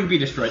 Destroyer right? wouldn't be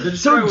destroyed. The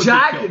Destroyer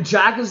So would be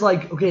Jack is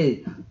like,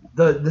 okay,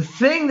 the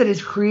thing that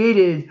is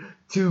created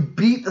to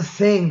beat the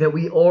thing that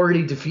we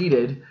already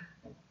defeated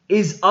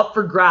is up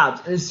for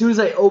grabs. And as soon as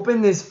I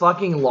open this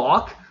fucking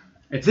lock,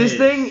 It's this his.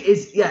 thing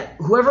is,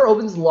 whoever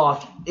opens the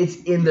lock, it's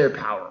in their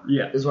power.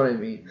 Yeah. Is what I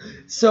mean.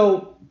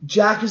 So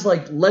Jack is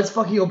like, let's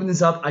fucking open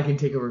this up. I can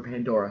take over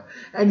Pandora.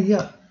 And he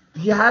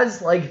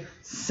has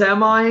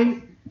semi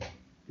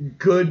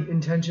good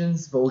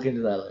intentions, but we'll get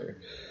into that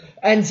later.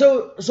 And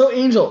so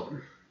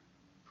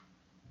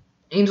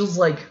Angel's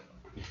like,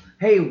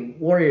 hey,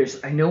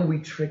 Warriors, I know we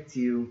tricked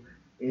you.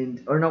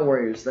 Or not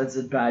Warriors, that's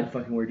a bad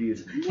fucking word to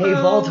use. Hey,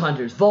 Vault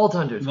Hunters. Vault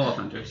Hunters.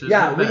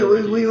 Yeah, we Hey,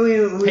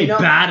 know.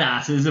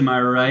 badasses, am I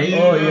right?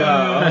 Oh,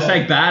 yeah.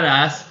 Hashtag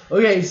badass.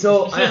 Okay,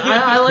 so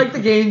I like the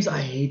games.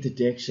 I hate the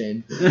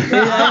diction. It's so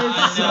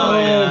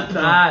yeah.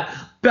 bad.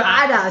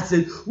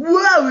 Badasses.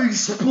 Whoa,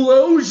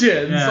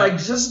 explosions. Yeah.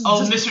 Just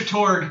Mr.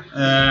 Torg.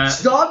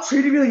 stop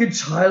treating me like a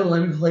child and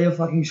let me play a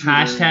fucking shooter.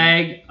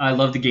 Hashtag I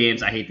love the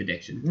games, I hate the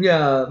diction.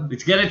 Yeah.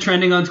 Let's get it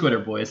trending on Twitter,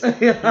 boys. I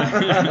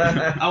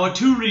want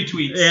 2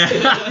 retweets.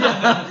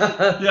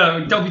 Yeah. Yeah,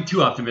 don't be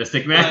too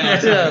optimistic, man.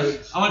 Yeah.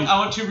 I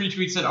want 2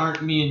 retweets that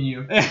aren't me and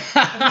you.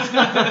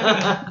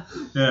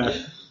 Yeah.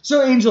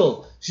 So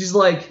Angel, she's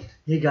like,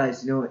 hey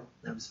guys, you know what?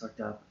 That was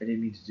fucked up. I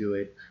didn't mean to do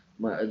it.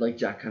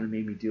 Jack kind of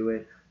made me do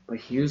it. But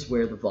here's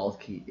where the vault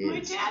key is. My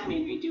dad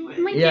made me do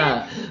it.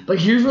 Yeah, but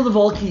here's where the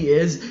vault key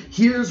is.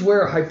 Here's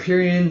where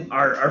Hyperion,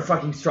 our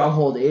fucking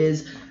stronghold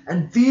is.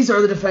 And these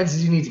are the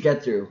defenses you need to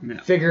get through. Yeah.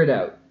 Figure it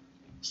out.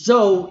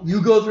 So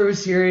you go through a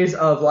series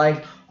of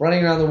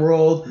running around the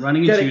world.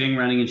 Running and getting- shooting,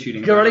 running and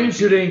shooting. Running and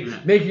shooting, Yeah.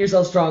 making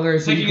yourself stronger.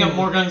 So you Picking can- up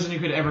more guns than you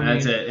could ever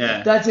That's need. it,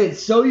 yeah. That's it.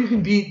 So you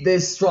can beat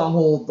this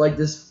stronghold,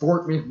 this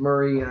Fort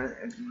McMurray.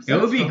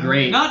 It would be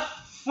great. Not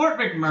Fort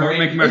McMurray. Fort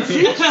McMurray. It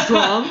seems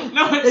strong.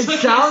 No, It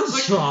sounds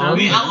it's strong.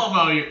 The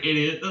Alamo, you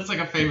idiot. That's like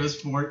a famous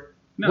fort.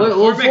 No, Well,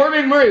 Fort Fort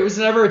McMurray, was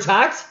it ever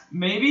attacked?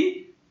 Maybe?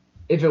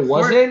 If it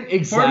wasn't,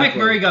 exactly. Fort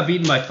McMurray got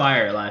beaten by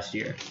fire last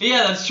year.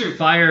 Yeah, that's true.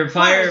 Fire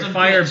Fire's a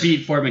bitch.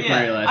 beat Fort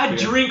McMurray Yeah, last I year.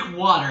 drink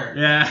water.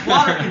 Yeah.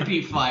 Water can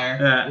beat fire.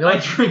 Yeah, You know I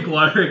what? drink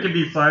water. It can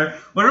be fire.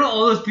 Why don't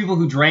all those people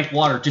who drank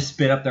water just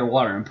spit up their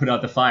water and put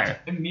out the fire?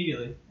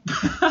 Immediately.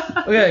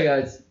 Okay,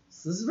 guys.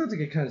 So this is about to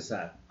get kind of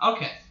sad.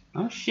 Okay.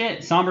 Oh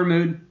shit! Somber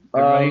mood.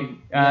 Everybody?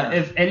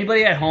 If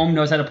anybody at home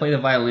knows how to play the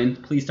violin,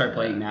 please start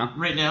playing now.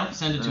 Right now,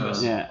 send it to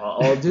us. Yeah.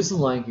 I'll do some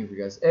Lion King for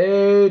you guys.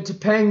 Hey,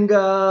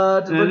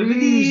 Topanga.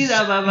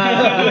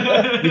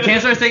 You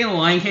can't start singing the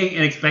Lion King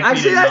and expect me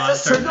Actually, to not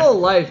that's the start. Circle of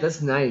Life.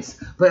 That's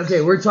nice. But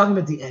okay, we're talking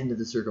about the end of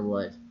the Circle of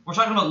Life. We're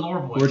talking about Lore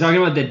Boys. We're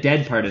talking about the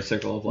dead part of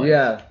Circle of Life.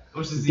 Yeah.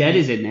 Which is Dead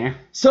is in there.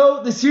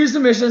 So the series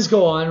of missions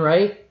go on,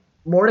 right?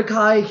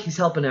 Mordecai, he's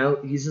helping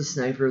out. He's a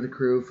sniper of the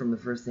crew from the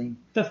first thing.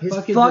 The His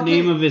fuck is the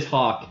name of his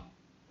hawk?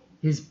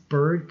 His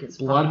bird gets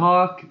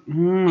Bloodhawk?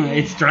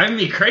 It's driving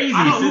me crazy.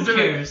 Who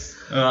cares?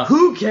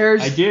 Who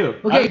cares? I do.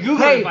 I Okay, would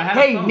Google it if I had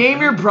a phone.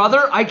 name your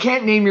brother. I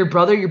can't name your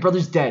brother. Your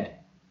brother's dead.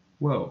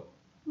 Whoa.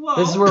 Whoa.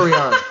 This is where we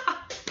are.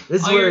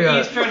 This is where we are.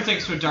 He's trying to take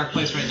us to a dark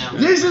place right now.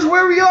 This is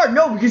where we are.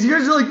 No, because you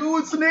guys are like, oh,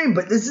 what's the name?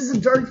 But this is a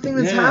dark thing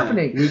that's Yeah,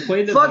 happening. we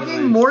played the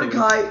fucking Borderlands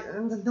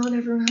Mordecai. Not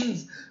everyone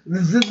has.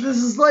 This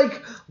is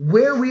like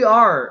where we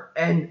are,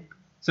 and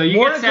So you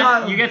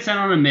Mordecai- get sent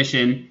on a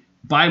mission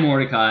by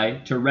Mordecai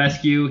to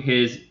rescue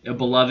his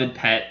beloved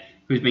pet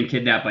who's been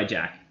kidnapped by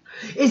Jack.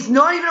 it's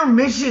not even a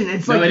mission.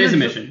 It's No, like it is a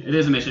you're- mission. It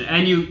is a mission.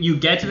 And you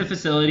get to the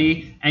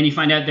facility and you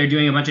find out they're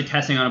doing a bunch of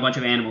testing on a bunch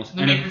of animals.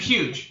 They make her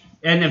huge.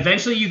 And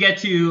eventually you get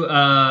to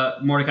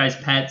Mordecai's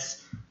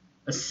pet's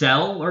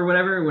cell or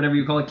whatever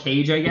you call it,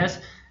 cage, I guess.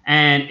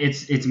 And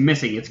it's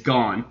missing. It's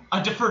gone.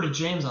 I defer to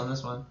James on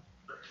this one.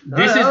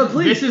 This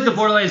is the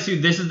Borderlands 2.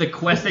 This is the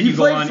quest that you go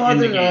played on in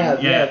farther the than I game.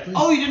 have, Yeah. please.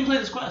 Oh, you didn't play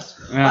this quest.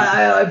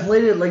 I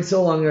played it like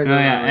so long ago. Oh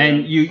yeah,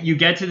 and you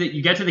get to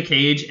the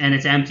cage and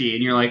it's empty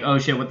and you're like, oh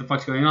shit, what the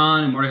fuck's going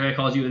on? And Mordecai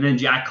calls you and then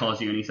Jack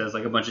calls you and he says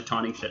like a bunch of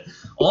taunting shit.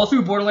 All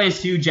through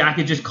Borderlands 2, Jack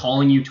is just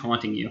calling you,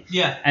 taunting you.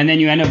 Yeah. And then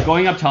you end up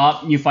going up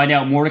top and you find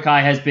out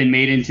Mordecai has been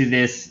made into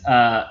this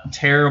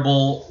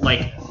terrible,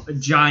 like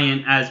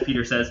giant, as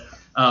Peter says,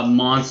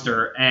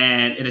 monster,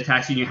 and it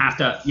attacks you and you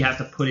have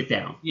to put it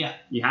down. Yeah.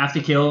 You have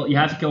to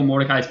kill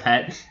Mordecai's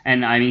pet,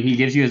 and I mean he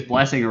gives you his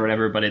blessing or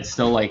whatever, but it's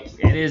still like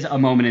it is a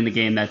moment in the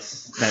game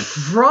that's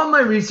From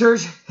my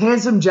research,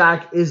 Handsome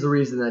Jack is the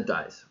reason that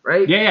dies,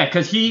 right? yeah,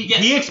 because he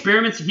Yes.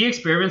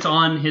 experiments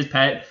on his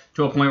pet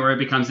to a point where it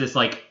becomes this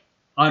like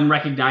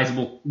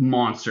unrecognizable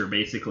monster,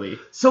 basically.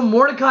 So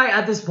Mordecai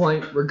at this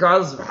point,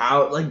 regardless of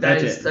how, like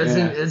That's it.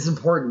 it's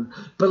important.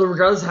 But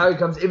regardless of how he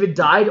comes, if it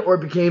died or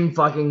it became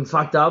fucking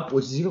fucked up,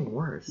 which is even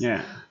worse.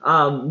 Yeah.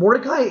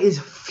 Mordecai is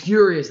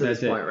furious at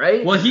That's this it. point,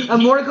 right? Well,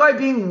 and Mordecai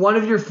being one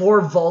of your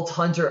 4 Vault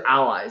Hunter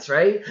allies,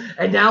 right?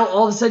 And now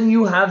all of a sudden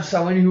you have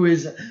someone who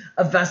is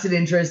a vested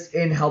interest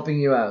in helping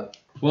you out.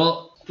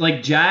 Well,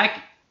 like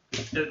Jack,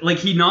 like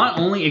he not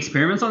only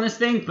experiments on this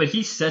thing, but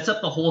he sets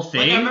up the whole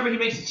thing. Like, I remember he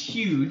makes it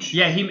huge.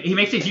 Yeah, he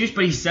makes it huge,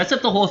 but he sets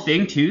up the whole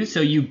thing too. So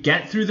you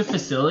get through the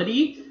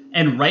facility,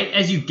 and right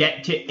as you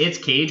get to its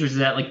cage, which is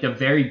at like the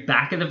very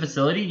back of the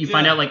facility, you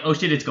find out like, oh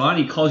shit, it's gone.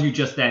 He calls you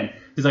just then.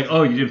 He's like,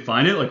 oh, you didn't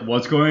find it? Like,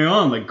 what's going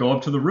on? Like, go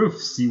up to the roof,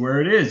 see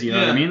where it is. You know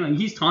what I mean? Like,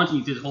 he's taunting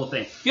you through this whole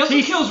thing. He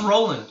also kills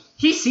Roland.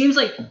 He seems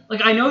like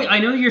I know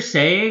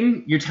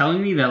you're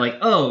telling me that like,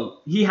 oh,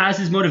 he has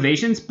his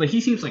motivations, but he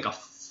seems like a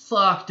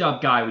fucked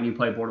up guy when you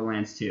play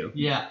Borderlands 2.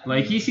 Yeah.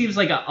 Like he seems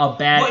like a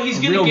bad, Well, he's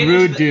gonna real get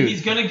rude dude.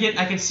 He's gonna get.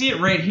 I can see it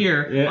right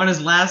here Yeah. on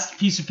his last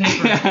piece of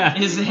paper.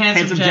 His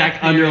handsome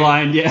Jack theory.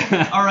 underlined.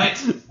 Yeah. All right.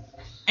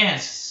 And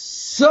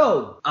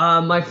So,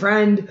 my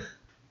friend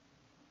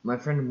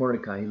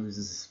Mordecai, he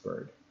loses his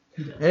bird.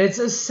 And it's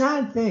a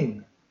sad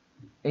thing.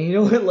 And you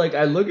know what? Like,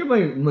 I look at my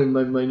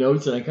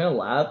notes and I kind of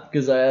laugh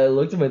because I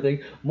looked at my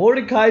thing.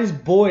 Mordecai's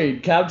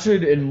Boyd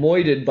captured and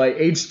moided by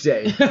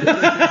HJ.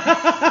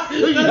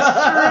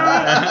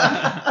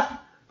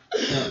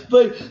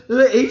 But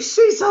the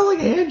HJ sound like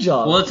a hand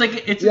job. Well, it's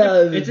like it's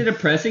a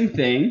depressing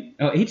thing.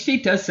 Oh,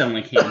 HJ does sound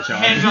like hand jobs.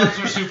 hand jobs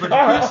are super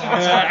depressing.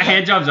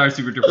 Hand jobs are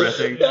super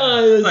depressing.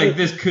 Like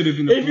this could have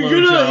been a if blow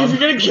you're job.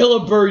 gonna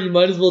kill a bird, you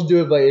might as well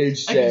do it by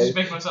HJ. I can just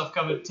make myself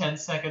come in 10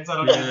 seconds. I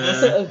don't need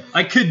this.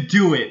 I could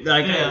do it,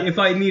 like Yeah. if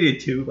I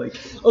needed to. Like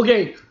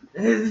Okay,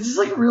 this is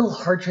like a real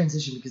hard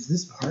transition because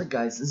this part,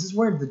 guys, this is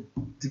where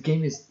the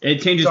game is.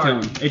 it changes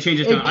Dark. tone. It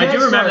changes It tone. I do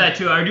gets remember dark. that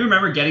too. I do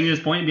remember getting to this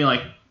point and being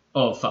like,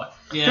 oh fuck.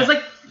 Yeah. Because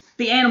like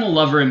the animal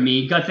lover in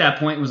me got to that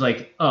point and was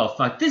like, oh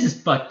fuck, this is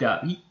fucked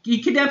up.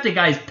 He kidnapped a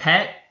guy's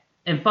pet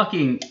and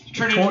fucking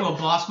Turned into a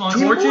boss monster.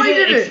 Tor- tortured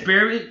Moided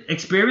it, it.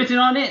 experimented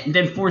on it, and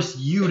then forced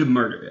you to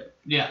murder it.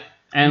 Yeah.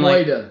 And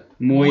like,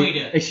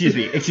 Moida. Excuse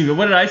me.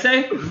 What did I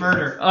say?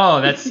 Murder. Oh,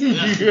 that's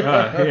Yeah.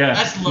 yeah.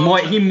 That's low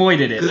tone. He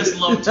moided it. That's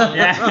low tone.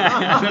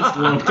 Yeah, that's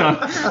low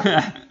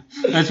tone.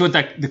 That's what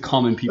the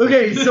common people.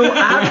 Okay, so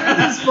after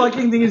this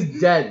fucking thing is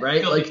dead,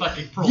 right? Filthy Like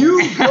fucking pearl.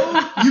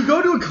 you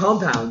go to a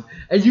compound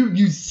and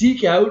you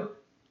seek out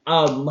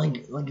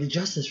like the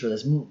justice for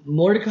this.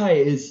 Mordecai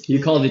is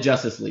You call it the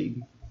Justice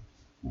League.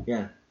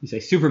 yeah. You say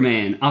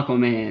Superman,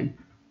 Aquaman,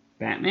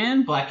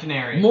 Batman. Black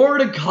Canary.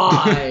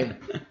 Mordecai,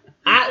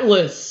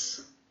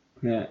 Atlas,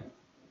 Yeah.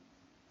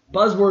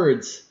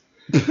 buzzwords.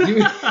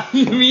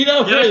 You meet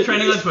up Yeah, it's with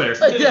trending on Twitter.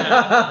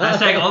 yeah.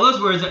 Hashtag all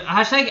those words.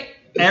 Hashtag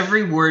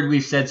every word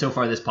we've said so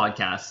far this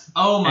podcast.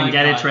 Oh my And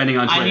get God. it trending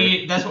on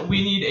Twitter. That's what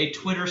we need, a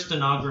Twitter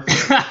stenographer.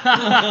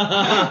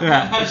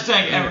 Yeah.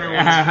 Hashtag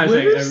everyone.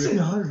 Twitter Hashtag,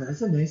 stenographer.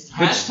 That's a nice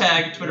time.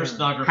 Hashtag Twitter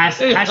stenographer.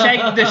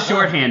 hashtag the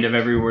shorthand of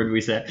every word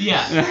we say.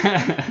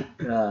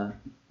 Yeah.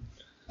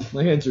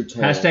 My hands are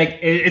terrible. Hashtag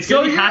it's So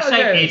gonna be yeah,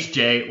 hashtag okay.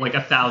 HJ like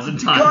 1,000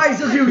 times.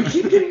 Guys, okay, we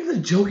keep getting to the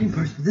joking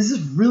parts, but this is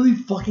really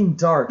fucking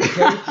dark,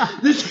 okay?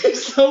 This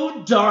is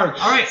so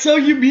dark. All right. So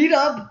you meet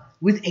up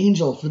with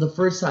Angel for the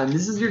first time.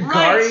 This is your Right.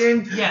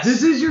 guardian. Yes.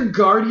 This is your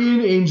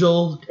guardian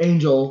Angel,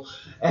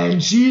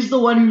 and she's the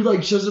one who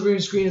like shows up on your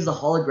screen as a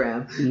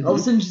hologram. All of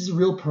a sudden, she's a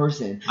real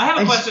person. I have a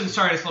And question.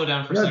 Sorry to slow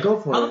down for a Yeah, second. go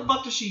for How it. the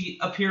fuck does she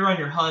appear on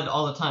your HUD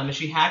all the time? Is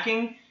she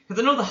hacking?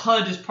 Because I know the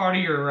HUD is part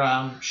of your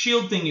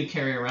shield thing you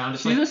carry around.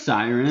 It's She's like a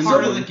siren.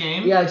 part of the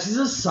game. Yeah, she's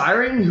a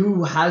siren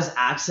who has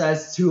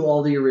access to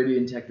all the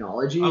Iridian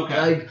technology.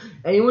 Okay. Like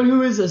anyone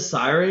who is a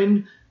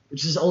siren,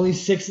 which is only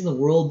 6 in the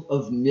world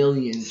of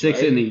millions. 6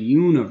 right? in the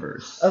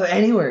universe. Of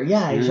anywhere,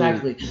 yeah,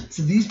 exactly.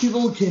 So these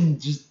people can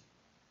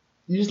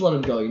you just let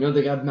them go. You know,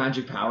 they got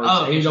magic powers, Oh,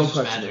 and okay, you it's don't just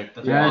question magic.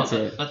 it. That's That's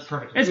it. That's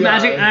perfect. It's Yeah.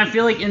 magic, and I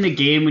feel like in the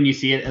game when you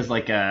see it as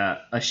like a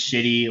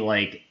shitty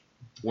like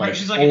Right,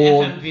 she's like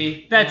old, an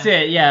FMV. That's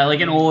it, yeah,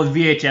 like an old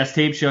VHS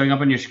tape showing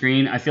up on your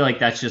screen. I feel like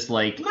that's just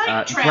like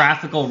Night Trap.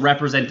 graphical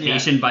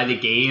representation by the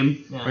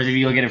game. Yeah. Whereas if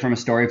you look at it from a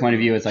story point of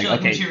view, it's like, She, like,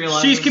 okay,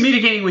 materializes. she's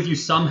communicating with you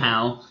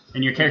somehow,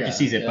 and your character Yeah,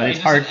 sees it, yeah. but It's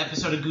it's just hard an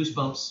episode of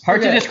Goosebumps. to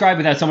Okay. describe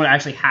without someone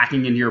actually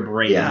hacking into your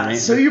brain. Yeah, right?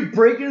 so you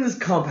break into this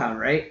compound,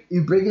 right?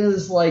 You break into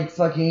this, like,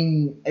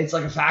 fucking... It's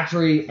like a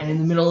factory, and in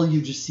the middle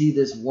you just see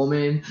this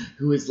woman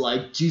who is,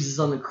 like, Jesus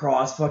on the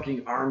cross,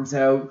 fucking arms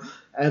out,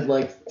 and,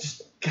 like,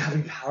 just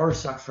having power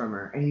sucked from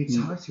her. And you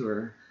talk to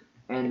her,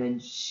 and then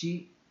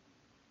she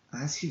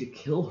asks you to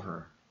kill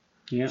her.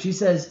 Yeah. She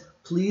says,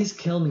 please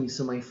kill me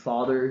so my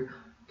father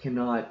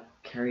cannot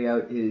carry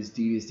out his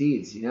devious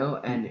deeds, you know?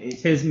 And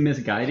it's... His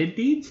misguided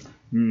deeds?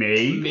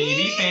 Maybe.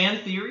 Maybe fan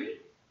theory?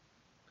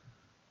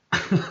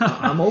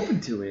 I'm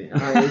open to it.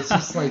 It's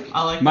just like...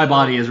 I like My the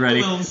body is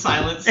ready. little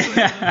silence.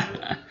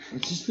 I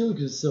just feel like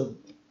it's so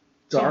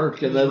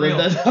dark, and It's real.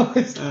 that's how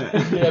it's.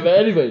 Yeah, but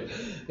anyway,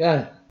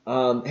 yeah.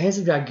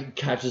 Handsome Jack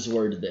catches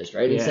word of this,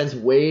 right? He Yeah. sends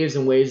waves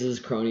and waves of his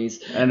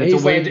cronies, And it's a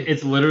he's wave. like-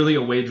 It's literally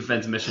a wave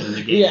defense mission in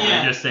the game.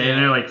 Yeah. You're just saying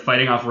they're like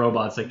fighting off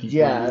robots. Like he's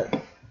yeah.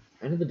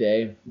 End of the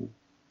day,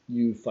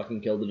 you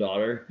fucking killed the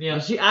daughter. Yeah.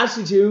 And she asked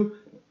you to,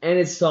 and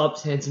it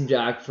stops Handsome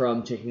Jack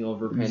from taking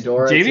over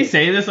Pandora. JV It's-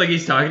 saying this like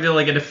he's talking to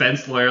like a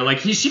defense lawyer. Like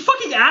she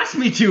fucking asked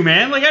me to,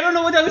 man. Like I don't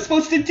know what I was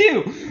supposed to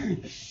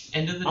do.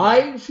 End of the day.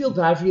 I feel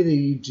bad for you that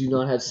you do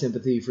not have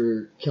sympathy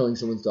for killing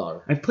someone's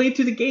daughter. I played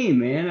through the game,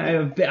 man.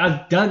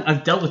 I've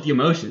dealt with the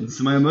emotions.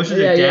 My emotions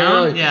are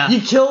down. no. Yeah.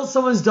 You killed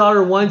someone's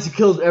daughter once, you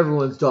killed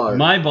everyone's daughter.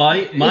 My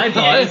body. You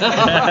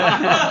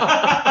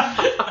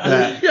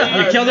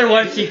killed her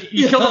once.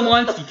 You kill him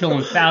once. You kill him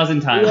 1,000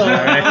 times. All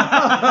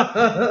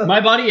right. My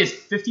body is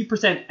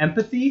 50%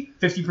 empathy,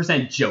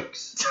 50%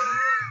 jokes.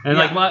 And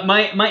like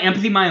my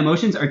empathy, my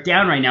emotions are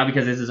down right now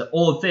because this is an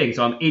old thing.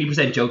 So I'm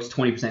 80% jokes,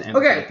 20% empathy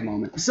Okay. at the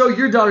moment. So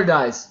your daughter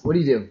dies. What do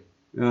you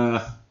do?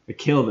 I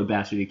killed the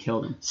bastard. You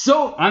killed him.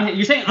 So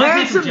You're saying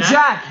I'm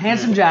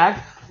Handsome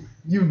Jack,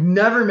 you've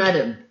never met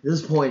him at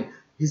this point.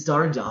 His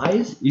daughter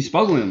dies. You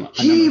spoke with him.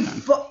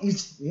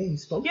 You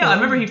spoke. Yeah, I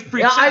remember he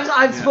freaked Yeah, out.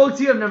 I've spoke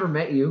to you. I've never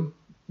met you,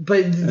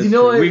 but you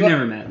know what? We've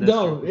never met. That's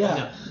No, true. yeah.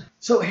 No.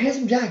 So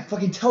Handsome Jack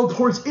fucking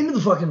teleports into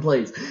the fucking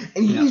place,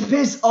 and he's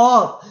pissed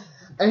off,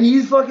 and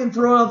he's fucking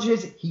throwing off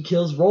shit. He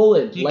kills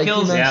Roland, He like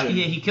kills. you mentioned.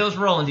 He kills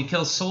Roland. He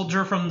kills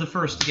Soldier from the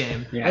first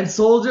game. Yeah. And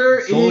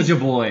Soldier Soldier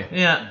Boy.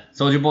 Yeah.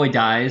 Soldier Boy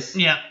dies.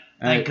 Yeah.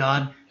 Thank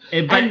God.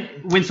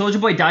 But when Soldier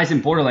Boy dies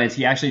in Borderlands,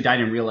 he actually died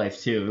in real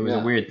life too. It was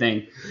Yeah. a weird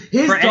thing.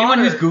 His For anyone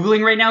daughter- who's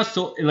googling right now,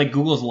 like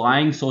Google's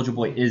lying. Soldier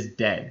Boy is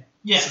dead.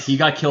 Yeah. He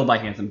got killed by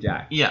Handsome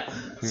Jack. Yeah.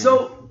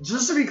 So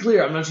just to be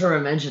clear, I'm not sure if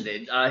I mentioned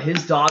it.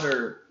 His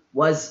daughter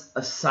was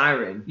a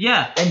siren,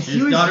 Yeah. and he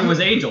His was daughter was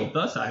Angel,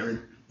 the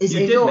siren. Is You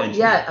did Angel? mention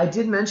Yeah, I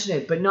did mention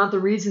it, but not the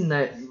reason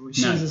that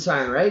she No. was a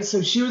siren, right?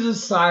 So she was a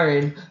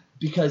siren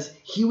because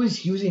he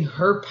was using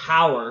her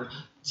power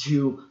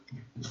to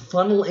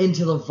funnel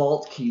into the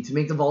vault key, to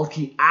make the vault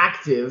key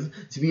active,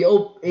 to be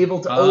able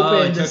to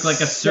open. it the took like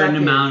a certain second-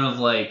 amount of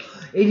like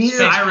It needed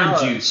siren power.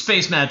 juice.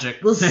 Space magic.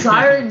 Well,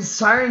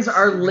 sirens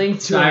are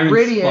linked to Siren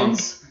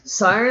Iridians.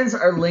 Sirens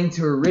are linked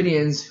to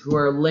Iridians, who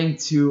are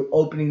linked to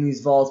opening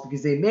these vaults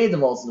because they made the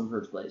vaults in the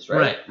first place,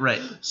 right? Right.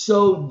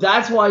 So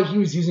that's why he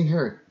was using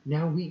her.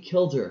 Now we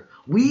killed her.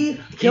 We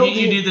killed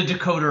You need the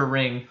decoder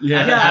ring.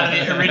 Yeah. Out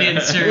of the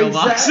Iridian cereal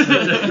box.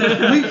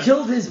 Exactly. We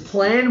killed his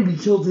plan. We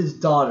killed his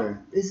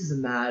daughter. This is a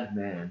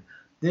madman.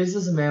 This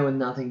is a man with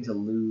nothing to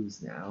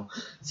lose now.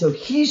 So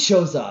he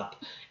shows up,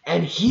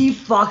 and he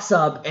fucks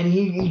up, and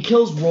he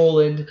kills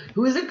Roland,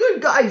 who is a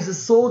good guy. He's a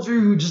soldier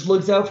who just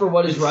looks out for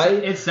what is right.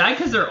 It's sad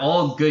because they're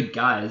all good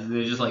guys.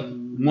 They're just like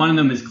one of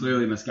them is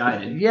clearly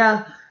misguided.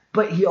 Yeah,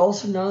 but he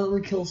also not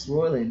only kills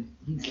Roland,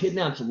 he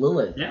kidnaps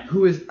Lilith, Yeah.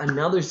 who is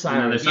another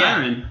siren. Another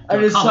siren And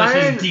to a accomplish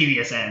siren- his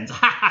devious ends.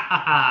 Ha ha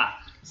ha ha.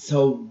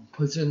 So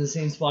puts her in the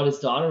same spot his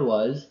daughter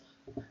was.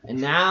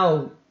 And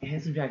now,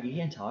 Handsome Jack, you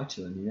can't talk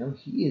to him, you know?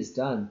 He is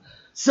done.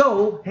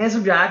 So,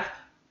 Handsome Jack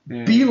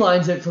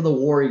beelines it for the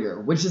Warrior,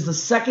 which is the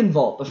second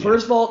vault. The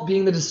first vault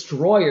being the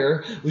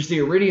Destroyer, which the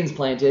Iridians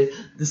planted.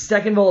 The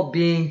second vault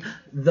being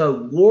the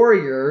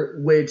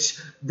Warrior, which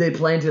they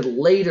planted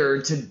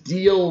later to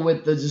deal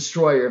with the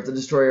Destroyer if the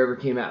Destroyer ever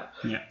came out.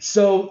 Yeah.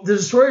 So the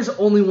Destroyer's the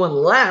only one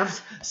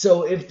left.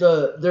 So if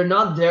they're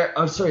not there,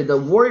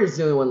 the Warrior's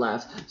the only one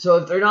left. So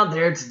if they're not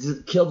there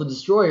to kill the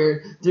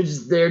Destroyer, they're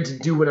just there to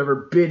do whatever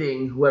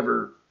bidding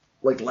whoever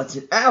lets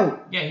it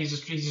out. Yeah, he's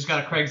just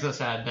got a Craigslist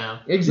ad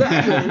now.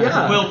 Exactly.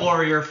 Yeah. Will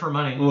Warrior for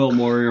money. Will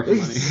Warrior for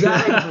money.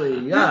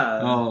 Exactly.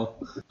 Yeah. Oh.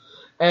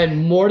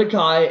 And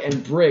Mordecai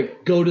and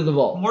Brick go to the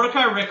vault.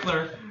 Mordecai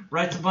Rickler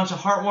writes a bunch of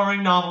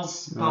heartwarming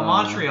novels about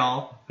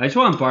Montreal. I just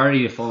want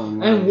Barty to fall in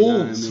love. And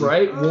wolves,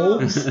 right?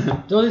 Wolves.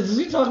 Does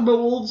he talk about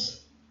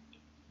wolves?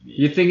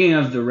 You're thinking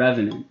of The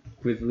Revenant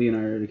with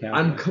Leonardo DiCaprio.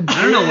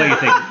 I don't know what you're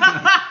thinking.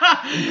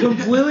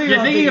 Completely.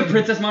 You're thinking of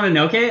Princess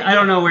Mononoke? I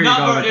don't know where you're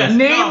going with this.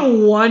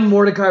 Name one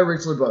Mordecai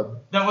Rickler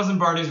book. That wasn't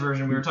Barty's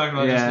version. We were talking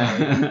about just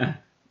now.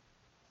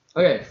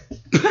 Okay.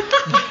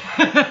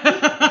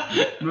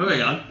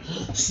 Moving on.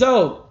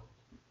 So,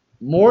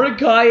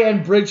 Mordecai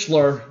and Brick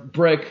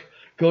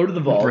go to the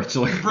vault.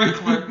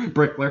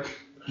 Brickler.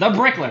 The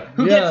Brickler.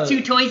 Who Yeah. gets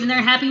 2 toys in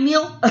their Happy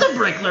Meal? The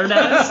Brickler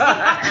does.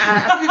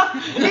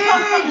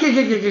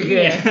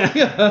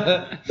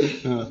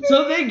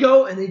 So they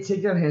go and they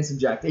take down Handsome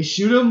Jack. They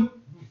shoot him,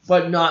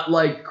 but not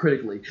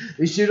critically.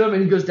 They shoot him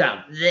and he goes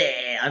down.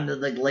 Yeah, I'm the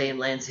lame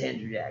Lance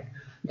Handsome Jack.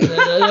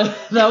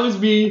 That was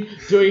me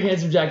doing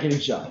Handsome Jack getting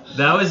shot.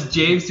 That was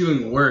James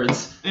doing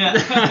words.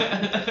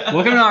 Yeah.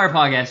 Welcome to our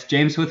podcast,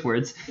 James with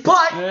words.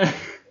 But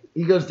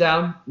he goes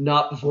down,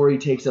 not before he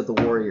takes out the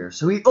Warrior.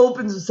 So he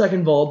opens the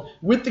second vault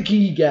with the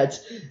key he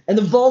gets, and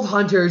the Vault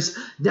Hunters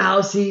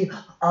now see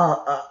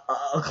a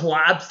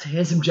collapsed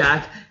Handsome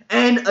Jack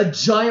and a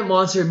giant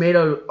monster made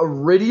of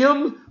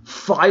iridium,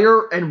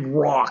 fire, and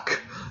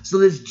rock. So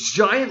this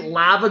giant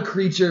lava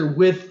creature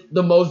with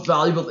the most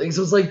valuable things.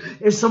 So it's like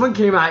if someone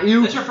came at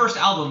you. That's your first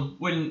album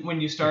when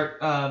you start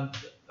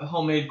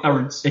homemade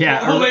chords.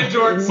 Yeah. Homemade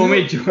jorts.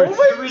 Homemade jorts.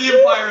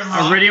 Iridium fire and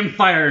rock. Iridium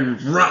fire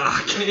and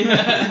rock.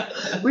 Yeah.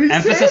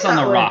 Emphasis on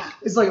the rock.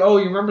 It's like, oh,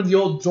 you remember the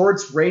old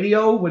Jorts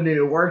radio when they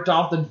worked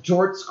off the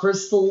Jorts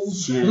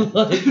crystals? Yeah.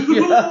 What?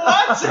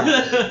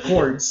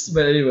 Quartz,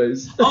 but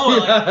anyways. When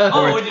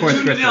you Quartz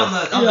tuned in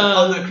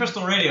on the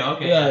crystal radio.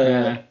 Okay.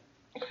 Yeah.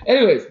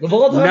 Anyways, the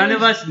Vault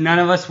Hunters. None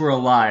of us were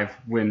alive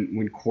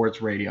when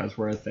quartz radios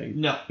were a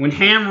thing. No. When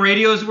ham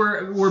radios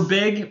were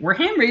big, were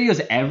ham radios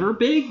ever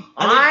big?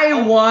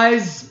 I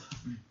was.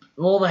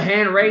 Well, the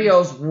hand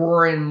radios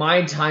were in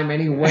my time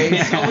anyway.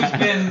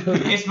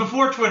 It's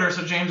before Twitter,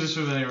 so James is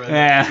familiar with it.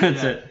 Yeah,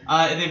 that's it.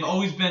 They've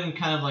always been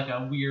kind of like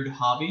a weird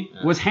hobby.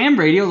 Was ham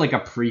radio like a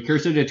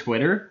precursor to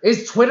Twitter?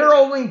 Is Twitter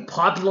only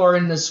popular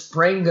in the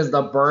spring because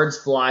the birds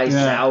fly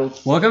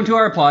south? Welcome to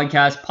our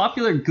podcast,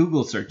 Popular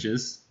Google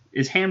Searches.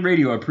 Is ham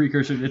radio a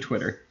precursor to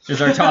Twitter?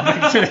 Is our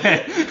topic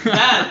today.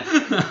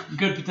 That,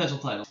 good potential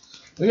title.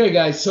 Okay,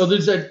 guys, so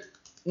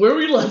where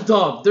we left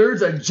off,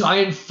 there's a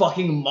giant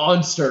fucking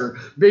monster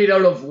made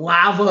out of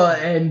lava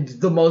and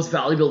the most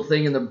valuable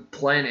thing in the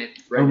planet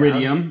right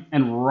Iridium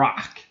and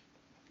rock.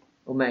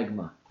 now.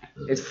 Magma.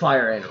 It's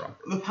fire and rock.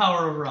 The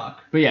power of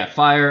rock. But yeah,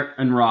 fire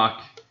and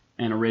rock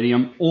and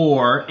iridium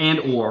or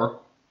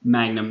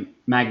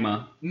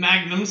magma.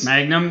 Magnums.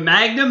 Magma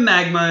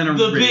and iridium.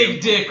 The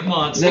big dick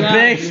monster. The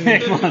big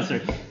dick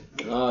monster.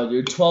 Oh,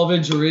 dude,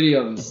 12-inch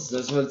iridiums.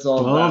 That's what it's all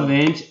about.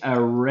 12-inch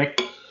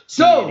iridiums.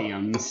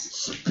 So,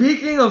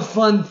 speaking of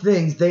fun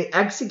things, they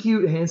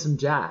execute Handsome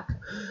Jack.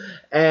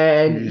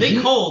 And we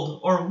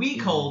cold,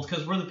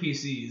 because we're the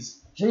PCs.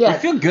 So yeah, I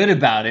feel good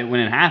about it when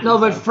it happens. No,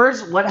 but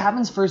first, what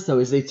happens first though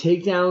is they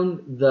take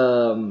down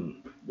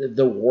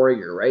the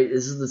Warrior, right?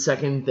 This is the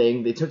second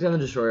thing. They took down the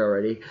Destroyer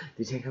already.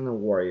 They take down the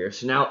Warrior.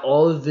 So now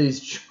all of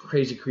these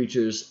crazy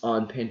creatures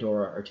on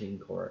Pandora are taken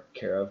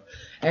care of.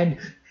 And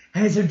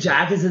Handsome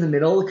Jack is in the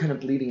middle, kind of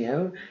bleeding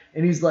out,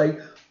 and he's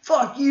like,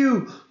 "Fuck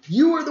you!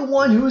 You are the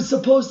one who is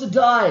supposed to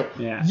die.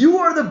 Yeah. You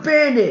are the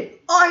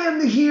bandit. I am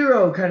the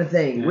hero," kind of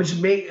thing,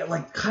 which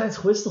kind of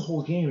twists the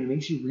whole game and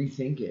makes you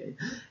rethink it.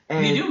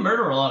 And they do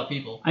murder a lot of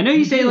people. I know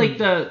you say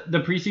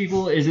the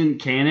pre-sequel isn't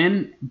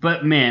canon,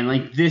 but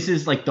man, this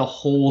is the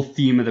whole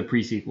theme of the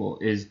pre-sequel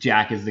is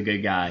Jack is the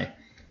good guy.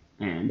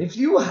 And if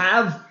you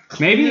have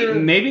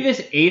maybe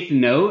this 8th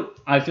note,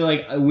 I feel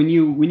like when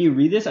you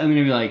read this, I'm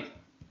gonna be like,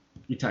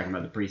 you're talking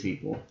about the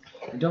pre-sequel.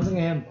 I don't think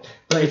I am.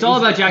 But it's all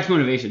about Jack's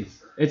motivations.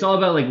 It's all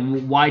about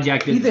why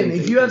Jack did. Ethan,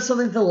 if you have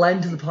something to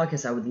lend to the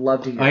podcast, I would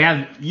love to hear. I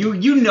have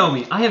you know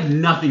me. I have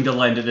nothing to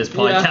lend to this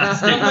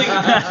podcast.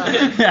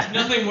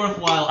 Nothing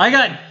worthwhile. I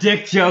got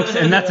dick jokes,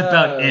 and that's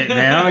about it,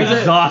 man. I'm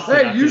exhausted.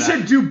 Hey, you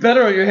should do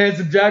better on your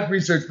Handsome Jack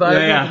research, but I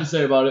have nothing to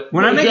say about it.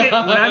 When I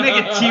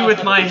make a tea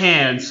with my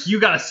hands, you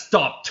gotta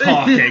stop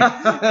talking.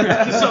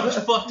 Something's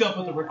fucked up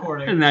with the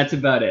recording. And that's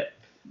about it.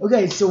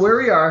 Okay, so where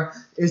we are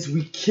is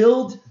we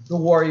killed the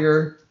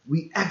Warrior.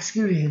 We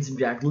executed Handsome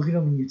Jack. Look at him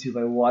on YouTube.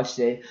 I watched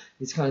it.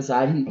 It's kind of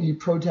sad. He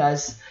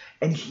protests,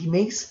 and he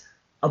makes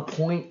a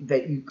point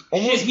that you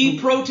almost... Shit, he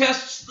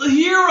protests the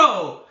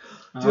hero!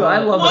 Dude, I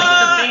love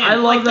that band. I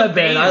love that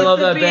band. I love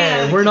that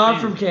band. We're not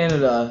from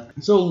Canada.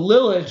 So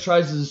Lilith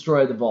tries to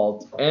destroy the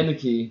vault and the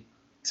key.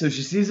 So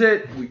she sees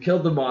it. We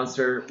killed the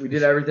monster. We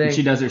did everything.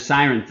 She does her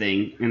siren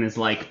thing and is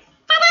like,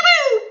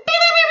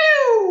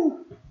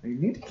 You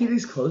need to keep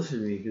these closer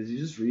to me because you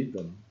just read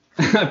them.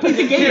 His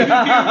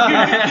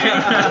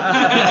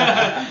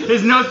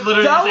notes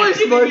literally That say, was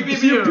pew, my pew, pew,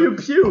 pew pew. pew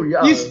pew.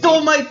 Yeah. You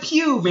stole my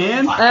pew,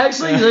 man.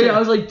 Actually, I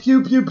was like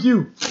pew pew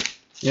pew.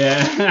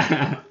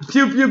 Yeah.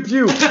 Pew pew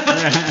pew.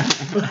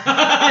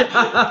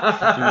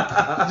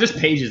 Just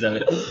pages of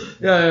it.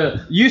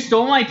 Yeah. You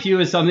stole my pew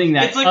is something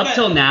that It's like up that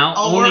till now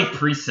all only work-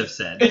 priests have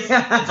said. It's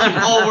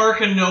like all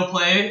work and no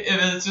play,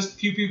 if it's just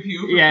pew pew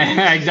pew.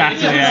 Yeah,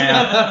 exactly.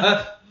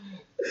 Yeah.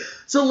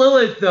 So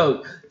Lilith,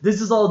 though,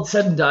 this is all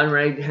said and done,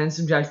 right?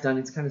 Handsome Jack's done.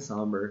 It's kind of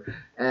somber.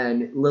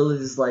 And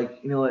Lilith is like,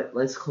 you know what?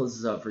 Let's close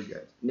this up for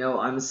good. No,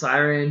 I'm a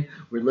siren.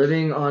 We're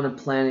living on a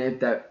planet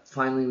that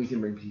finally we can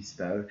bring peace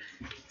about.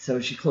 So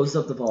she closes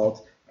up the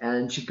vault,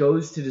 and she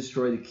goes to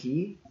destroy the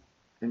key.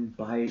 And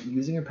by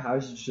using her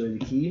powers to destroy the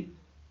key,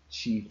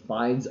 she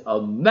finds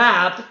a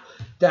map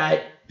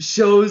that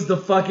shows the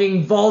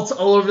fucking vaults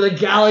all over the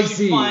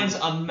galaxy. She finds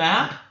a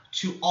map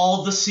to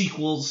all the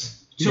sequels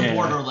to Yeah.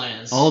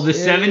 Borderlands. All the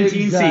 17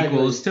 Exactly.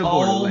 sequels to Oh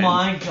Borderlands.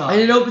 my god.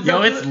 And it opens Yo,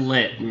 up it's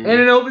lit. Man. And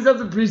it opens up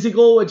the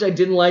pre-sequel, which I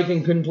didn't like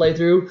and couldn't play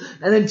through.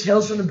 And then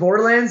Tales from the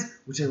Borderlands,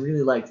 which I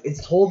really liked.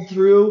 It's told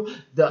through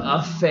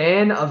a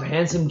fan of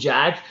Handsome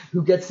Jack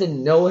who gets to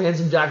know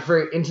Handsome Jack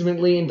very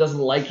intimately and doesn't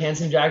like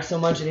Handsome Jack so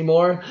much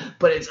anymore.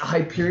 But it's a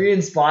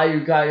Hyperion spy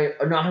who got,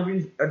 or not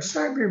Hyperion, or just a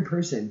Hyperion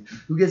person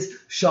who gets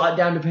shot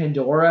down to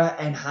Pandora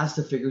and has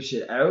to figure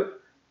shit out.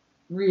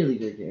 Really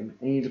good game.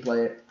 I need to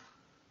play it.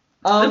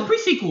 The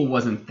pre-sequel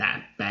wasn't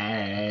that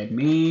bad,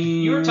 man.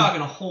 You were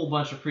talking a whole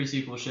bunch of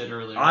pre-sequel shit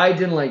earlier. I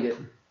didn't like it.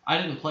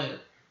 I didn't play it.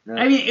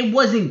 I mean, it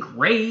wasn't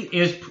great.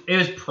 It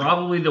was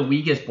probably the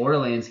weakest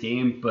Borderlands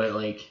game, but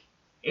like,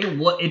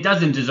 it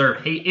doesn't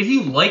deserve hate. If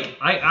you like,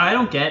 I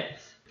don't get.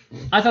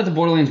 I thought the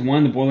Borderlands 1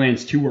 and the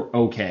Borderlands 2 were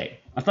okay.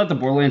 I thought the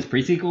Borderlands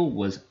pre-sequel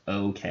was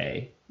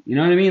okay. You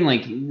know what I mean?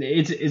 Like,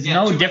 it's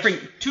Yeah, no different.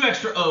 Two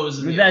extra O's.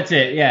 In the That's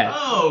it. Yeah.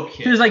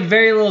 Okay. There's like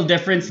very little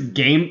difference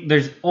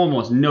There's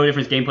almost no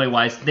difference gameplay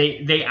wise.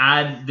 They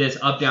add this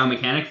up down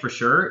mechanic for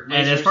sure. And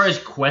as Lasers. far as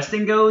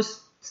questing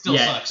goes, Still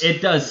yeah, sucks.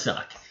 it does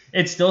suck.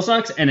 It still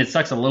sucks, and it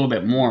sucks a little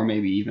bit more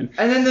maybe even.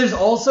 And then there's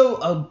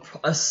also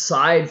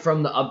aside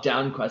from the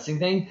up-down questing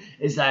thing,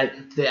 is that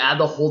they add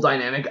the whole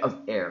dynamic of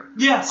air.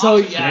 Yeah. So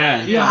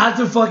Yeah. you have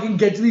to fucking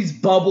get to these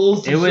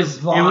bubbles to It was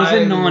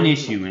survive. a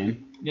non-issue,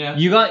 man. Yeah.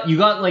 You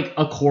got like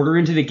a quarter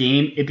into the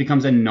game, it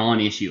becomes a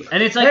non-issue,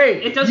 and it's like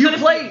Hey, it does you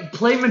kind of,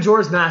 play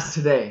Majora's Mask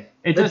today.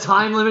 It The does-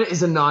 time limit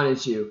is a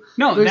non-issue.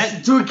 No,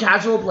 To a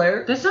casual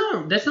player. That's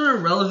not a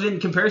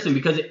relevant comparison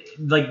because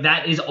like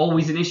that is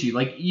always an issue.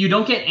 Like you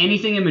don't get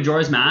anything in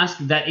Majora's Mask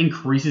that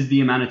increases the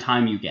amount of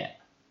time you get.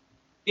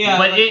 Yeah.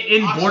 but like,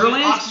 in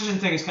Borderlands- oxygen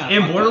thing is kind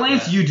of In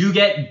Borderlands, you do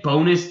get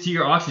bonus to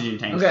your oxygen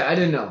tanks. Okay, I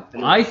didn't know.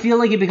 I feel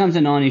like it becomes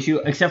a non-issue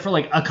except for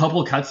like a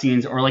couple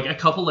cutscenes or like a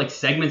couple like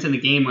segments in the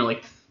game where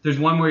like there's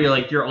one where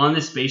you're on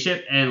this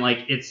spaceship and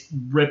like it's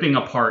ripping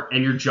apart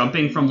and you're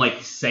jumping from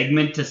like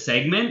segment to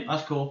segment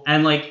That's cool.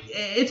 and like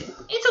it's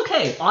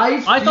okay.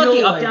 I I thought the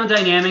feel up-down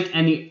dynamic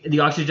and the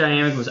oxygen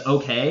dynamic was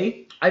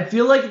okay. I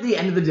feel like at the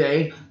end of the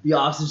day, the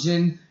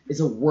oxygen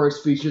is a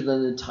worse feature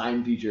than the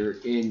time feature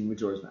in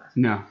Majora's Mask.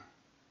 No.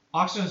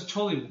 Oxygen is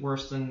totally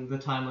worse than the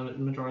time limit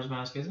in Majora's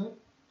Mask, isn't it?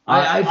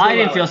 I feel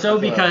didn't that feel way. so I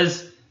feel that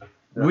because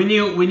when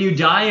you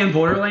die in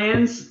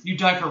Borderlands, You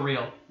die for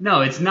real.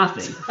 no, it's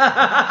nothing.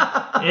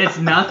 It's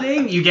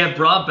nothing. You get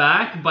brought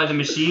back by the Oh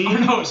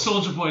machine. no,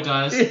 Soldier Boy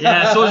dies.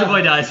 Yeah, Soldier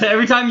Boy dies.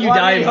 Every time you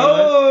die in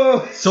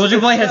Borderlands, Ho! Soldier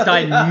Boy has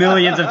died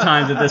millions of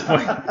times at this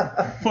point.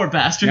 Poor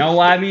bastard. No,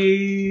 I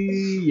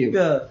mean you.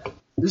 Yeah.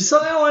 There's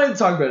something I wanted to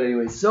talk about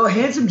anyways. So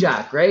Handsome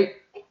Jack, right?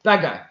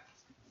 Bad guy.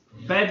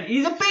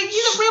 He's a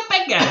real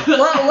bad guy.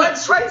 Well,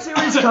 let's try to see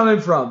where he's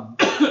coming from.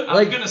 I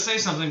Like- was gonna say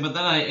something, but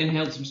then I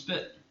inhaled some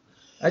spit.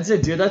 That's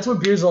it, dude. That's what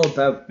beer's all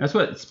about. That's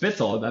what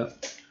spit's all about.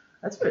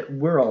 That's what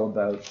we're all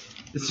about.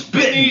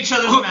 Spit in each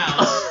other's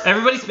mouths.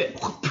 Everybody spit.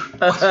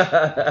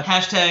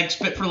 Hashtag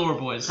spit for lore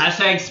boys.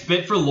 Hashtag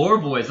spit for lore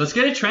boys. Let's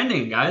get it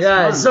trending, guys. Yeah,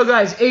 Come on. so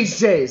guys,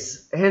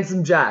 HJ's,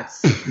 Handsome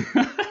Jacks.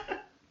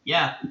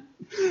 Yeah.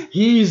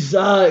 He's,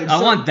 I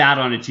want that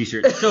on a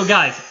t-shirt. So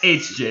guys,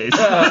 HJs.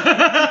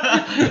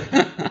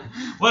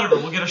 Whatever.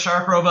 We'll get a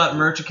Shark Robot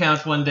merch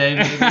account one day.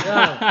 Maybe.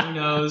 Yeah. Who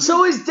knows?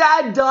 So his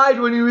dad died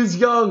when he was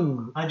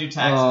young. I do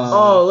taxes.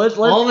 Oh, let's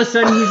All of a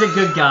sudden he's a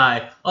good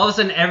guy. All of a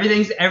sudden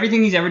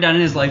everything he's ever done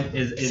in his life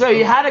is So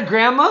you had a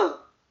grandma?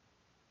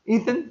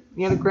 Ethan?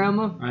 You had a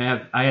grandma?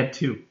 I had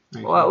two.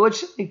 actually. What's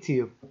she like to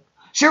you?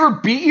 She ever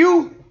beat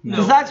you?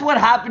 Because that's what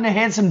happened to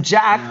Handsome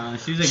Jack. No,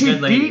 she's a she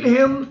good lady. beat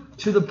him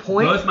to the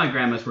point. Both my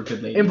grandmas were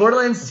good ladies. In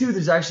Borderlands 2,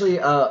 there's actually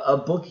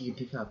a book you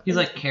can pick up. He's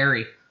like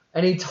Carrie.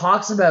 And he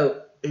talks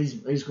about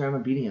his grandma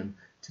beating him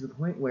to the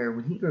point where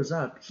when he grows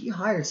up, he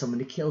hires someone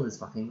to kill his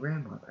fucking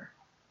grandmother.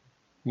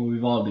 Well,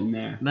 we've all been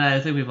there. I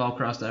think we've all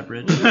crossed that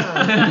bridge.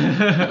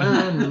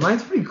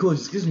 Mine's pretty cool. It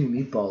just gives me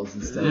meatballs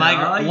instead.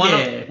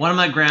 One of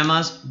my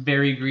grandmas,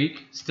 very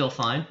Greek, still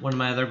fine. One of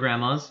my other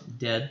grandmas,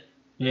 dead.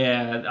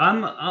 Yeah,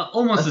 I'm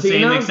almost the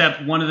Athena? same,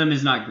 except one of them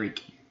is not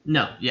Greek.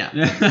 No, yeah.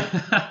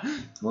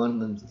 One of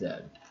them's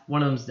dead.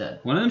 One of them's dead.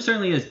 One of them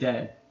certainly is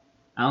dead.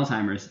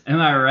 Alzheimer's. Am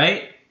I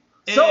right?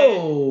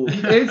 So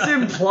it's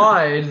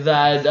implied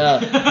that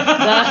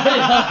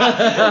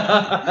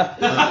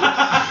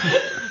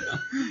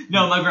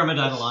No, my grandma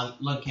died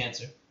of lung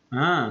cancer.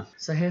 Ah.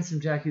 So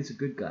Handsome Jack is a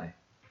good guy.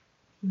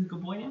 He's a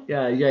good boy now.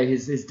 Yeah.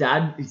 His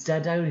dad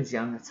died when he was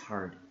young. That's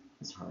hard.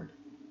 It's hard.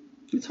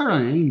 It's hard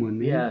on anyone,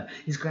 man. Yeah.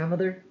 His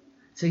grandmother.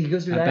 So he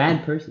goes through A that.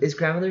 bad person. His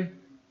grandmother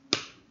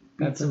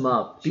beats him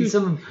up. She Beats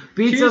was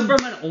him.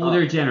 from an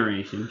older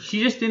generation.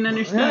 She just didn't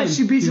understand. Yeah,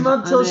 she beats him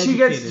up till she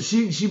gets.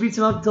 uneducated. She beats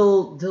him up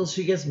till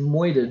she gets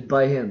moited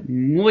by him.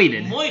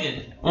 Moited.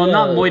 Moited. Well,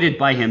 not Yeah. moited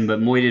by him, but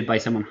moited by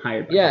someone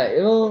hired by him.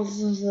 Yeah. Well,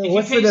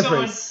 what's the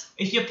difference?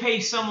 If you pay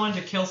someone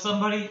to kill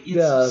somebody, it's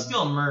Yeah.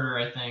 still murder,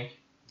 I think.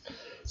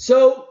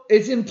 So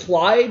it's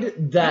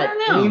implied that I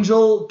don't know.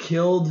 Angel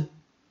killed.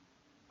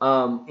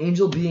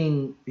 Angel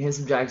being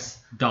Handsome Jack's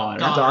Daughter.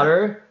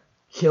 daughter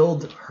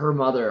killed her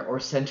mother or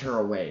sent her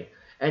away.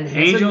 And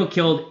Handsome, Angel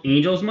killed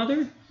Angel's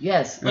mother?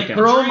 yes, Like,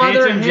 her own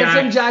mother, Handsome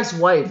Handsome Jack- Jack's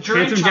wife.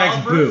 During Handsome Jack's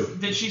childbirth,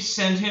 boo. did she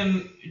send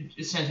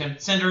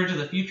her into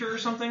the future or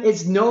something?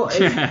 It's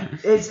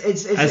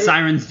it's As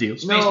sirens do.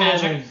 Space no,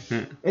 magic?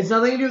 It's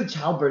nothing to do with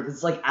childbirth.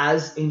 It's like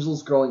as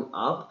Angel's growing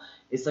up,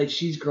 it's like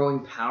she's growing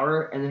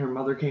power, and then her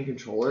mother can't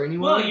control her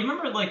anymore. Well, you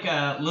remember like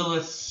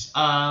Lilith's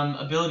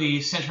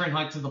ability sent her in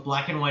like to the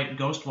black and white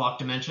ghost walk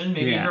dimension.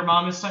 Maybe Yeah. her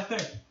mom is stuck there.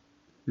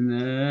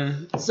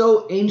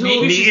 So Angel,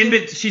 Maybe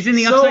She's in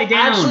the So, upside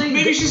down. actually-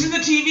 Maybe she's in the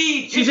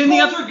TV. She's it's in the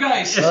up-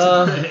 Poltergeist.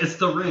 It's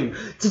the ring.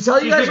 to tell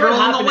you She's guys the what girl in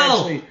the happened, well.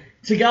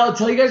 actually,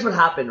 tell you guys what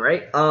happened,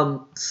 right?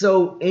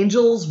 So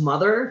Angel's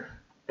mother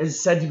is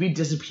said to be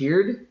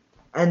disappeared,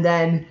 and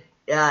then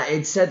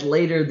it said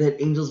later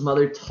that Angel's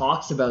mother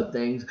talks about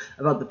things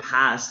about the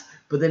past,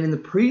 but then in the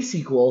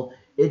pre-sequel,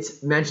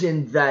 it's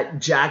mentioned that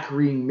Jack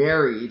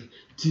remarried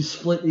to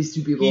split these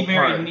two people He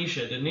apart. married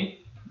Nisha, didn't he?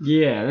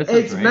 Yeah, that's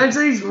It's right.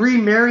 mentioned he's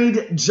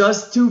remarried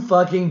just to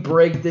fucking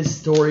break this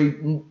story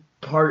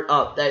part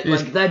up. That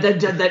like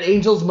that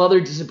Angel's mother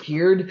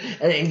disappeared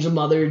and Angel's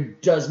mother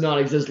does not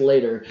exist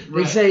later.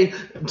 They Right. say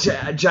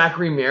Jack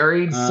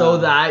remarried so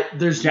that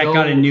there's Jack no,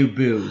 got a new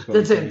boo. is what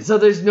That's I'm it. saying. So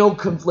there's no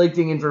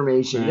conflicting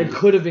information. There Right.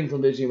 could have been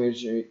conflicting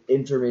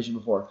information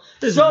before.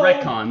 There's so,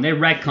 retcon. They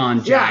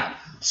retcon Jack. Yeah.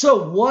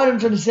 So what I'm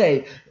trying to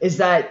say is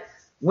that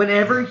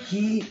whenever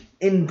he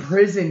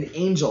imprisoned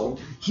Angel,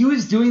 he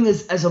was doing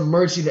this as a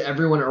mercy to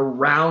everyone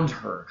around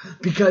her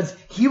because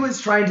he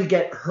was trying to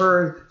get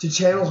her to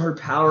channel her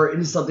power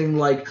into something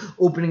like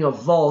opening a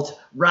vault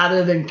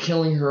rather than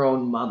killing her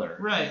own mother.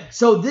 Right.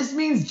 So this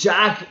means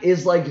Jack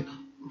is like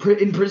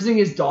imprisoning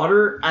his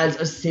daughter as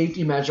a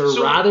safety measure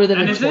So- rather than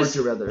and a is this-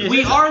 torture rather. is We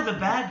this- are the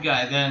bad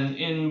guy then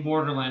in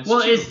Borderlands.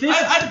 Well, 2. is this-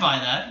 I'd buy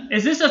that.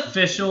 Is this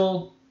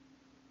official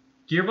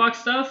Gearbox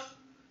stuff?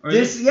 Or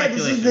This is yeah, it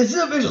this is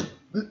official.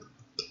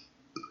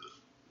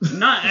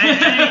 Not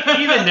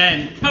even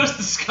then. That was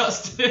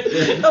disgusting.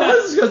 That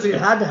was disgusting. It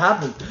had to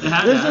happen.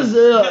 had to This happen. is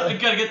I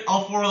gotta get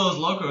all 4 of those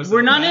logos.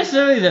 We're not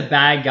necessarily the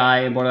bad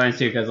guy in Borderlands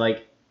 2 because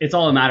like it's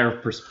all a matter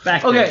of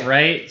perspective, Okay.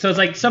 right? So it's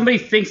like somebody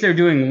thinks they're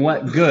doing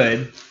what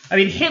good. I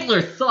mean,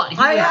 Hitler thought he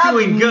I was have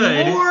doing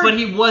good, more- but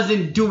he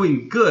wasn't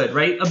doing good,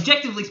 right?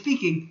 Objectively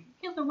speaking,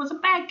 Hitler was a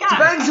bad guy.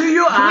 Depends who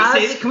you Can we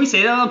say ask. that? Can we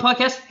say that on the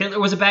podcast? Hitler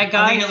was a bad I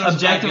guy. think Hitler was a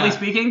bad Objectively guy.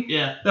 speaking,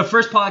 Yeah. the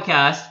first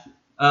podcast,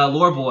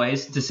 Lore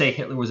Boys, to say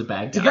Hitler was a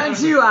bad guy.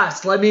 Depends who you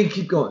ask. Let me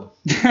keep going.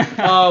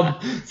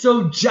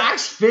 So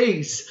Jack's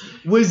face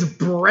was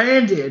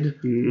branded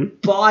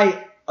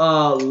by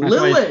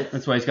Lilith.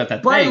 That's why he's got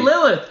that By thing.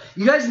 Lilith.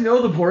 You guys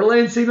know the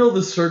Borderlands signal,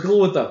 the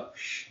circle with the.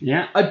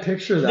 Yeah. I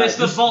picture that. It's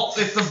the vault.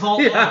 It's the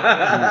vault.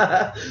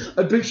 Yeah.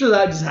 I picture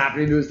that just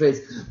happening to his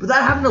face. But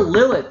that happened to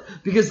Lilith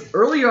because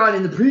earlier on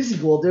in the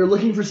pre-sequel, they're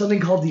looking for something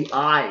called the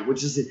Eye,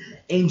 which is an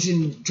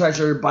ancient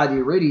treasure by the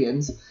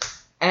Iridians.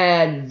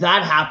 And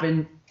that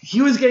happened.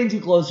 He was getting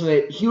too close to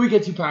it. He would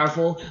get too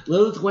powerful.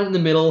 Lilith went in the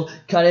middle,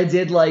 kind of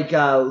did like,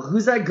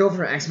 who's that girl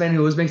from X-Men who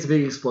always makes a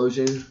big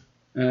explosion?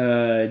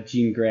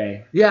 Jean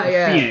Grey.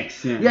 Yeah.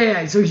 Phoenix. Yeah.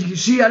 Yeah. So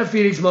she had a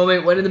Phoenix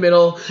moment, went in the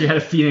middle. She had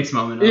a Phoenix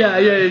moment. Yeah,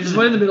 just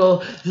went in the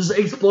middle, just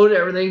exploded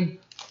everything.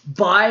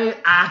 By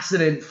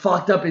accident,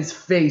 fucked up his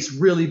face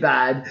really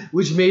bad,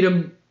 which made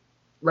him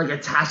like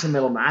attach a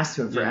metal mask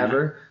to him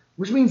forever.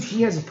 Which means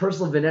he has a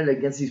personal vendetta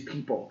against these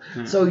people.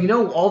 So you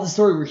know, all the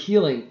story we're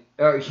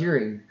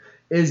hearing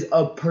is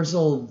a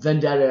personal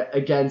vendetta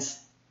against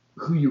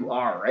who you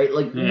are, right?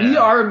 Like we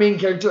are a main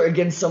character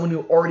against someone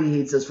who already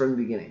hates us from the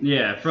beginning.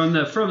 Yeah, from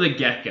the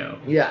get-go.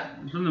 Yeah.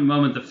 From the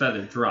moment the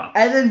feather dropped.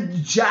 And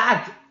then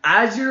Jack,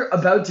 as you're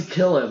about to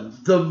kill him,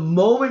 the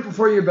moment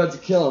before you're about to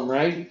kill him,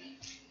 right?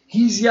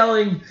 he's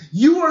yelling,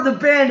 "You are the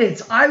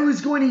bandits! I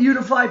was going to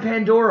unify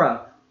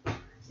Pandora."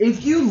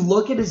 If you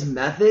look at his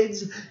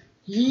methods,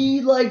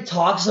 he like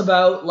talks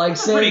about like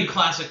That's a pretty saying,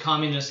 classic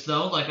communist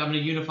though. Like I'm gonna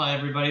unify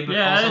everybody, but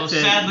Yeah, also that's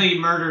it. sadly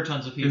murder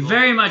tons of people.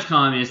 Very much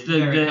communist. The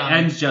Very communist.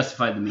 ends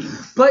justify the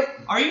means. but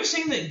Are you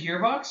saying that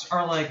Gearbox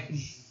are like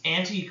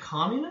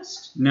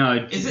anti-communist?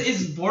 No.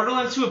 Is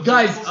Borderlands 2 a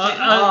Guys, political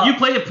statement? You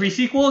play the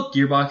pre-sequel,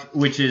 Gearbox,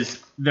 which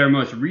is their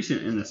most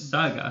recent in the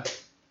saga,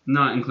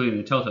 not including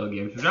the Telltale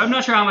games, which I'm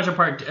not sure how much a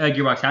part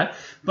Gearbox had,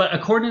 but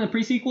according to the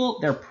pre-sequel,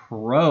 they're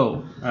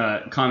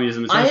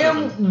pro-communism and I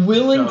socialism. am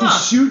willing to Huh.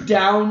 shoot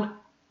down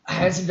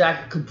Handsome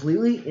Jack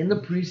completely in the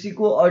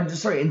pre-sequel, or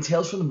in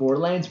Tales from the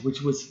Borderlands,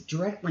 which was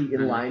directly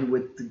in line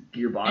with the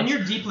Gearbox. And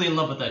you're deeply in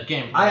love with that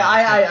game.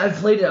 I've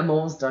played it. I'm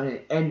almost done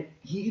it. And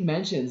he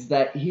mentions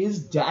that his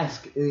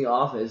desk in the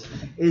office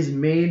is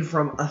made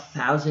from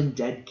 1,000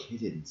 dead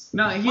kittens.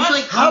 No, he's What?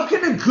 like... How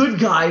can a good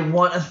guy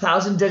want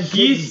 1,000 dead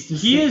kittens to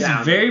He sit is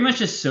down? very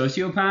much a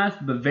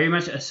sociopath, but very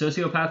much a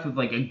sociopath with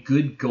like a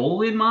good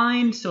goal in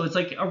mind. So it's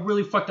like a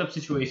really fucked up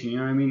situation. You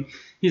know what I mean?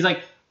 He's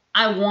like,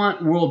 I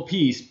want world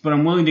peace, but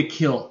I'm willing to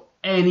kill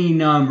any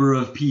number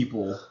of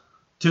people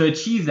to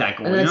achieve that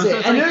goal. And you that's know? it. So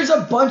it's and like- there's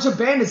a bunch of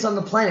bandits on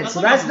the planet, so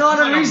that's not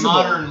like unreasonable.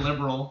 A modern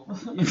liberal.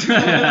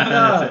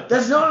 No,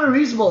 that's not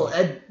unreasonable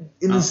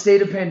in the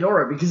state of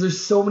Pandora because there's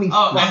so many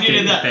Oh, I fucking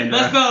needed that. Pandora.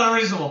 That's not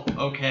unreasonable.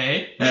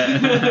 Okay.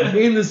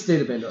 in the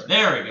state of Pandora.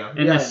 There we go.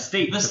 in Yeah. the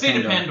state. The of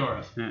state Pandora.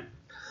 of Pandora.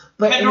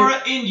 But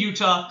Pandora in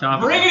Utah.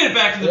 Topical. Bringing it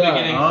back to the Yeah.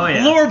 beginning. Oh,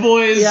 yeah. Lore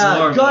boys. Yeah,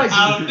 Lord, guys.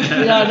 out.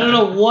 Yeah,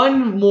 no.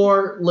 One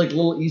more like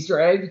little Easter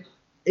egg.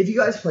 If you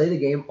guys play the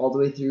game all the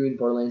way through in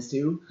Borderlands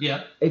 2,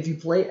 Yeah. if you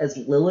play as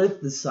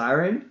Lilith the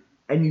Siren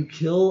and you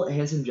kill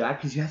Handsome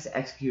Jack because you have to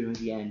execute him at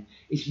the end,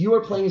 if you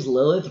are playing as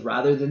Lilith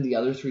rather than the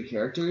other three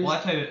characters, Well, I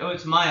played it. Oh,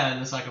 it's Maya in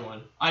the second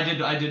one. I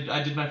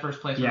did my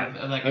first playthrough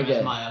Yeah. of that game Okay.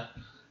 as Maya.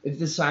 if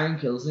the Siren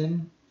kills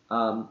him,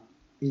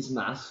 his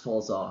mask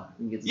falls off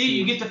and he gets to Yeah, see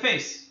you get to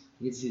face.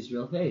 he gets to see his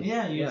real face.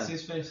 Yeah, you get to see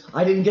his face.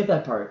 I didn't get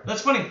that part.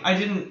 That's funny. I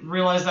didn't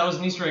realize that was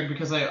an Easter egg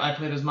because I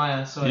played as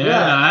Maya. So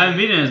Yeah, I haven't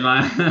beaten his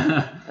mind.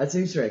 That's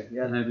an Easter egg.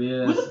 Yeah.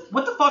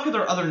 What the fuck are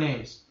their other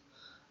names?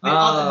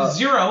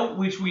 Zero,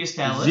 which we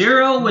established.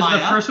 Zero was Maya.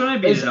 the first one I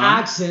beat It's it on.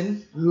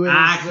 Axon, who is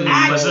Axon was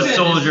Axton the is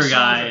soldier the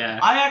guy, soldier. yeah.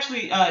 I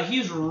actually,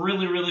 he's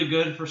really, really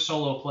good for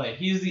solo play.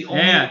 He's the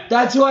only Yeah.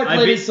 That's who I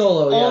played beat- as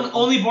solo. Yeah.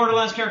 only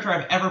Borderlands character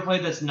I've ever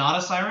played that's not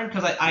a Siren,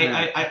 because Yeah.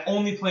 I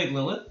only played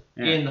Lilith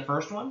Yeah. in the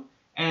first one,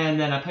 and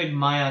then I played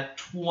Maya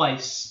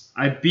twice.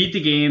 I beat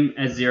the game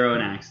as Zero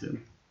and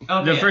Axton.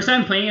 Okay. The first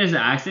time playing it as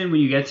Axton, when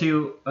you get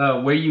to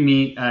where you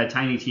meet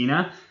Tiny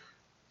Tina,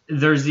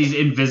 there's these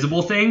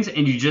invisible things,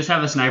 and you just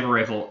have a sniper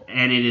rifle,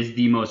 and it is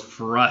the most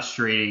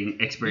frustrating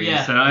experience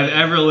Yeah. that I've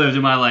ever lived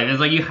in my life.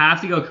 It's like you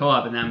have to go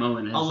co-op in that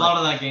moment. and a it's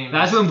lot like, of that game.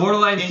 That's is when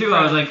Borderlands 2,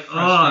 I was like,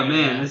 incredibly oh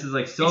frustrating, man, yeah. this is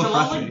like so It's a lot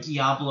frustrating. like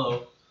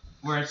Diablo,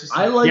 where it's just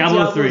I like Diablo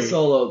Diablo 3.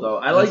 solo though.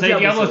 I Let's like say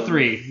Diablo solo.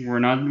 3. We're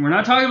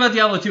not talking about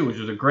Diablo 2, which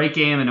was a great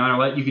game, and no matter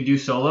what, you could do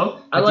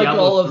solo. I But like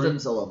Diablo all of 3 them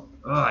solo.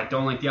 Oh, I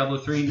don't like Diablo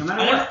 3, no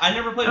matter what. I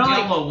never played I don't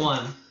Diablo 1.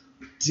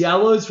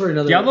 Diablo's for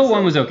another. Diablo episode.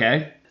 1 was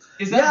okay.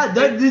 Is Yeah,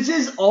 this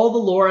is all the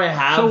lore I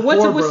have. So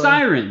what's for up with Bro-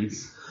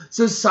 Sirens?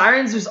 So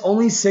Sirens, there's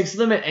only 6 of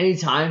them at any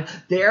time.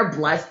 They are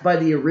blessed by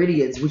the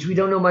Iridians, which we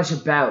don't know much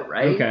about,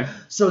 right? Okay.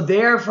 So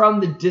they're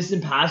from the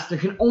distant past. There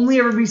can only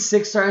ever be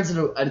 6 Sirens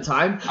at a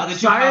time. Are they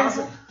too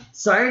powerful?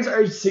 Sirens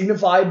are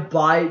signified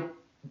by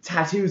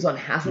tattoos on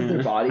half of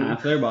their body,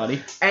 Half their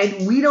body.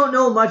 and we don't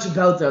know much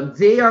about them.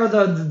 They are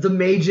the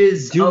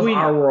mages of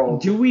our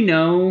world. Do we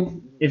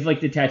know if like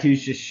the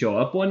tattoos just show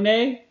up one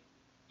day?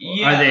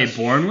 Yeah, Are they that's-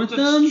 born with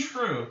that's them?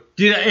 True.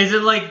 Is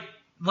it like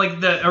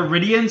the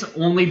Iridians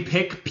only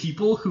pick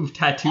people who've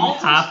tattooed All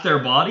half their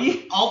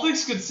body? All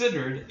things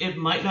considered, it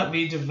might not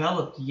be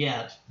developed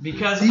yet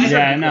because These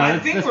Yeah, no, I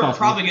that's- think that's we're possible.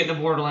 probably getting to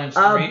Borderlands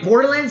 3.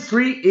 Borderlands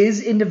 3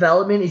 is in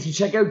development. If you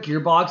check out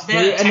Gearbox, They they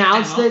had a tech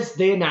announced demo. this.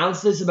 They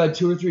announced this about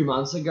 2 or 3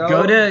 months ago.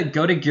 Go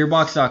to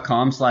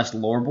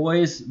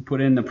gearbox.com/loreboys.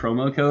 Put in the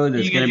promo code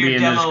that's you going get to be your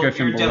in the demo,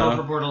 description your demo for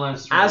below.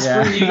 Borderlands 3. Ask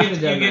Yeah. for You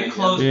the get demo.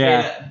 closed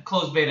Yeah.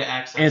 beta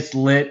access. It's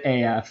lit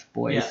AF,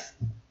 boys. Yeah.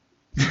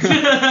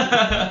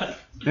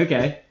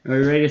 Okay, are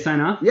we ready to sign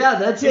off? Yeah,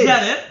 that's Is it.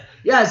 that it?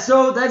 Yeah,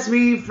 so that's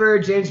me for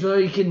James Miller.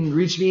 You can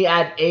reach me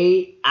at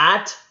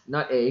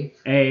not A.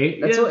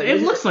 A. That's what-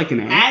 it looks like an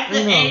A. At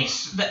the I know.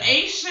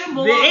 A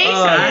symbol. The A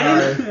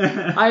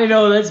sign. I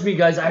know, that's me,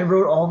 guys. I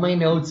wrote all my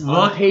notes on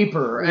Look-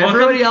 paper. welcome-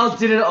 Everybody else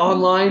did it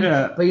online.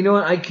 Yeah. But you know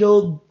what? I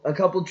killed a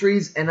couple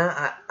trees, and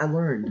I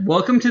learned.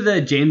 Welcome to the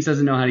James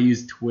doesn't know how to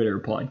use Twitter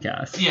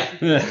podcast. Yeah.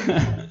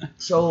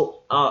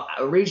 So,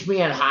 reach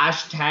me at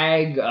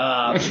hashtag.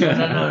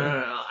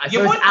 No. You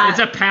So put it's at- It's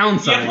a pound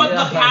You sign. put the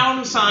Yeah.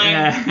 pound sign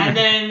Yeah. and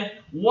then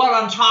what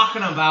I'm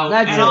talking about,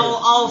 That's and it.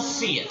 I'll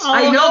see it.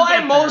 I I'll know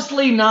get I'm there.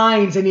 mostly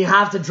 9s, and you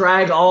have to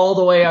drag all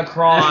the way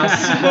across,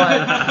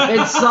 but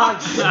it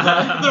sucks. The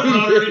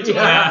rotary tool.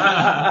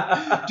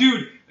 Yeah.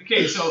 Dude,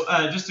 okay, so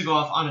just to go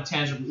off on a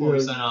tangent before we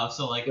sign off,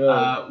 so like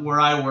Yeah. where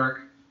I work,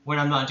 when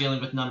I'm not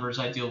dealing with numbers,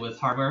 I deal with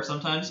hardware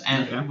sometimes,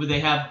 and they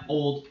have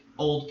old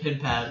pin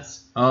pads.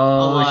 Oh,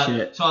 a lot.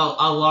 shit. So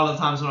a lot of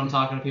the times when I'm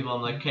talking to people,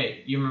 I'm like,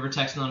 "Hey, you remember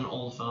texting on an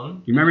old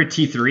phone?" You remember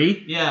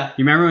T3? Yeah.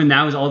 You remember when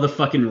that was all the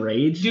fucking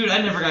rage? Dude,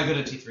 I never got good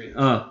at T3.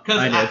 Oh, Because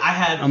I did. I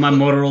had on my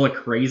Motorola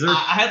Crazer. I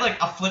had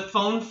like a flip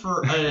phone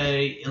for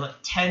like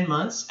 10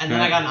 months, and then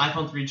I got an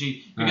iPhone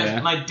 3G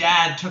because my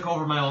dad took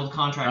over my old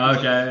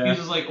contract. He was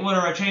just like,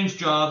 whatever, I changed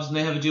jobs, and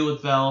they have a deal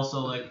with Bell,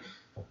 so like,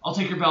 I'll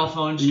take your Bell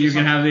phone. Just you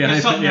can have the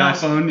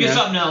iPhone. Get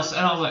something else.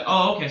 And I was like,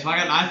 oh, okay, so I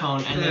got an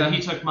iPhone, and then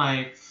he took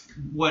my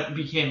what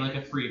became like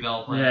a free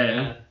Bell plan.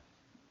 Yeah.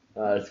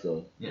 Oh, that's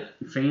cool. Yeah.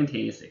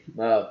 Fantastic.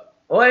 Well,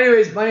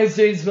 anyways, my name's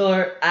James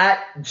Miller at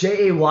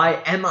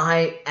JAYMILLK. I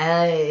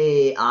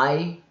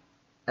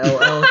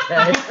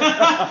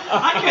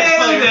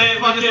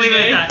can't Just leave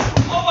it at that.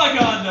 Oh my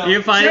god, no.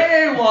 You find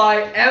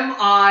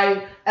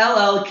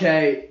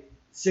JAYMILLK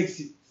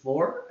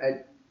 64.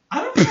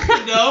 I don't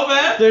fucking know,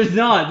 man. There's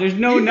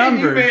no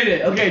numbers. You made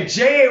it. Okay,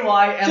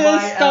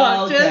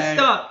 JAYMILLK. Just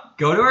stop.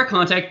 Go to our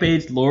contact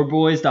page,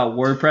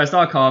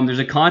 loreboys.wordpress.com. There's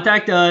a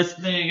contact us.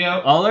 There you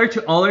go. All our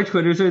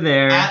Twitters are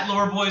there. At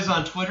Loreboys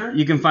on Twitter.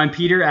 You can find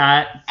Peter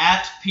at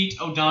Pete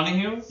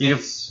O'Donoghue.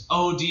 It's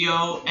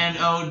ODONOGHUE.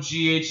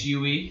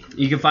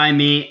 You can find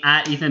me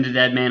at Ethan the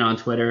Deadman on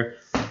Twitter.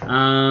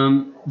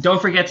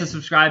 Don't forget to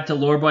subscribe to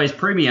Loreboys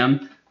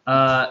Premium.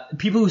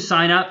 People who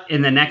sign up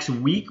in the next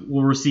week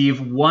will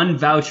receive one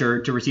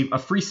voucher to receive a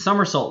free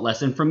somersault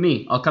lesson from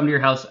me. I'll come to your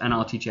house and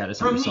I'll teach you how to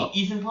somersault. From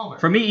me, Ethan Palmer.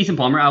 From me, Ethan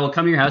Palmer. I will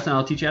come to your house and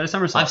I'll teach you how to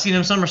somersault. I've seen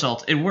him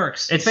somersault. It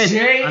works. It's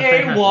fantastic.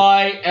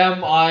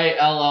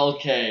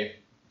 JAYMILLK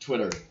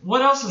Twitter.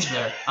 What else is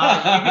there? You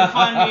can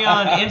find me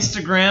on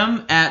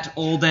Instagram at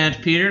Old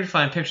Aunt Peter to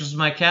find pictures of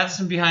my cats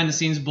and behind the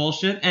scenes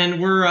bullshit.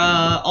 And we're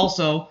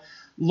also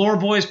Lore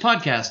Boys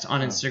Podcast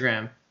on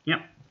Instagram.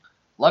 Yep.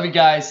 Love you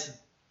guys.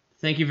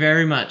 Thank you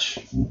very much.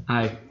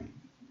 I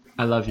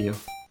love you.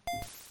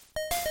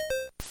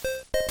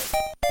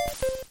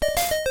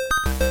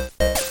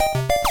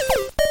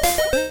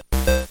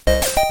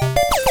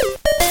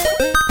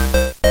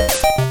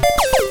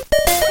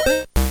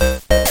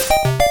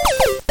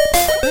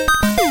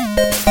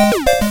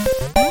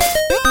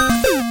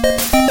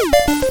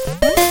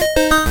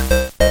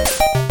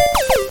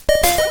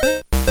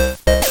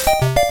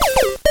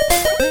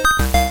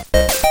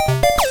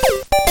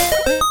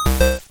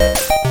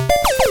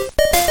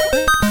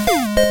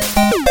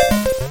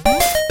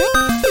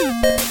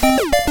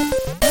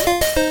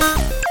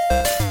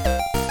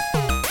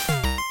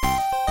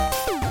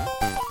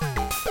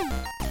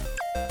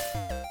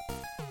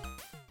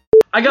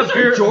 I got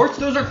beer. Jorts,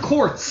 those are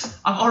quartz.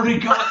 I've already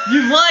got.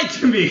 You lied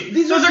to me.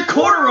 Those are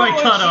corduroy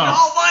cutoffs.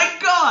 Oh my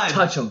god!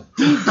 Touch them.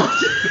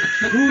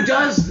 Who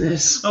does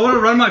this? I want to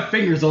run my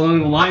fingers along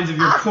the lines of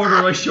your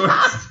corduroy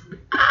shorts.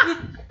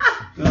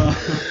 I'll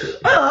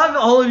have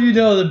all of you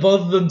know that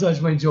both of them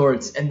touch my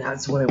jorts, and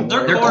that's what I want.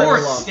 They're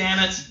quartz. Damn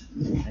it.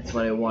 That's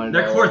what I wanted.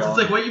 They're quartz. It's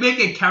like what you make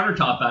a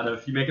countertop out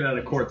of. You make it out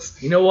of quartz.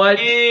 You know what?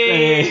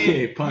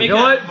 Hey, you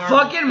know what?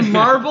 Fucking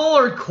marble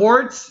or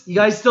quartz. You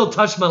guys still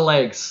touch my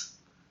legs.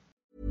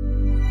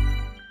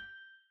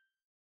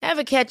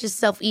 Ever catch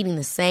yourself eating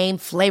the same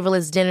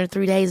flavorless dinner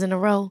 3 days in a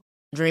row?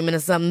 Dreaming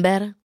of something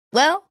better?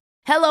 Well,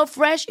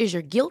 HelloFresh is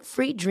your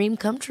guilt-free dream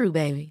come true,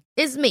 baby.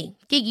 It's me,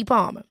 Keke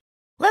Palmer.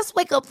 Let's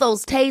wake up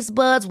those taste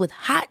buds with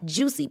hot,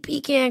 juicy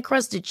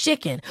pecan-crusted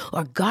chicken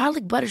or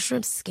garlic butter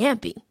shrimp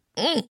scampi.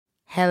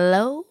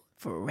 Hello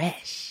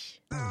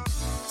Fresh.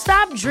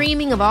 Stop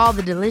dreaming of all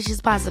the delicious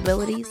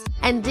possibilities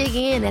and dig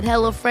in at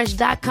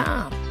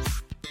HelloFresh.com.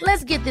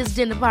 Let's get this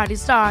dinner party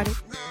started.